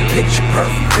look. Picture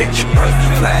perfect, picture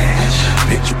perfect, flash.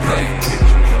 Picture perfect,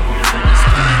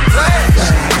 flash.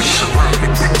 Picture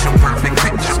perfect, picture perfect,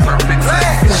 picture perfect,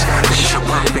 flash. Picture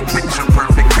perfect, picture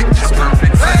perfect, picture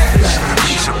perfect, flash.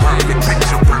 Picture perfect,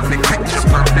 picture perfect, picture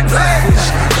perfect, flash.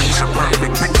 Picture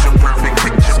perfect, picture perfect,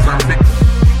 picture perfect.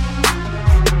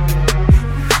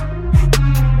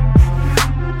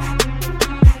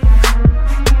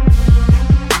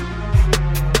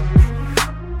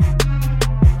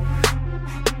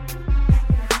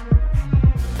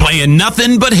 Playing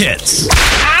nothing but hits.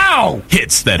 Ow!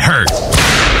 Hits that hurt.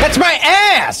 That's my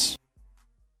ass!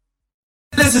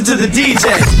 Listen to the DJ.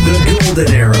 The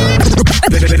Golden Era.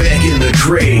 Back in the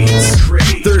craze.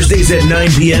 Thursdays at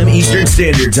 9 p.m. Eastern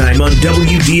Standard Time on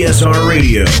WDSR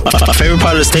Radio. My favorite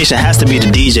part of the station has to be the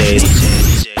DJs.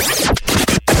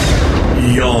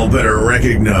 Y'all better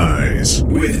recognize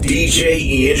with DJ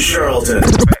Ian Charlton.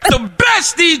 The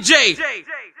best DJ!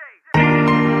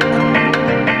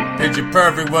 Picture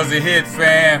Perfect was a hit,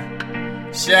 fam.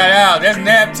 Shout out. That's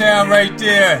Naptown right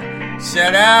there.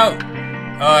 Shout out.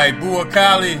 Alright,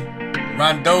 Buakali,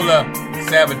 Rondola,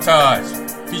 Sabotage.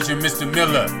 Featuring Mr.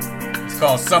 Miller. It's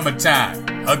called Summertime.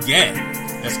 Again.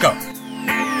 Let's go.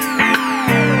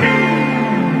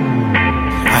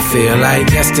 I feel like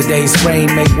yesterday's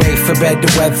rain make way for better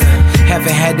weather.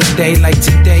 Haven't had a day like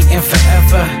today in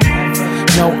forever.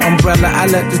 No umbrella, I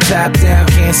let the top down.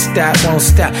 Can't stop, won't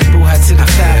stop. Boo hot to the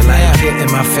top. I feel like I'm hitting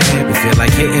my fan, but feel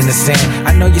like hitting the sand.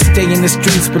 I know you stay in the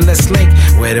streets, but let's link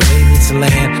where the way needs to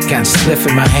land. Got a spliff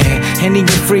in my hand. Henny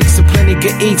and freaks, so plenty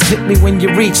good eats. Hit me when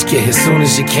you reach, get as soon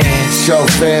as you can. Show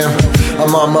fam,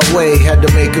 I'm on my way. Had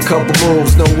to make a couple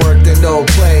moves, no work, then no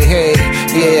play. Hey,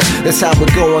 yeah, that's how we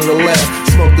go on the left.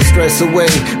 Smoke the stress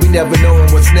away, we never knowing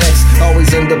what's next.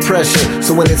 Always under pressure,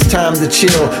 so when it's time to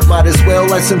chill, might as well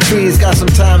light some trees, got some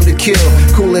time to kill.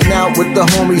 Cooling out with the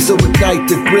homies, so ignite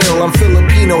the grill. I'm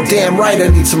Filipino, damn right, I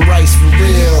need some rice for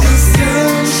real. The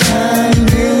sunshine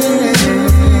in,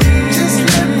 just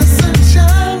let the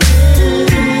sunshine in.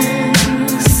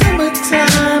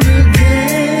 Summertime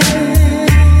again,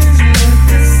 let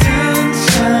the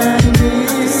sunshine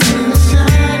in,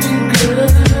 shining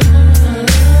good.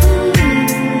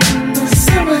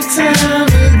 Summertime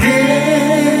again.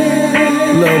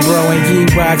 Lil' bro and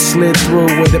Ye-Rock slid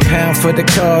through with a pound for the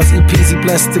cause. E-Peasy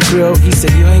blessed the grill. He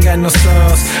said you ain't got no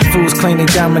sauce. Fools claim they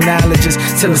dominologists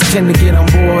till it's 10 to get on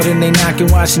board and they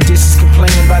knocking, washing dishes,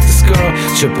 complaining about the score.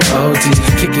 Triple OGs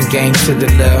kicking game to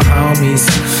the little homies.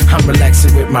 I'm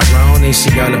relaxing with my Roni, she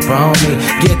all up on me.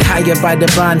 Get higher by the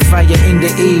bonfire in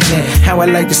the evening. How I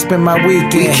like to spend my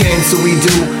weekend. Weekend, so we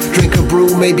do drink a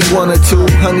brew, maybe one or two.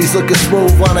 Honey's looking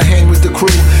smooth, wanna hang with the crew.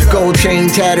 Gold chain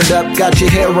tatted up, got your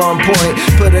hair on point.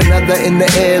 Put another in the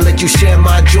air, let you share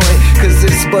my joint. Cause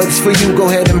this bud's for you, go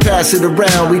ahead and pass it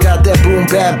around. We got that boom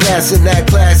bap blasting that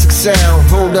classic sound.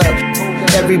 Hold up,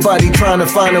 everybody trying to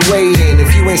find a way in.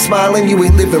 If you ain't smiling, you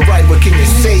ain't living right, what can you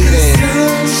say then?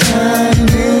 Sunshine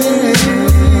in,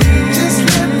 just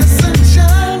let the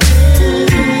sunshine in.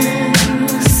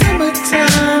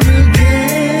 Summertime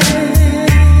again,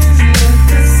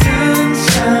 let the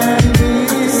sunshine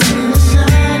in,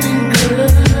 shining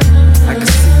good. I can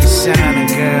see you shining,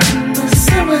 girl.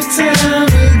 Summertime.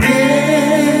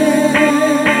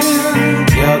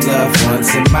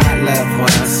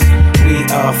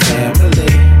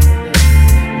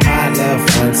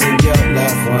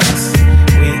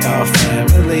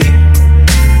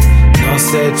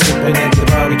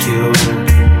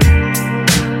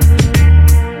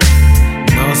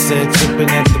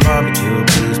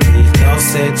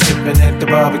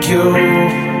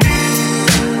 barbecue.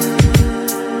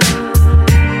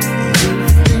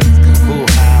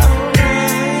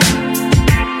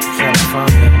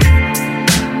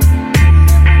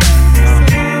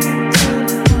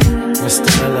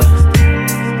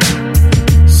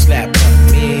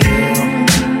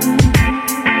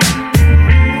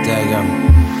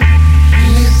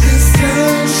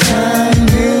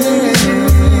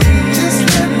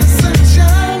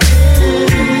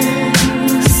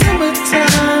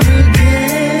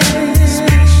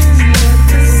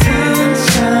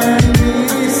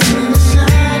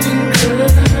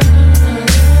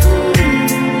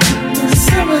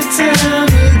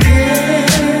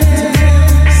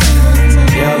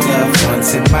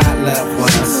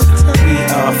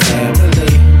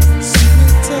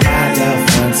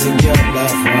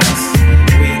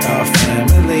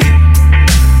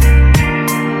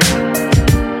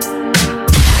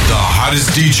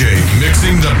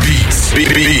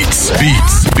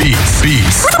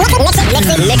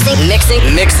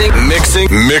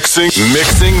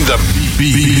 Mixing the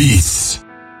beats.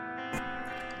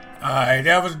 Alright,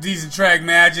 that was a decent track,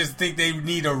 man. I just think they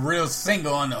need a real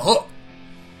single on the hook.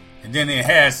 And then it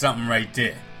has something right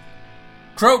there.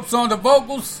 Cropes on the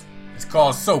vocals. It's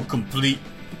called So Complete.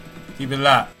 Keep it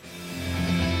locked.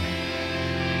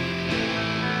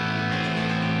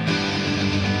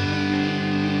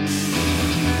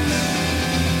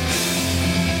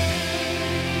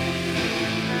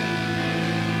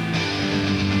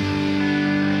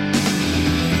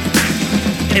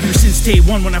 Ever since day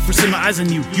one, when I first set my eyes on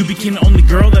you, you became the only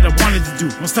girl that I wanted to do.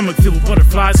 My stomach filled with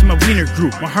butterflies and my wiener grew.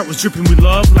 My heart was dripping with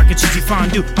love like a cheesy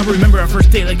fondue. I remember our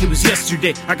first date like it was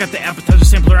yesterday. I got the appetizer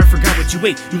sampler, I forgot what you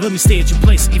ate. You let me stay at your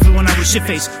place, even when I was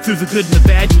shit-faced. Through the good and the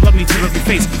bad, you loved me through every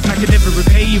phase. I could never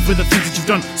repay you for the things that you've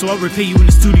done, so I'll repay you in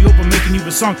the studio by making you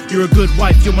a song. You're a good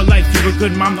wife, you're my life, you're a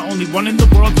good mom, the only one in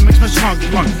the world that makes my song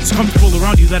get long. So comfortable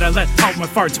around you that I let out my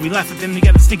farts. We laugh at them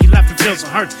together, stinky laugh that fills our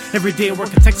hearts. Every day I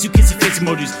work, I text you kissy face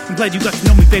emojis. I'm glad you got to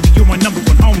know me, baby, you're my number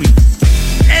one homie.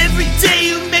 Every day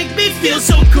you make me feel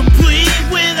so complete.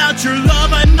 Without your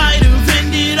love I might have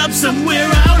ended up somewhere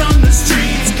out on the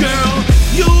streets. Girl,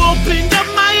 you opened up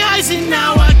my eyes and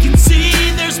now I can see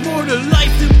there's more to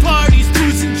life than parties,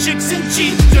 booze and chicks and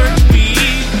cheap dirt weed.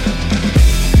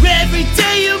 Every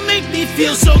day you make me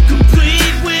feel so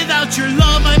complete. Without your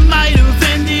love I might have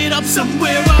ended up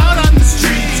somewhere out on the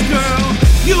streets. Girl,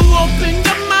 you opened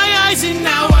up my eyes and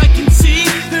now I can see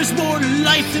there's more to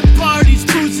life than parties,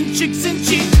 booze and chicks and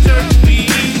cheap dirt weed.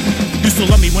 Used to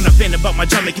love me when I vent about my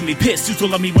job making me pissed. Used to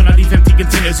love me when I leave empty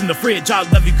containers in the fridge. I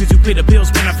love you cause you pay the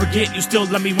bills when I forget. You still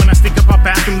love me when I stink up our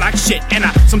bathroom like shit. And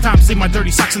I sometimes leave my dirty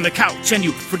socks on the couch. And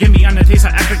you forgive me on the days I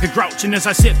act like a grouch. And as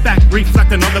I sit back,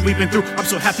 reflect on all that we've been through, I'm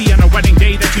so happy on our wedding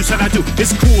day that you said I do.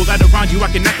 It's cool that around you I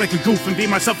can act like a goof and be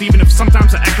myself even if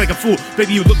sometimes I act like a fool.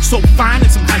 Baby, you look so fine in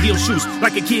some high heel shoes.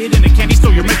 Like a kid in a candy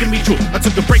store, you're making me drool. I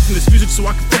took a break from this music so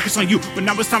I could focus on you, but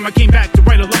now it's time I came back to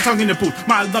write a love song in the booth.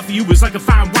 My love for you is like a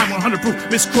fine wine, 100 proof.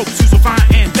 Miss Cropes, you so fine,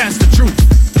 and that's the truth.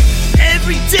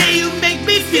 Every day you make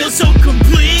me feel so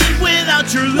complete.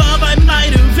 Without your love I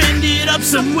might have ended up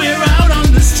somewhere out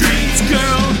on the streets.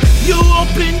 Girl, you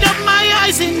opened up my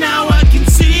eyes and now I can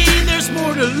see there's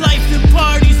more to life than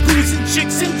parties, booze and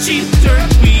chicks and cheap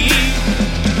dirt weed.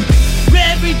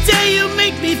 Every day you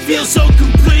make me feel so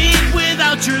complete.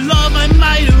 Without your love I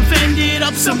might have ended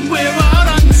up somewhere out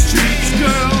on the streets.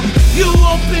 Girl, you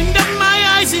opened up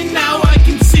my eyes and now I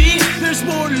can see there's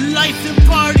more to life than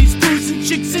parties, booze and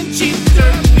chicks and cheap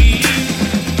dirt weed.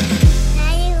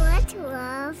 Daddy, what's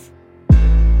love?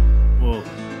 Well,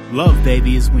 love,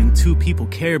 baby, is when two people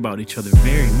care about each other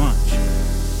very much.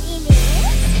 It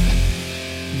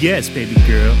is? Yes, baby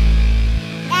girl.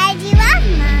 Daddy, love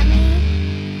mommy.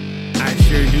 I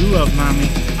sure do love mommy.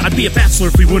 I'd be a bachelor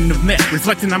if we wouldn't have met.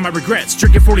 Reflecting on my regrets,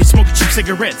 drinking 40, smoking cheap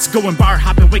cigarettes, going bar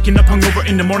hopping, waking up hungover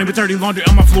in the morning with dirty laundry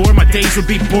on my floor. My days would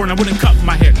be boring. I wouldn't cut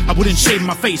my hair, I wouldn't shave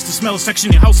my face. The smell of sex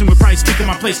in your house and would probably stick in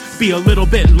my place. Be a little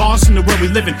bit lost in the world we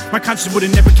live in. My conscience would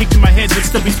have never kicked in my head, but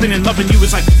still be spinning. Loving you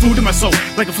is like food in my soul,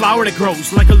 like a flower that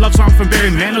grows, like a love song from Barry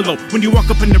Manilow. When you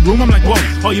walk up in the room, I'm like, whoa,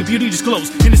 all your beauty just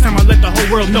glows. And this time I let the whole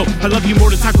world know I love you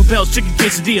more than Taco Bell's chicken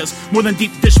quesadillas, more than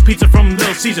deep dish pizza from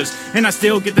Little Caesars. And I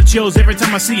still get the chills every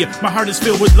time I see you. My heart is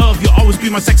filled with love, you'll always be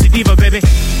my sexy diva, baby.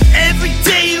 Every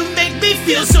day you make me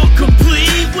feel so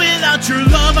complete. Without your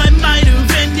love I might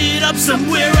have ended up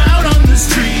somewhere out on the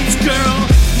streets. Girl,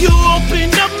 you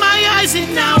opened up my eyes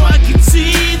and now I can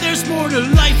see there's more to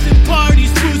life than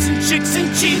parties, booze and chicks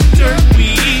and cheap dirt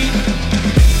weed.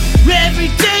 Every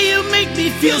day you make me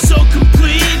feel so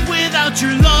complete. Without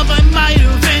your love I might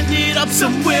have ended up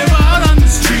somewhere out on the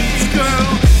streets. Girl,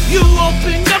 you opened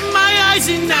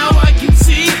and now I can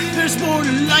see there's more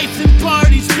to life than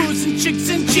parties, booze, and chicks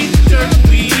and cheap dirt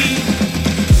weed.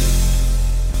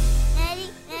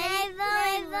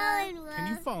 Can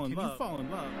you fall in love?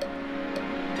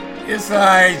 It's a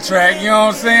alright track, you know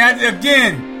what I'm saying?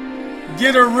 Again,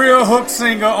 get a real hook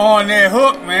singer on that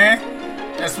hook, man.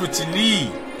 That's what you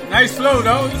need. Nice flow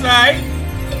though, it's alright.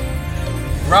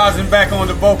 Rising back on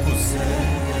the vocals.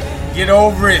 Get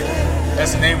over it.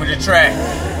 That's the name of the track.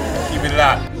 Keep it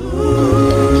locked.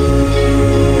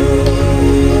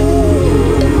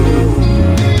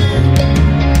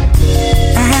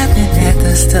 I've been at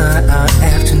the store all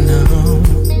afternoon,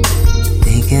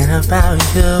 thinking about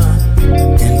you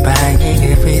and buying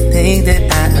everything that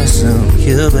I assume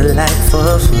you would like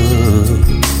for food.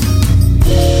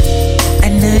 I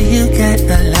know you got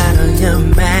a lot on your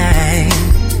mind,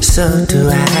 so do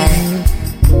I.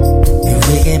 If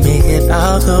we can make it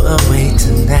all go away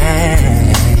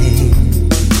tonight,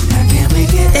 how can we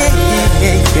get all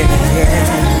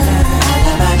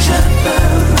of our trouble?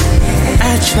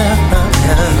 Our trouble.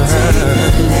 Take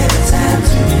a little time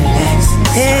to relax.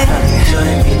 Enjoy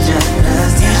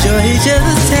each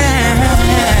other's time.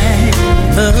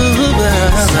 Oh,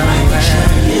 so I can show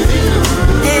you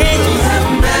how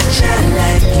much I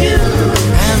like you.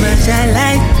 How much I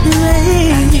like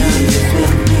you.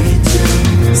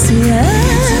 See,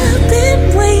 I've been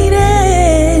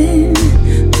waiting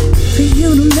for you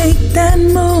to make that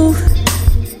move.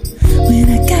 When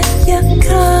I got your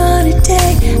call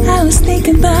today, I was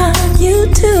thinking about you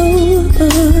too.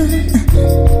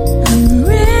 I'm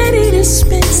ready to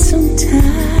spend some time.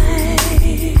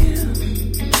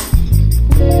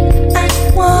 I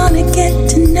wanna get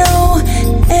to know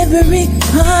every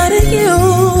part of you.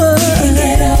 Can't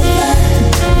get over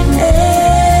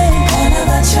all of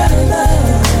our trouble.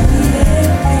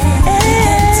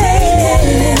 Take a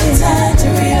little time to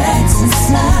relax and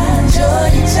smile. Enjoy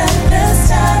each other's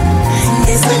time.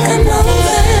 It's like I'm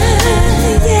over,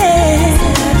 yeah.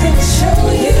 I can show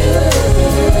you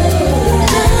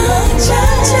how much I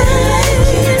like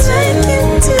you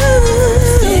too.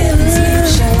 Feelings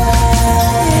mutual.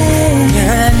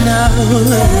 Yeah, I know,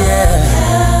 yeah.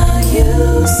 How you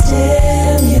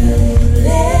stimulate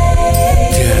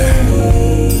me.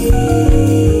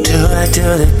 Do I do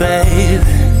it, babe?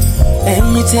 Let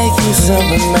me take you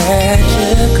somewhere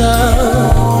magical.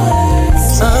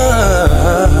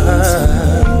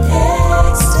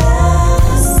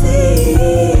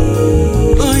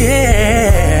 Oh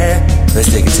yeah. Let's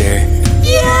take it, Terry.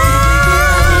 Yeah.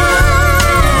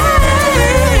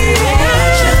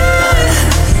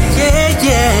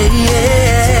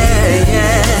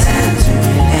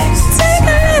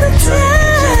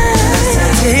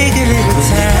 Take a little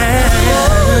time.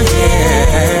 Oh yeah.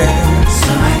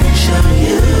 So I can show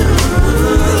you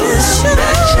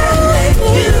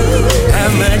how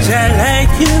much I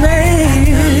like you,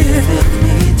 baby.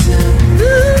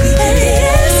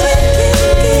 Yes, we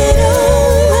can get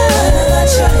over our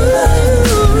trouble.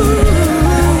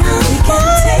 We can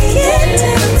take it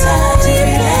time to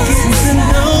relax and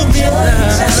enjoy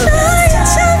each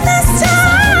other's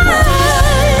time.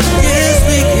 Yes,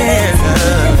 we can.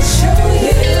 Show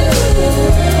you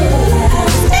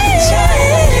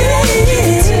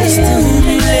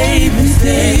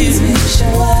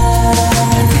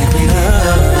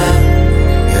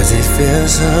cause it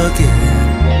feels so good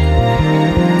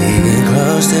being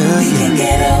close to you. We can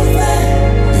get over.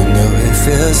 You know it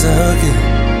feels so good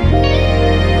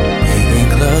being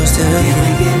close to you. We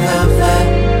can get over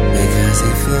because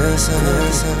it feels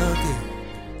so good.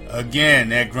 Again,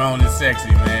 that grown and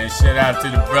sexy, man. Shout out to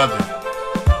the brother.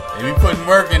 They be putting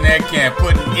work in that camp,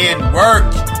 putting in work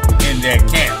in that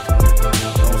camp.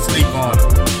 Don't sleep on it.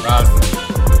 Rosalind.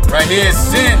 Right here is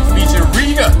Sin featuring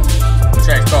Rita. The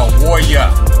track's called Warrior.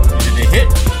 Is it a hit?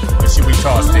 Or should we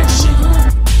toss that shit?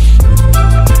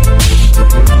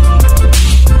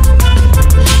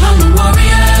 I'm a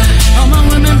warrior. All my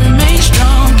women remain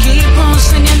strong. Keep on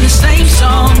singing the same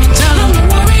song. And tell them I'm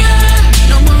a warrior.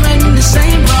 No more writing the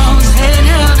same wrongs. Head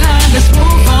held high, let's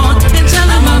move on. And tell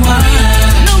them I'm a warrior.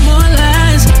 No more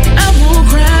lies, I won't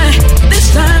cry.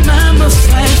 This time I'ma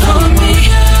fight for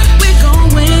me. We're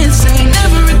gon' win, say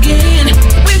never again.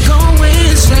 We're gon'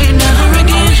 win, say never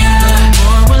again. No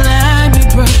more will I be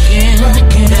broken.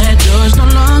 That door's no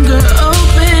longer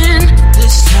open.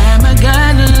 This time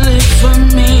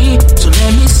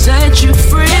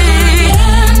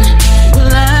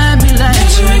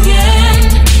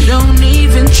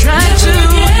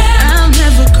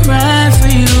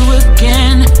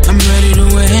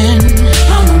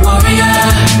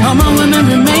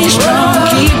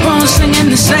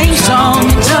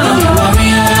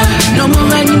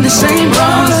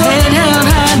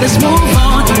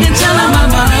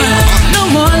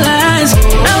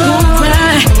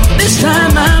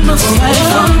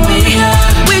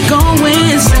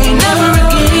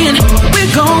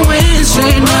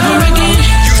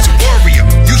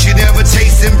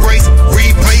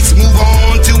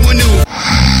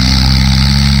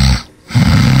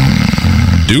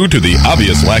Due to the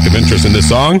obvious lack of interest in this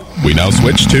song, we now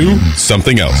switch to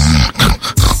something else.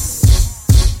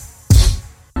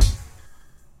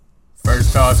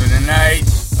 First toss of the night.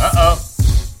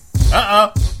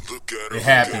 It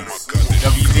happens.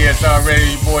 WDSR Radio,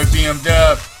 your boy BM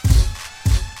Dub.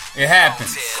 It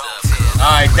happens.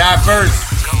 Alright, Diverse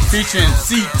featuring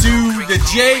C2 the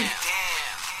J.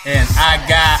 And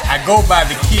I go by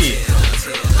the Kid.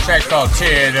 Track called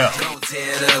Tear It Up.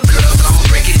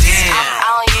 I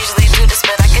don't usually do this,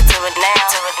 but I can do it now.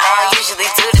 I don't usually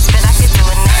do this, but I can do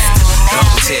it now.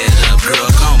 Gon' tear it up, girl,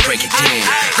 gon' break it down.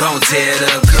 Gon' tear it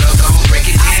up, girl, gon' break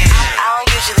it down. I don't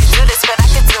usually do this, but I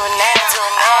can do it now.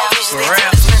 I don't usually do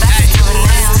this, but I can do it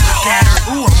now. Look at her,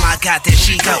 ooh, oh my God, there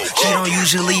she go. She don't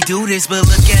usually do this, but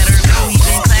look at her go.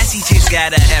 Even classy chicks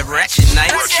gotta have ratchet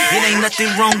nights. It ain't nothing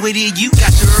wrong with it, you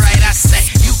got the right, I say.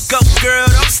 You go, girl,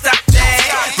 don't stop that.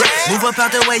 Move up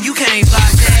out the way, you can't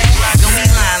block that. Don't be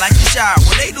lying like you shy,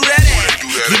 where they do that at?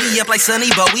 Get me up like Sunny,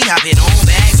 but we hopping on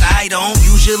bags. I don't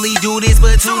usually do this,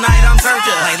 but tonight I'm turned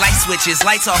up. Like light switches,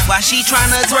 lights off while she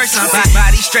tryna twerk something.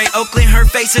 Body straight, Oakland, her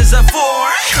face is a 4.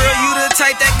 Girl, you the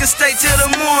type that can stay till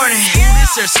the morning.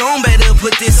 This her song, better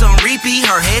put this on repeat.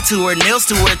 Her head to her nails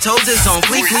to her toes is on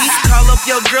fleek. Please call up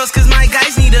your girls, cause my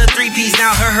guys need a 3-piece.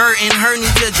 Now her and her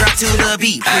need to drop to the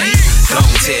beat, please. Gon'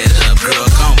 tear it up, girl,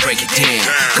 gon' break it down.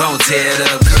 Gon' tear it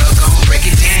up, girl, gon' break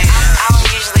it down. I don't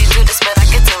usually do this, but I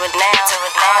can do it now.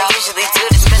 I don't usually do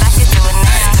this, but I can do it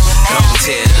now. Gon'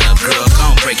 tear it up, girl,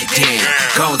 gon' break it down.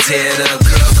 Gon' tear it up,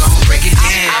 girl, gon' break it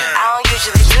down. I don't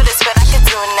usually do this, but I can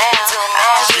do it now.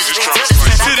 I don't usually do this,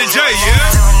 but I can do it now.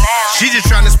 She just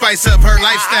tryna spice up her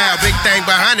lifestyle. Big thing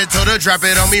behind it, told her drop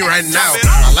it on me right now.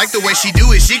 I like the way she do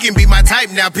it, she can be my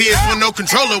type now. PS with no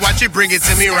controller, watch it bring it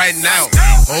to me right now.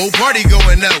 Whole party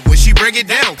going up when she break it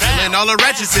down. Killing all the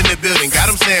ratchets in the building, got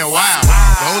them saying wow.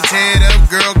 Gon' tear it up,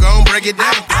 girl, gon' break it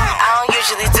down. I don't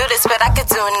usually do this, but I can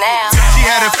do it now. She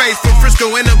had a face from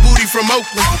Frisco and a booty from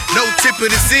Oakland. No tip of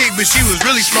the cig, but she was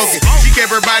really smoking. She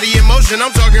kept her body in motion, I'm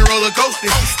talking roller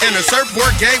coaster. And her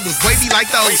surfboard game was wavy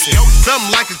like the ocean. Something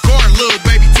like a car, little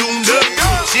baby tuned up.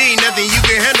 She ain't nothing you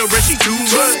can handle, but she too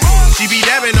much. She be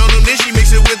dabbing on them, then she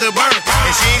mix it with a burn.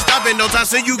 And she ain't stopping no time,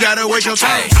 so you gotta wait your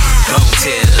time. Gon'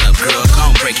 tear it up, girl,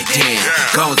 gon' break it down.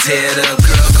 Gon' tear it up,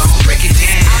 girl, gon' break it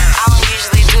down. I don't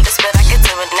usually do this, but I can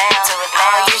do it now.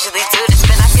 I don't usually do this,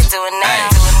 but I can do it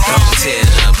now. Gon' tear it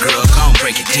up, girl, gon'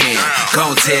 break it down.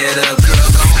 Gon' tear it up, girl,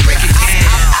 gon' break it down.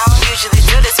 I don't usually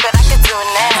do this, but I can do it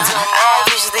now. I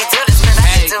don't usually do this, but I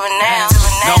can do it now.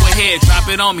 Go ahead, drop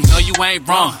it on me. No, you ain't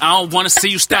wrong. I don't wanna see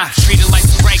you stop. Treat it like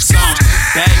the break song.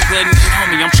 Bad couldn't get on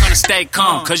me. I'm tryna stay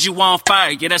calm. Cause you on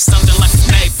fire. Yeah, that's something like a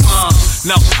napalm.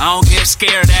 No, I don't get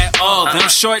scared at all. Them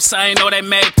shorts, I ain't know they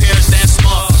made pairs that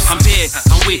small. I'm dead,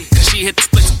 I'm weak. Cause she hit the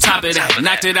splits on top of that.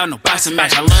 Knocked it out, no boxing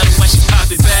match. I love the way she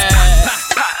popped it back.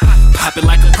 Pop it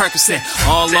like a Percocet,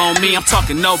 all on me, I'm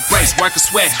talking no breaks, work a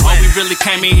sweat. All we really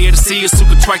came in here to see is who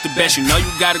can twerk the best. You know you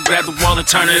gotta grab the wall and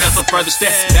turn it up a further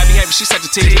step. That behavior, she such a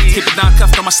tease, keep it down,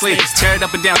 cuffed on my sleeve. Tear it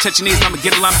up and down, touch your knees, I'ma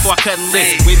get a line before I cut and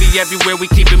leave. We be everywhere, we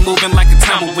keep it moving like a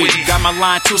tumbleweed. You got my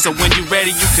line too, so when you ready,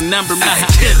 you can number me.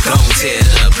 Gon' tear it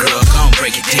up, girl, gon'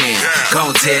 break it down.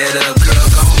 Gon' tear it up, girl,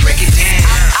 gon' break it down.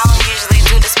 I don't usually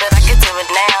do this, but I can do it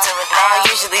now. I don't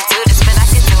usually do this, but I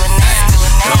can do it now.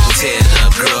 Gon' tear it up,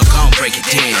 girl, gon' break it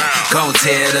down. Gon'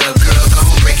 tear it up, girl,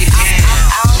 gon' break it down.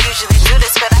 I don't usually do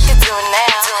this, but I can do it now.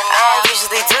 I don't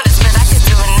usually do this, but I can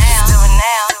do it now.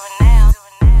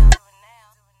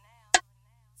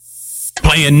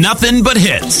 Playing nothing but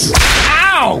hits.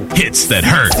 Ow! Hits that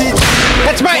hurt.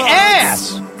 That's my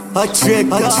ass! Alright,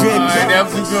 that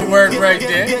was a good work right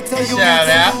there. Shout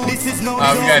out. We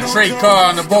got Trey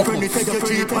Carr on the vocals.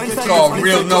 It's called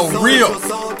Real No Real.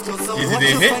 Is it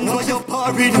a hit? And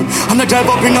I drive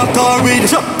up in a car with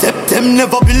them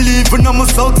never believe when I'm a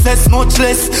success, much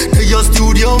less. They your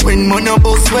studio when man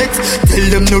about sweat. Tell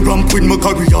them no ramp with my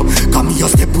career. Come here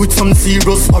step with some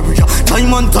serious warrior.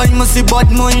 Time and time I see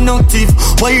bad mind active.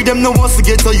 Why them no wants to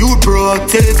get a youth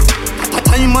proactive?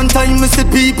 Time and time I see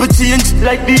people change,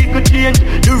 like people change.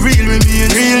 The real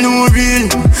remain, real no real.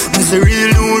 I say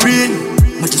real no real.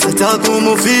 I just a talk how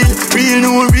I feel, real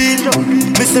no real.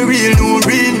 Me say real no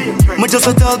real. I just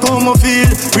a talk how I feel,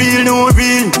 real no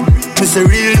real. Me say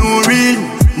real no real.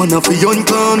 Man a fi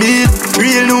uncalm it,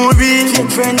 real no real.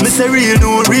 Me say real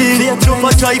no real. Jump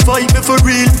a try fight me for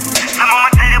real.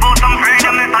 I'ma tell you about some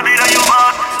freedom, it's a bit of your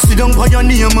heart. Sit down for your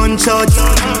name and charge.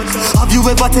 Have you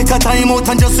ever take a time out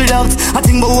and just relax? I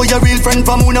think about your real friend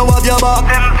from who now have your back.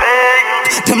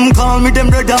 Them call me them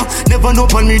brother. Never know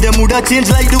on me, them woulda change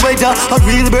like the weather. A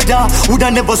real brother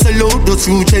woulda never sell out the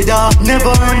true cheddar.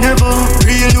 Never, never.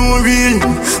 Real no real.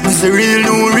 Me say real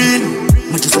no real.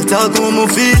 Me just a talk how me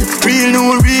feel. Real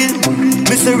no real.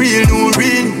 Me say real no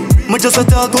real. Me just a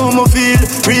talk how me feel.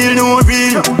 Real no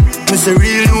real. Me say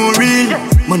real no real.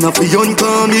 Man a fi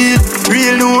uncome ill.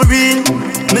 Real no real.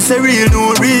 Me say real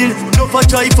no real. No for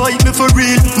try fight me for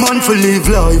real. Man for live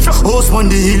life. House on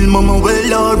the hill, mama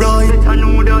well alright.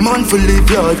 Man for live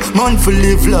life. Man for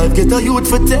live life. Get a youth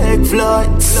for take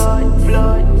flights.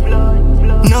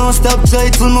 Now stop try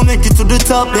till me make it to the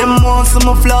top. Them want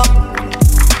some flop.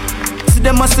 See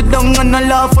them a sit down and a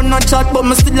laugh and a chat, but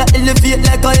me still a elevate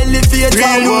like a elevator.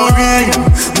 Real no real.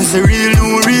 Me say real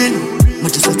no real. Me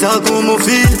just a talk how me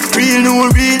feel. Real no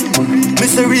real. Me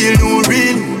say real no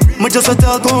real. Me just a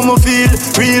talk how me feel.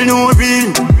 Real no real.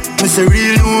 Me say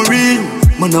real no real.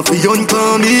 Man a fi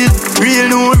uncome ill. Real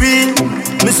no real.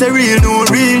 Me say real no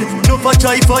real. No for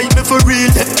try fight me for real.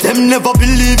 Them never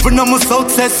believe when I'm a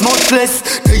success, much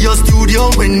less. They a studio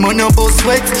when man a bust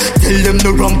sweat. Tell them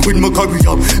to ramp with my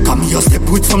career. Come here step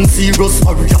with some serious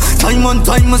warrior. Time on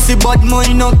time I see bad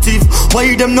mind active.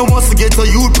 Why them no wants to get a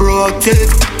youth proactive?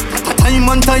 Time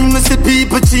on time I see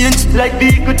people change. Like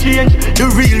people change. The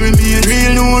real remain.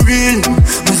 Real no real.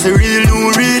 Me say real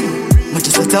no real. Me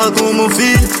just a talk how me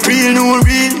feel. Real no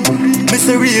real. Me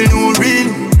say real no real.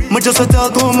 Me just a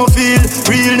talk how me feel.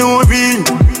 Real no real.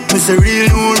 Me say real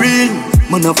no real.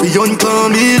 Man a fi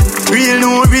uncome ill. Real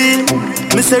no real.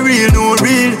 Me say real no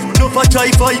real. No for try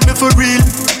fight me for real.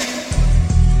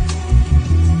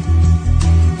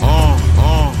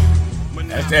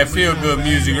 That's that feel good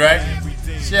music, right?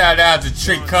 Shout out to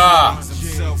Trick Car.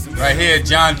 Right here,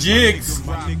 John Jiggs.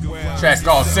 Track's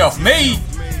called Self-Made.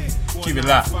 Keep it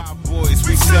live. Boys,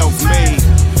 we self-made.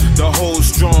 The whole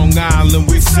Strong Island,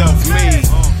 we self-made.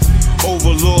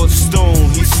 Overlord Stone,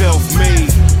 he self-made.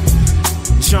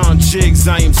 John Jiggs,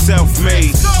 I am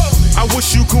self-made. I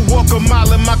wish you could walk a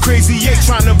mile in my crazy 8,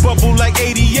 trying to bubble like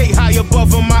 88, high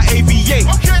above on my AV8.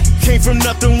 Came from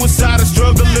nothing, was out of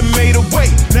struggle and made a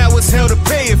way. Now it's hell to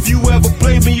pay. If you ever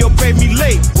play me or pay me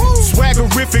late.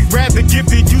 Swaggerific, rather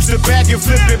gifted, used to bag and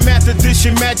flip it. Math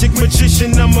addition, magic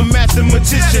magician, I'm a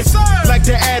mathematician. Like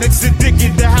the addicts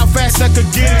addicted to how fast I could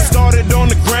get it. Started on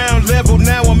the ground level,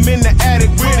 now I'm in the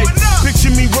attic with it.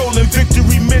 Picture me rolling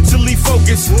victory, mentally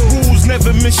focused. Rules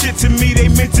never meant shit to me, they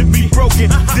meant to be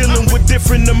broken. Dealing with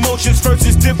different emotions, first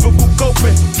is difficult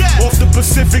coping. Off the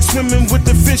Pacific, swimming with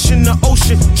the fish in the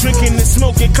ocean. Drinking and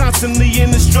smoking, constantly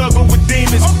in the struggle with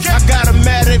demons. I got them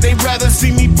mad at, they rather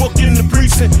see me booked in the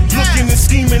precinct. Looking and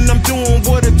scheming, I'm doing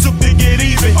what it took to get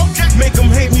even. Make them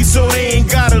hate me so they ain't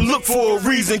gotta look for a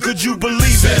reason. Could you believe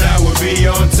it? Said I would be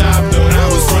on top, thought I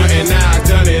was frontin', now I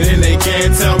done it and they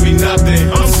can't tell me nothing.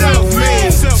 I'm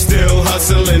self-made, still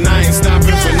hustling, I ain't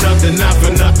stopping for nothing, not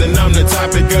for nothing. I'm the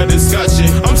topic of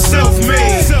discussion. I'm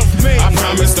self-made. I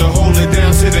promise to hold it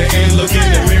down to the end. Look in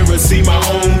the mirror, see my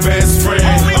own best friend.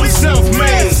 I'm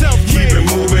self-made. Keep it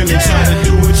moving and try to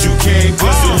do what you can,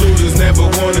 cause the losers never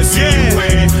wanna see you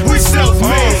win. We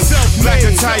self-made. Black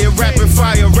attire, rapid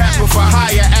fire, rapper for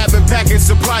hire. Avid packing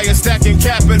supplier, stacking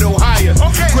capital higher.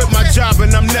 Quit my job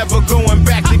and I'm never going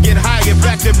back to get higher.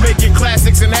 Back to making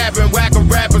classics and having whacker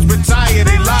rappers retire.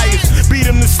 They liars, beat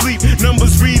them to sleep.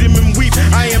 Numbers read them and weep.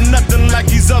 I am nothing like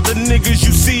these other niggas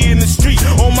you see in the street.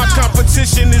 All my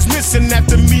competition is missing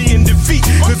after me in defeat.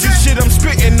 Cause this shit I'm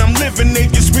spitting, I'm living, they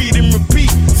just read and repeat.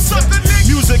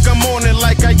 Music, I'm on it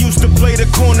like I used to play the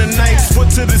corner nights. Foot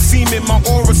to the cement, my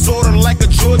aura sorta like a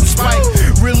Jordan spike.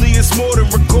 Really, it's more than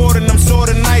recording, I'm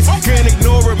sorta nice. Can't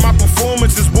ignore it, my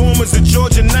performance is warm as a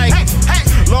Georgia night.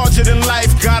 Larger than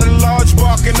life, got a large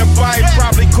bark in the bite.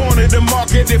 Probably corner the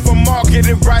market if I market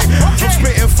it right. I'm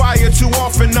spitting fire too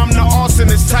often, I'm the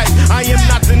arsonist type. I am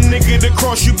not the nigga to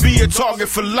cross you, be a target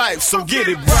for life, so get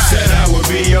it right. Said I would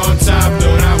be on top,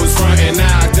 thought I was frontin',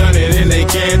 now I done it and they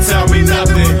can't tell me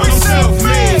nothing. I'm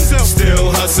self-made,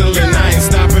 still hustling, I ain't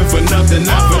stopping for nothing,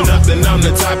 not for nothing. I'm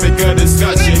the topic of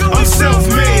discussion. I'm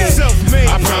self-made.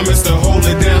 I promise to hold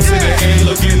it down to the end.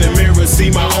 Look in the mirror,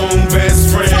 see my own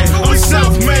best friend. I'm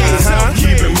self-made.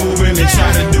 Keep it moving and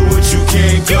try to do what you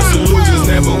can, cause the losers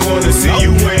never wanna see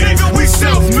you win. We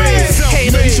self-made. Hey,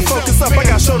 no, you should focus up. I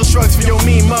got shoulder shrugs for your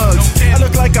mean mugs. I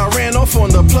look like I ran off on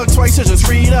the plug twice, so just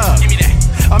read up.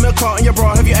 I'm ill caught in your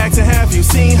bra, have you asked and have you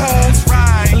seen her?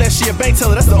 Unless she a bank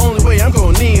teller, that's the only way I'm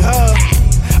gonna need her.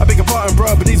 I beg your pardon,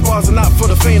 bro, but these bars are not for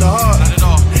the faint of heart. Not at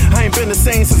all. I ain't been the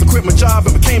same since I quit my job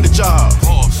and became the job.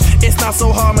 It's not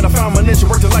so hard, man, I found my niche and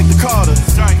worked it like the Carter.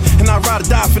 And I'd rather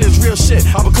die for this real shit,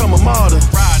 I'll become a martyr.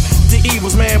 The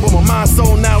evil's man with my mind,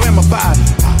 soul, now and my body.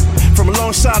 From a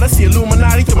long shot, I see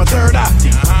Illuminati through my third eye.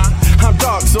 I'm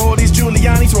dark, so all these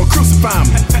Giulianis will crucify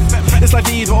me. It's like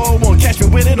they either all won't catch me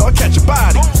with it or catch a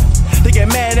body. They get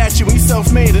mad at you when you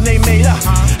self-made and they made up.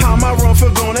 How am I wrong for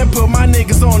going and put my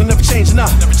niggas on and never changing up?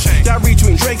 That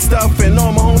retweet Drake stuff and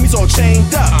all my homies all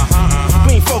chained up.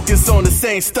 We ain't focused on the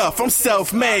same stuff, I'm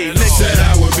self-made. Said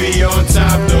I would be on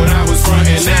top, thought I was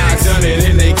frontin'. I ain't done it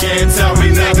and they can't tell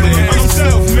me nothing. I'm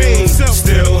self-made,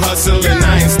 still hustling.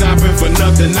 I ain't stopping for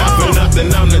nothing, not for nothing.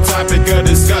 I'm the topic of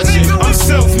discussion. I'm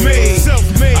self-made.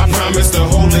 I promise to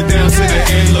hold it down to the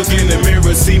end. Look in the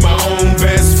mirror, see my own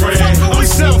best friend. I'm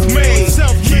self-made.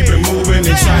 Keep it moving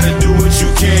and try to do what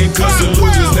you can, cause the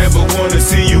losers never wanna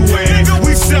see you win.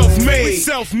 We self-made.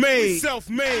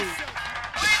 Self-made.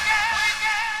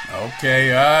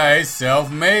 Okay, alright,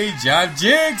 self-made, John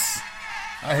Jiggs.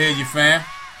 I hear you, fam.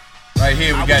 Right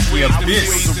here we got The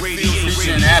Abyss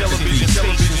featuring Afterbeat.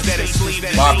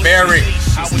 Barbaric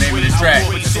is the name of the track.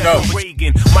 Let's go.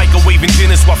 Microwaving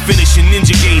dinners while finishing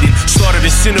ninja gating. Started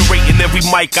incinerating every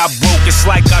mic I broke. It's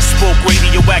like I spoke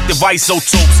radioactive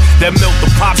isotopes that melt the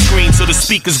pop screen so the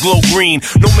speakers glow green.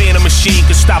 No man or machine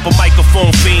can stop a microphone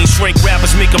fiend. Shrink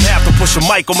rappers make them have to push a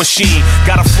micro machine.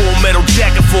 Got a full metal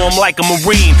jacket for him like a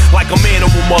marine. Like a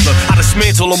manimal mother, I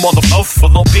dismantle a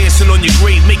motherfucker. Dancing on your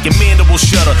grave, make your mandible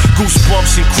shudder.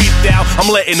 Goosebumps and creeped out. I'm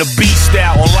letting the beast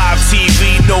out on live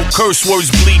TV. No curse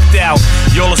words bleeped out.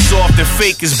 Y'all are soft and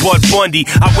fake as Bud Bundy.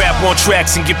 I rap on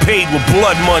tracks and get paid with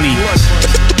blood money.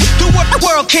 The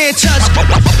world can't touch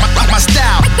my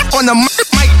style. On the mic,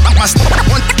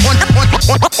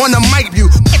 on the mic, you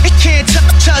can't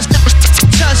touch.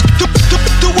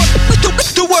 The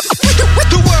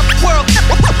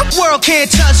world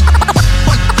can't touch.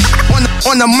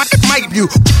 On the mic, you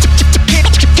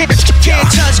can't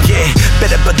touch. Yeah,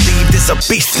 better believe there's a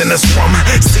beast in this room.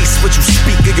 Cease what you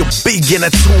speak or you'll be in a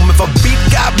tomb. If a beat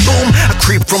got boom, I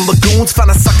creep from lagoons,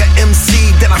 find a sucker MC,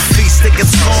 then I feast and get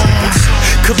songs.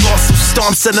 Colossal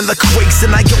storms sending the quakes,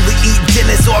 and I only eat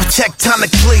dinners off tectonic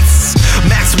plates.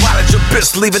 Max wattage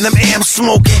abyss, leaving them amps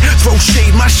smoking. Throw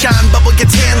shade, my shine bubble,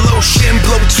 get tan lotion.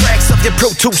 Blow tracks off your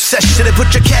Pro Tools session and put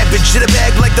your cabbage in a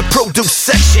bag like the produce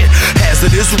section.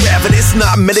 Hazardous, ravenous,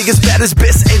 not many as bad as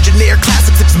Biss. Engineer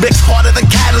classics mix harder than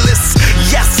catalysts.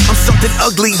 Yes, I'm something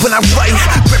ugly when I write.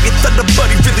 Grab your thunder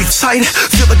buddy really tight.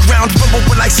 Feel the ground rumble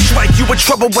when I strike. You in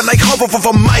trouble when I hover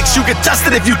over mics. You get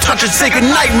dusted if you touch it. Say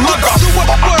goodnight, mother. The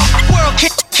world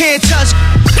can't touch.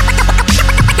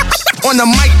 On the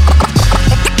mic.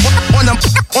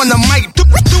 On the mic. The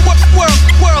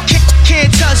world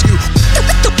can't touch you.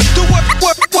 The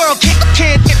world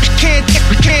can't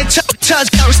touch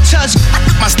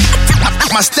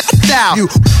my style. You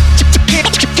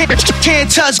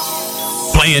can't touch.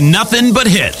 Playing nothing but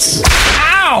hits.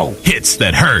 Ow! Hits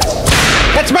that hurt.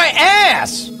 That's my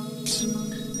ass!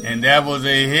 And that was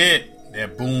a hit.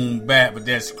 That boom bap with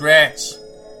that scratch.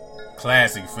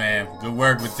 Classic, fam. Good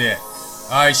work with that.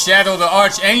 Alright, Shadow the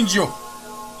Archangel.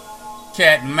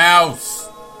 Cat and Mouse.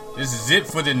 This is it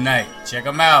for the night. Check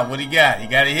him out. What he got? He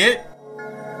got a hit?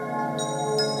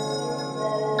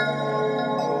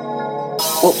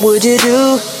 What would you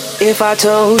do if I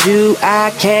told you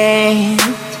I can't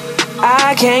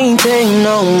take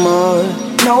no more,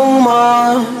 no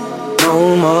more,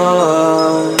 no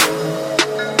more.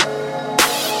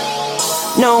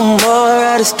 No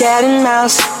more of this cat and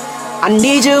mouse. I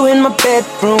need you in my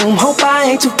bedroom. Hope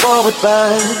I ain't too forward,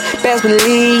 but best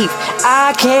believe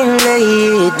I can't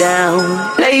lay it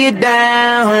down. Lay it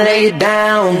down, lay it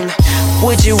down.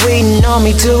 What you waiting on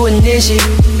me to initiate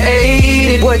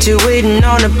it? What you waiting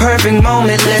on the perfect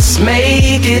moment? Let's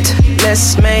make it,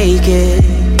 let's make it.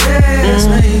 Let's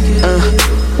make it.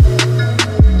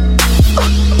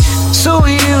 So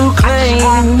you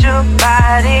claim your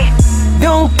body.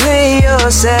 Don't play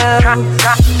yourself.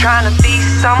 Trying to be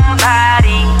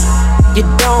somebody you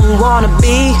don't wanna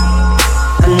be.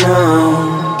 I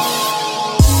know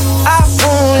I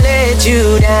won't let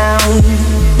you down.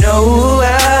 No,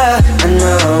 I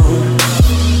know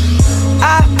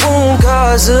I won't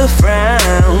cause a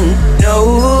frown.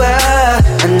 No, I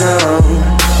know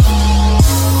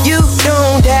you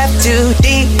don't have to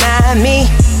deny me.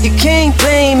 You can't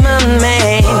blame my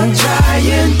man. I'm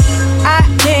trying. I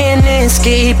can't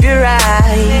escape your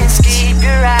eyes.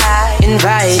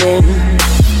 Inviting.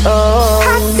 Oh,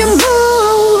 I can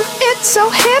move. It's so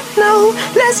hypno.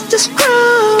 Let's just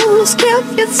cruise. Kill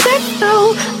your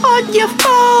signal on your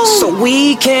phone. So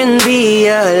we can be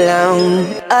alone.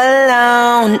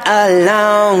 Alone,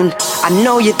 alone. I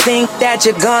know you think that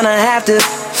you're gonna have to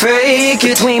fake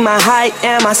it. Between my height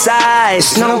and my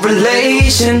size, no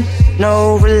relation,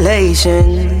 no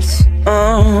relations.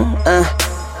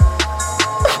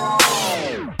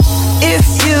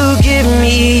 you give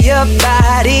me your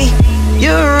body,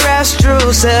 your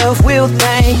astral self will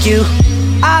thank you.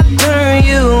 I turn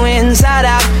you inside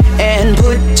out and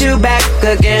put you back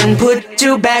again, put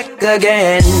you back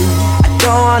again. I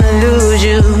don't wanna lose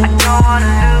you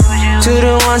to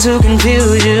the ones who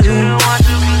confuse you.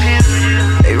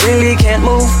 They really can't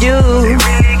move you.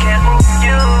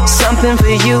 Something for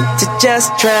you to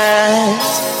just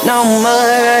trust. No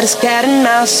more of this cat and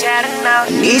mouse. I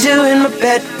need you in my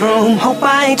bedroom. Hope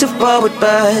I ain't too forward,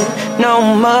 but no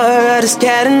more of this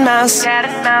cat and mouse.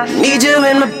 I need you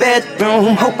in my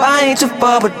bedroom. Hope I ain't too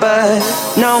forward, but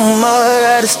no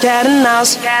more of this cat and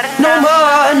mouse. No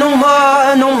more, no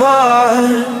more, no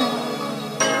more.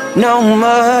 No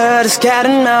more of this cat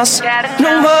and mouse.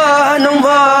 No more, no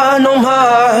more, no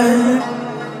more.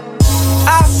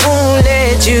 I won't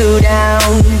let you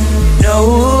down.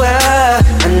 No,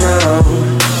 no.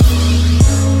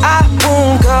 I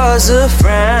won't cause a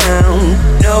frown.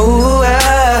 No,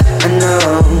 no.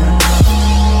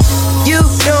 You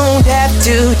don't have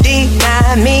to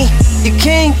deny me. You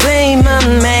can't blame my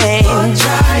man. I'm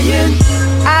trying.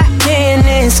 I can't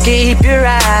escape your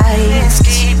eyes.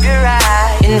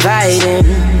 Inviting.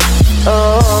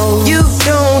 Oh, you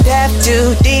don't have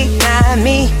to deny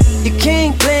me. You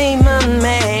can't blame my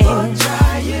man. I'm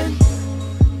trying.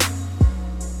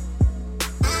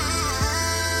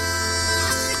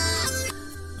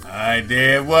 Alright,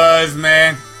 there it was,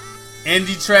 man.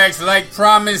 Indie tracks like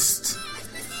promised.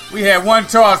 We had one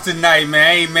toss tonight, man.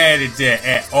 I ain't mad at that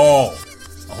at all.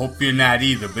 I hope you're not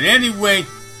either. But anyway,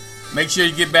 make sure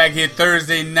you get back here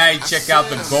Thursday night. Check out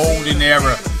the Golden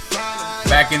Era.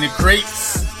 Back in the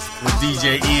crates with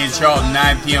DJ Ian Charlton,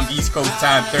 9 p.m. East Coast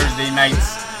time, Thursday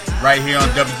nights, right here on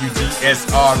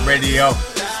WDSR Radio.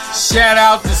 Shout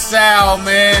out to Sal,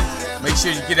 man. Make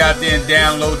sure you get out there and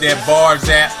download that Bars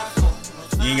app.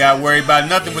 You ain't got to worry about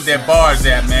nothing with that Bars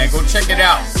app, man. Go check it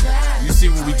out. You see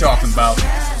what we talking about.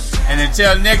 And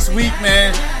until next week,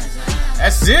 man,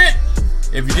 that's it.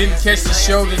 If you didn't catch the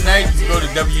show tonight, you can go to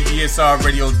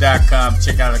WDSRradio.com,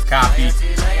 check out a copy,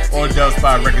 or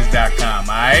DubSpotRecords.com,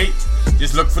 alright?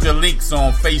 Just look for the links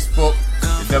on Facebook,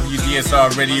 the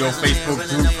WDSR Radio Facebook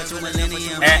group,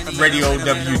 at Radio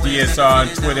WDSR on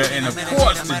Twitter, and of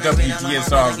course the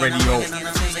WDSR Radio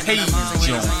page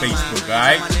on Facebook,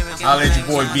 alright? Holla at your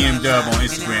boy BM Dub on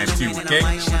Instagram too, okay?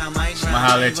 I'ma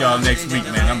holla at y'all next week,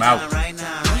 man. I'm out.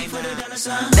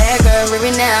 That girl,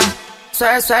 leave it now.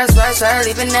 Swerve, swerve, swerve, swerve,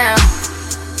 leave it now.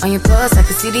 On your pulse, I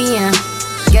can see the M.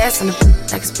 Gas on the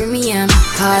like it's premium.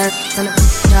 Hard on the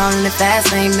all in the fast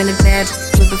lane. Been a bad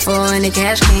bitch before and the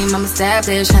cash came. I'm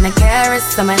established, 100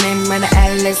 carats. I'm my name, run the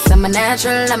atlas. I'm a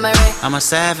natural, I'm a ray. I'm a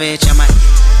savage, I'm a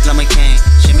king.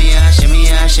 Shimmy ya, shimmy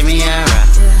ya, shimmy ya, right.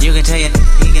 You can tell your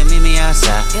he can meet me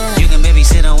outside. You can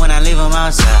babysit him when I leave him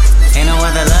outside. Ain't no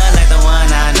other love like the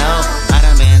one I know. I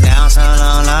done been down so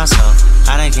long, lost hope.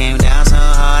 I done came down so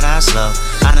hard, I slow.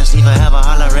 I done sleep forever,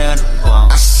 all the real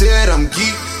won't. I said I'm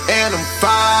geek and I'm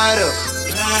fired up.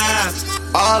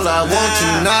 All I want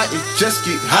tonight is just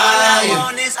get high.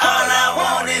 All I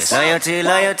want is loyalty,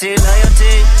 loyalty,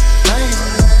 loyalty.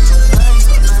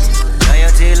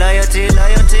 Loyalty, loyalty,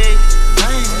 loyalty.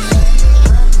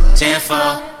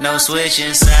 10-4, no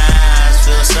switching sides.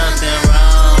 Feel something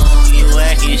wrong. You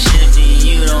acting shifty,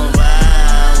 you don't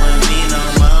vibe with me no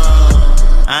more.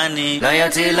 I need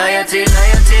loyalty, loyalty,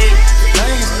 loyalty.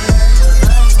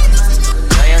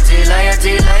 Loyalty,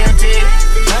 loyalty, loyalty.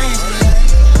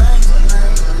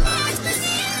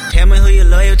 Tell me who you're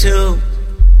loyal to.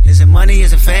 Is it money,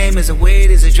 is it fame, is it weed,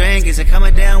 is it drink? Is it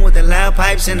coming down with the loud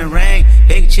pipes in the rain?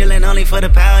 Big chillin' only for the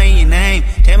power in your name.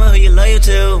 Tell me who you're loyal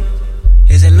to.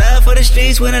 Is it love for the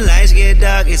streets when the lights get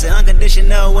dark? Is it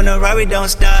unconditional when the Rari don't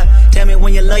stop? Tell me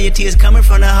when your loyalty is coming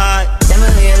from the heart. Tell me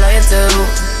who you're loyal to.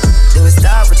 Do it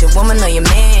start with your woman or your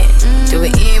man? Do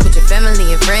it end with your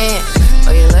family and friends?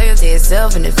 Or your loyalty is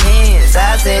self-defense?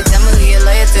 I said, tell me who you're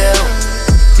loyal to.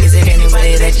 Is it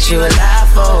anybody that you would lie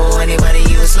for? Anybody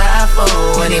you would slide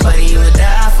for? Anybody you would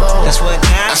die for? That's what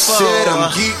I said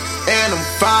I'm geek and I'm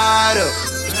fired up.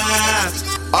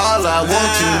 All I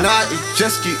want tonight is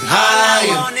just get high.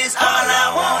 All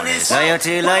I want is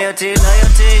loyalty, loyalty,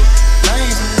 loyalty.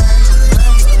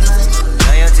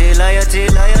 Loyalty, loyalty,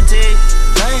 loyalty.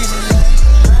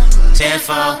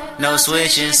 10-4, no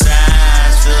switching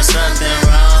sides. Feel something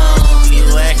wrong. You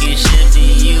acting shifty,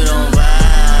 you don't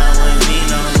vibe with me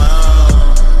no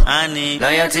more. I need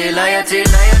loyalty, loyalty,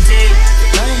 loyalty.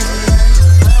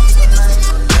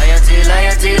 Loyalty,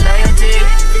 loyalty, loyalty.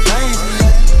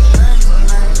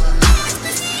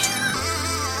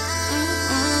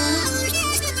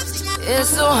 It's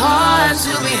so hard to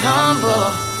be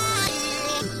humble.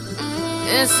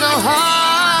 It's so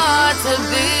hard to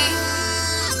be.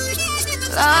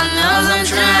 Another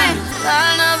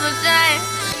day,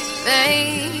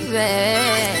 baby.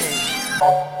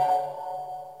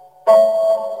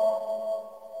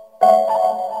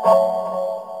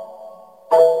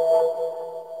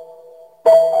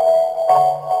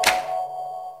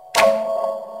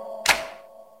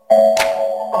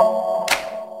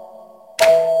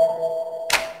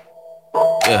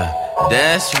 Yeah,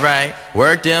 that's right.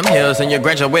 Work them hills and you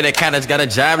graduated college, got a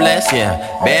job last year.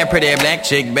 Bad, pretty black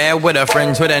chick, bad with her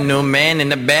friends with a new man in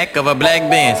the back of a black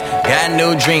Benz. Got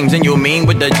new dreams and you mean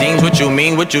with the jeans, what you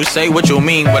mean, what you say, what you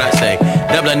mean, what I say.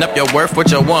 Doubling up your worth,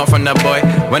 what you want from the boy.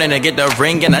 Running to get the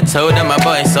ring and I told him my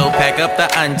boy. So pack up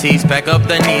the aunties, pack up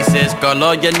the nieces, call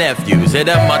all your nephews. Hit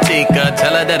up Martika,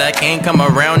 tell her that I can't come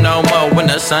around no more. When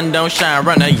the sun don't shine,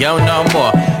 run a yo no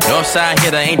more. North side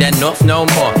hitter ain't that north no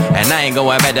more. And I ain't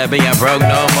going back to being broke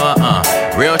no more.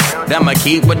 Real shit, I'ma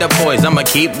keep with the boys, I'ma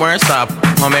keep wearing soft.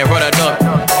 Homie, roll the door.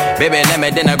 Baby, let me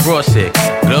then I grow sick.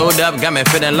 Glowed up, got me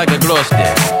feeling like a glow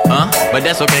stick. But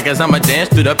that's okay, cause I'ma dance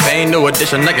through the pain. No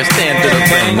addition, I can stand through the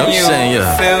pain. No saying,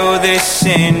 yeah. Feel this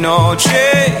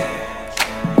energy.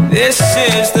 This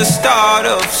is the start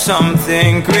of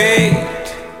something great.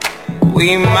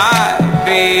 We might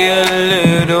be a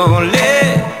little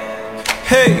late,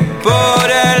 hey, but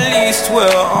at least we're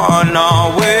on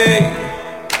our way.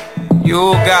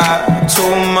 You got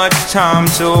too much time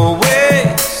to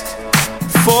waste,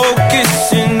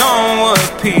 focusing on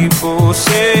what people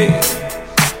say.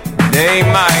 They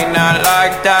might not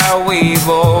like that we've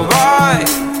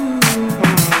arrived,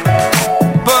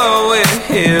 but we're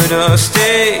here to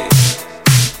stay.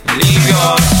 Leave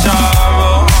your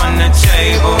sorrow on the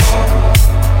table.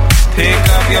 Pick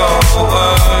up your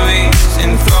worries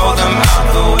and throw them out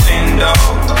the window.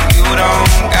 You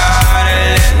don't gotta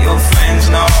let your friends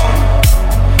know.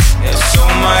 There's so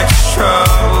much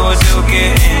trouble to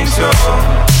get into.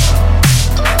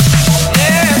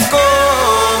 Let's go.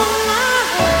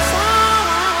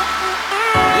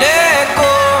 Let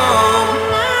go.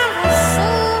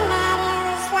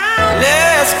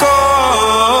 Let's go.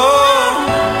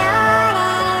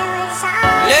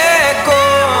 Let go.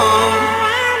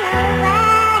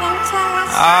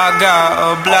 I got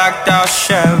a blacked out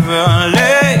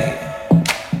Chevrolet.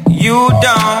 You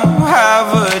don't have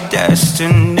a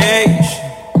destination.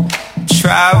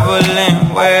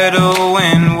 Traveling where the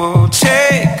wind will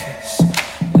take us.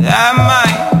 That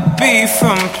might be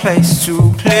from place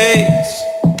to place.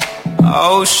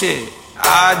 Oh shit,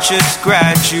 I just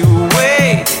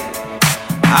graduated.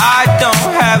 I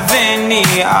don't have any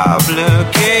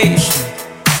obligation.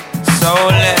 So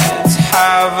let's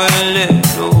have a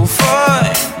little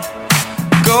fun.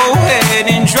 Go ahead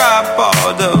and drop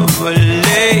all the